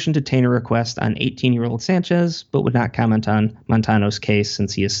immigration detainer request on 18-year-old Sanchez, but would not comment on Montano's case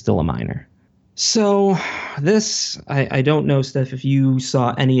since he is still a minor. So this, I don't know, Steph, if you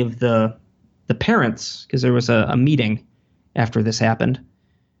saw any of the parents, because there was a meeting after this happened,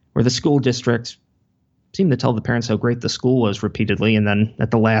 where the school district seemed to tell the parents how great the school was repeatedly, and then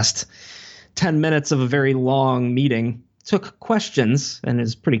at the last 10 minutes of a very long meeting, took questions, and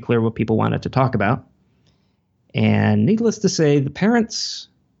it's pretty clear what people wanted to talk about. And needless to say, the parents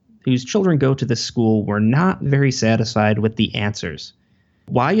whose children go to this school were not very satisfied with the answers.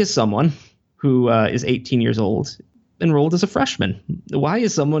 Why is someone who is 18 years old enrolled as a freshman? Why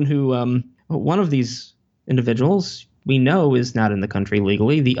is someone who, one of these individuals we know is not in the country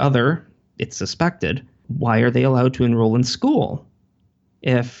legally, the other, it's suspected, why are they allowed to enroll in school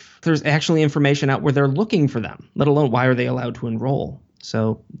if there's actually information out where they're looking for them, let alone why are they allowed to enroll?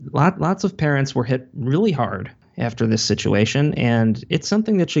 So lots of parents were hit really hard after this situation, and it's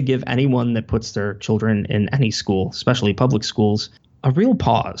something that should give anyone that puts their children in any school, especially public schools, a real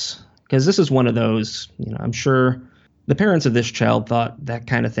pause. Because this is one of those, I'm sure the parents of this child thought that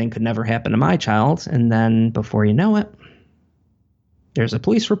kind of thing could never happen to my child, and then before you know it, there's a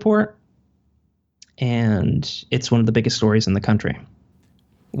police report, and it's one of the biggest stories in the country.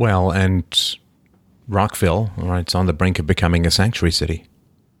 Well, and Rockville, it's on the brink of becoming a sanctuary city,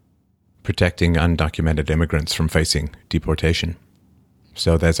 protecting undocumented immigrants from facing deportation.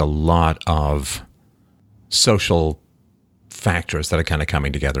 So there's a lot of social factors that are kind of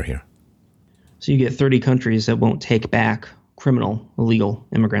coming together here. So you get 30 countries that won't take back criminal, illegal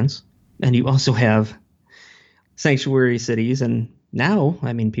immigrants. And you also have sanctuary cities. And now,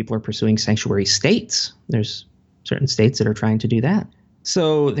 people are pursuing sanctuary states. There's certain states that are trying to do that.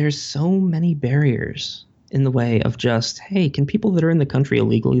 So there's so many barriers in the way of just, hey, can people that are in the country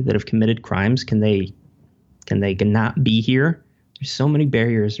illegally that have committed crimes, can they not be here? There's so many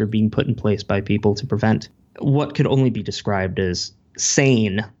barriers that are being put in place by people to prevent what could only be described as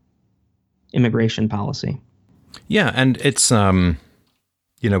sane immigration policy. Yeah, and it's,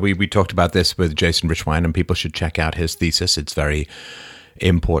 we talked about this with Jason Richwine, and people should check out his thesis. It's very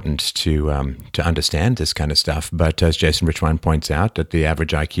important to understand this kind of stuff. But as Jason Richwine points out, that the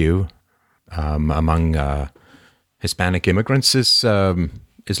average IQ among Hispanic immigrants is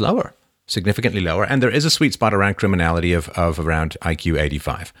lower, significantly lower, and there is a sweet spot around criminality of around IQ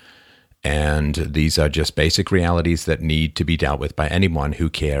 85. And these are just basic realities that need to be dealt with by anyone who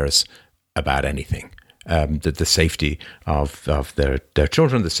cares about anything. The safety of their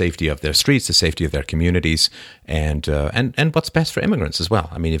children, the safety of their streets, the safety of their communities, and what's best for immigrants as well.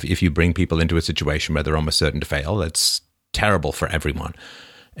 If you bring people into a situation where they're almost certain to fail, that's terrible for everyone.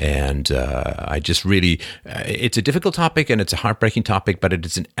 And I just really, it's a difficult topic and it's a heartbreaking topic, but it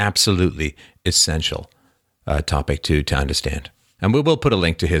is an absolutely essential topic to understand. And we will put a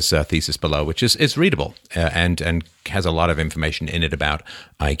link to his thesis below, which is readable and has a lot of information in it about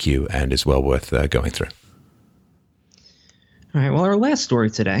IQ and is well worth going through. All right, well, our last story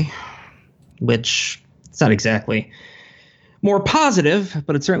today, which it's not exactly more positive,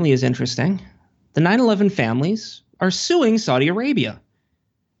 but it certainly is interesting. The 9/11 families are suing Saudi Arabia,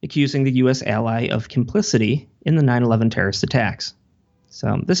 accusing the U.S. ally of complicity in the 9/11 terrorist attacks.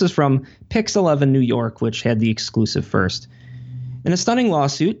 So this is from Pix 11 New York, which had the exclusive first. In a stunning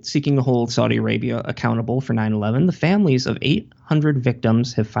lawsuit seeking to hold Saudi Arabia accountable for 9/11, the families of 800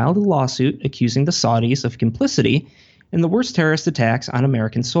 victims have filed a lawsuit accusing the Saudis of complicity in the worst terrorist attacks on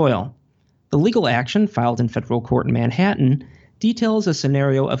American soil. The legal action, filed in federal court in Manhattan, details a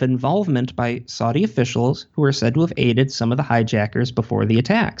scenario of involvement by Saudi officials who are said to have aided some of the hijackers before the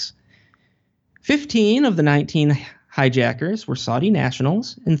attacks. 15 of the 19 hijackers were Saudi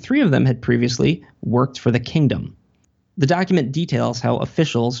nationals, and 3 of them had previously worked for the kingdom. The document details how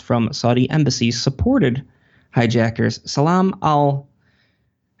officials from Saudi embassies supported hijackers Salam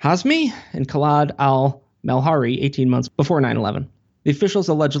al-Hazmi and Khalid al-Malhari 18 months before 9/11. The officials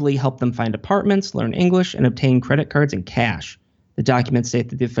allegedly helped them find apartments, learn English, and obtain credit cards and cash. The documents state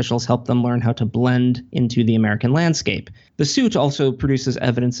that the officials helped them learn how to blend into the American landscape. The suit also produces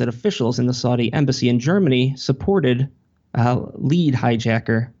evidence that officials in the Saudi embassy in Germany supported lead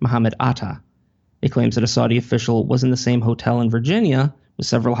hijacker Mohammed Atta. It claims that a Saudi official was in the same hotel in Virginia with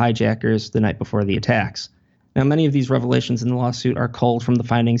several hijackers the night before the attacks. Now, many of these revelations in the lawsuit are culled from the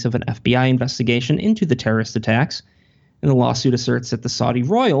findings of an FBI investigation into the terrorist attacks, and the lawsuit asserts that the Saudi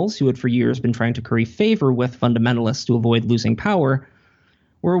royals, who had for years been trying to curry favor with fundamentalists to avoid losing power,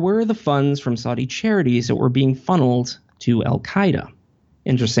 were aware of the funds from Saudi charities that were being funneled to al-Qaeda.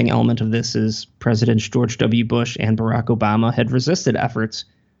 Interesting element of this is Presidents George W. Bush and Barack Obama had resisted efforts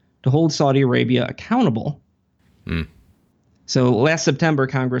to hold Saudi Arabia accountable. So last September,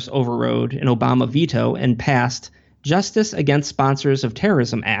 Congress overrode an Obama veto and passed Justice Against Sponsors of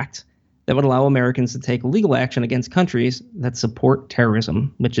Terrorism Act that would allow Americans to take legal action against countries that support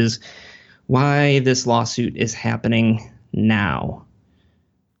terrorism, which is why this lawsuit is happening now.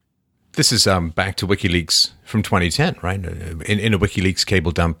 This is back to WikiLeaks from 2010, right? In a WikiLeaks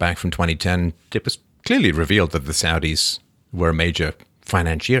cable dump back from 2010, it was clearly revealed that the Saudis were a major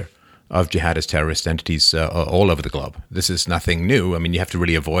financier of jihadist terrorist entities all over the globe. This is nothing new. You have to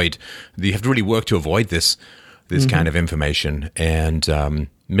really work to avoid this this kind of information. And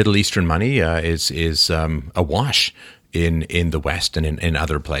Middle Eastern money is awash in the West and in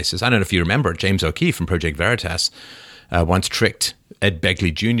other places. I don't know if you remember, James O'Keefe from Project Veritas once tricked Ed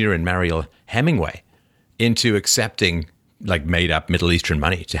Begley Jr. and Mariel Hemingway into accepting like made-up Middle Eastern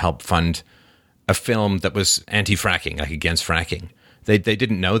money to help fund a film that was anti-fracking, like against fracking. They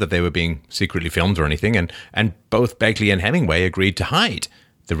didn't know that they were being secretly filmed or anything, and both Begley and Hemingway agreed to hide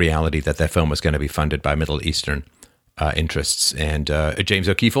the reality that their film was going to be funded by Middle Eastern interests. And James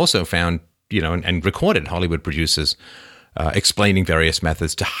O'Keefe also found, and recorded Hollywood producers explaining various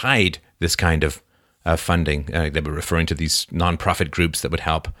methods to hide this kind of funding. They were referring to these nonprofit groups that would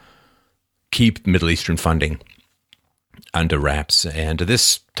help keep Middle Eastern funding under wraps. And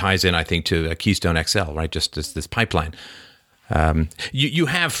this ties in, I think, to Keystone XL, right? Just this pipeline. You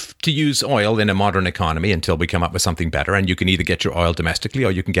have to use oil in a modern economy until we come up with something better, and you can either get your oil domestically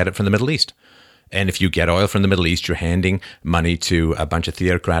or you can get it from the Middle East. And if you get oil from the Middle East, you're handing money to a bunch of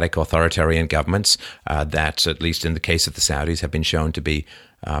theocratic authoritarian governments that, at least in the case of the Saudis, have been shown to be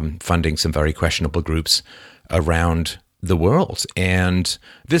funding some very questionable groups around the world. And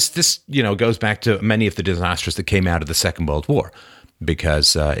this goes back to many of the disasters that came out of the Second World War,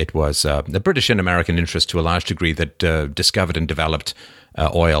 because it was the British and American interest to a large degree that discovered and developed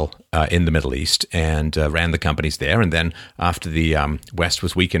oil in the Middle East and ran the companies there. And then after the West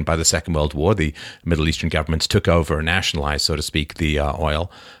was weakened by the Second World War, the Middle Eastern governments took over and nationalized, so to speak, the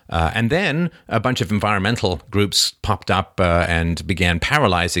oil. And then a bunch of environmental groups popped up and began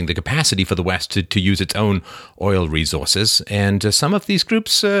paralyzing the capacity for the West to use its own oil resources. And some of these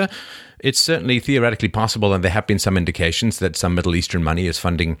groups, it's certainly theoretically possible, and there have been some indications that some Middle Eastern money is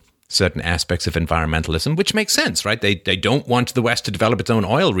funding certain aspects of environmentalism, which makes sense, right? They don't want the West to develop its own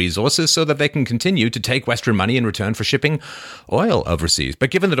oil resources so that they can continue to take Western money in return for shipping oil overseas.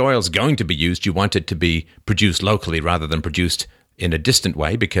 But given that oil is going to be used, you want it to be produced locally rather than produced in a distant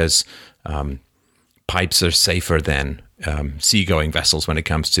way, because pipes are safer than seagoing vessels when it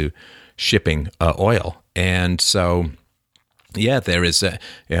comes to shipping oil. And so, yeah, there is an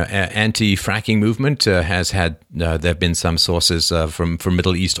anti-fracking movement. There have been some sources from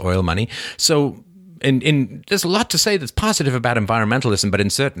Middle East oil money. So, there's a lot to say that's positive about environmentalism, but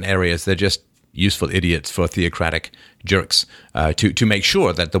in certain areas they're just useful idiots for theocratic jerks to make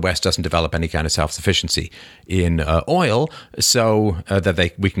sure that the West doesn't develop any kind of self-sufficiency in oil, so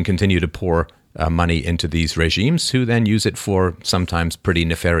that we can continue to pour money into these regimes, who then use it for sometimes pretty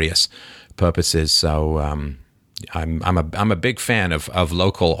nefarious purposes. So I'm a big fan of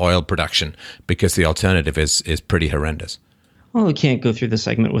local oil production, because the alternative is pretty horrendous. Well, we can't go through the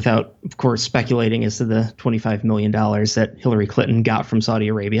segment without, of course, speculating as to the $25 million that Hillary Clinton got from Saudi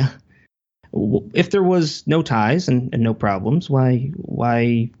Arabia. If there was no ties and no problems, why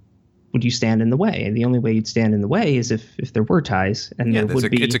would you stand in the way? And the only way you'd stand in the way is if there were ties, and there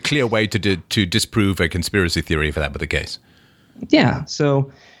would be. It's a clear way to disprove a conspiracy theory if that were the case. Yeah, so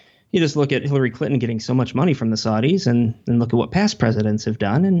you just look at Hillary Clinton getting so much money from the Saudis, and look at what past presidents have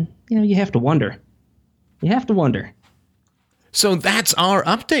done, and you have to wonder. You have to wonder. So that's our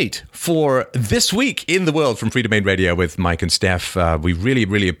update for this week in the world from Freedomain Radio with Mike and Steph. We really,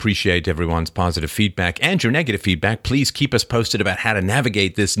 really appreciate everyone's positive feedback and your negative feedback. Please keep us posted about how to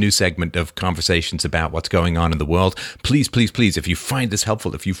navigate this new segment of conversations about what's going on in the world. Please, please, please, if you find this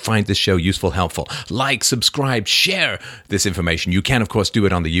helpful, if you find this show useful, helpful, like, subscribe, share this information. You can, of course, do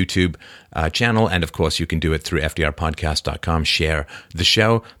it on the YouTube channel, and of course, you can do it through fdrpodcast.com. Share the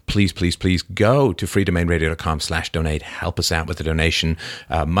show. Please, please, please go to freedomainradio.com/donate. Help us out with a donation.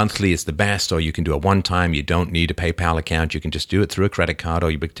 Monthly is the best, or you can do a one-time. You don't need a PayPal account. You can just do it through a credit card,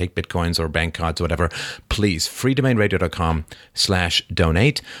 or you take Bitcoins or bank cards or whatever. Please,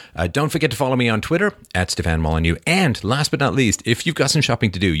 freedomainradio.com/donate. Don't forget to follow me on Twitter at Stefan Molyneux. And last but not least, if you've got some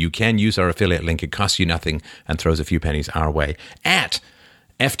shopping to do, you can use our affiliate link. It costs you nothing and throws a few pennies our way at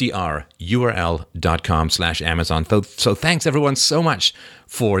fdrurl.com/Amazon. So thanks everyone so much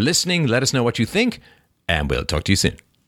for listening. Let us know what you think, and we'll talk to you soon.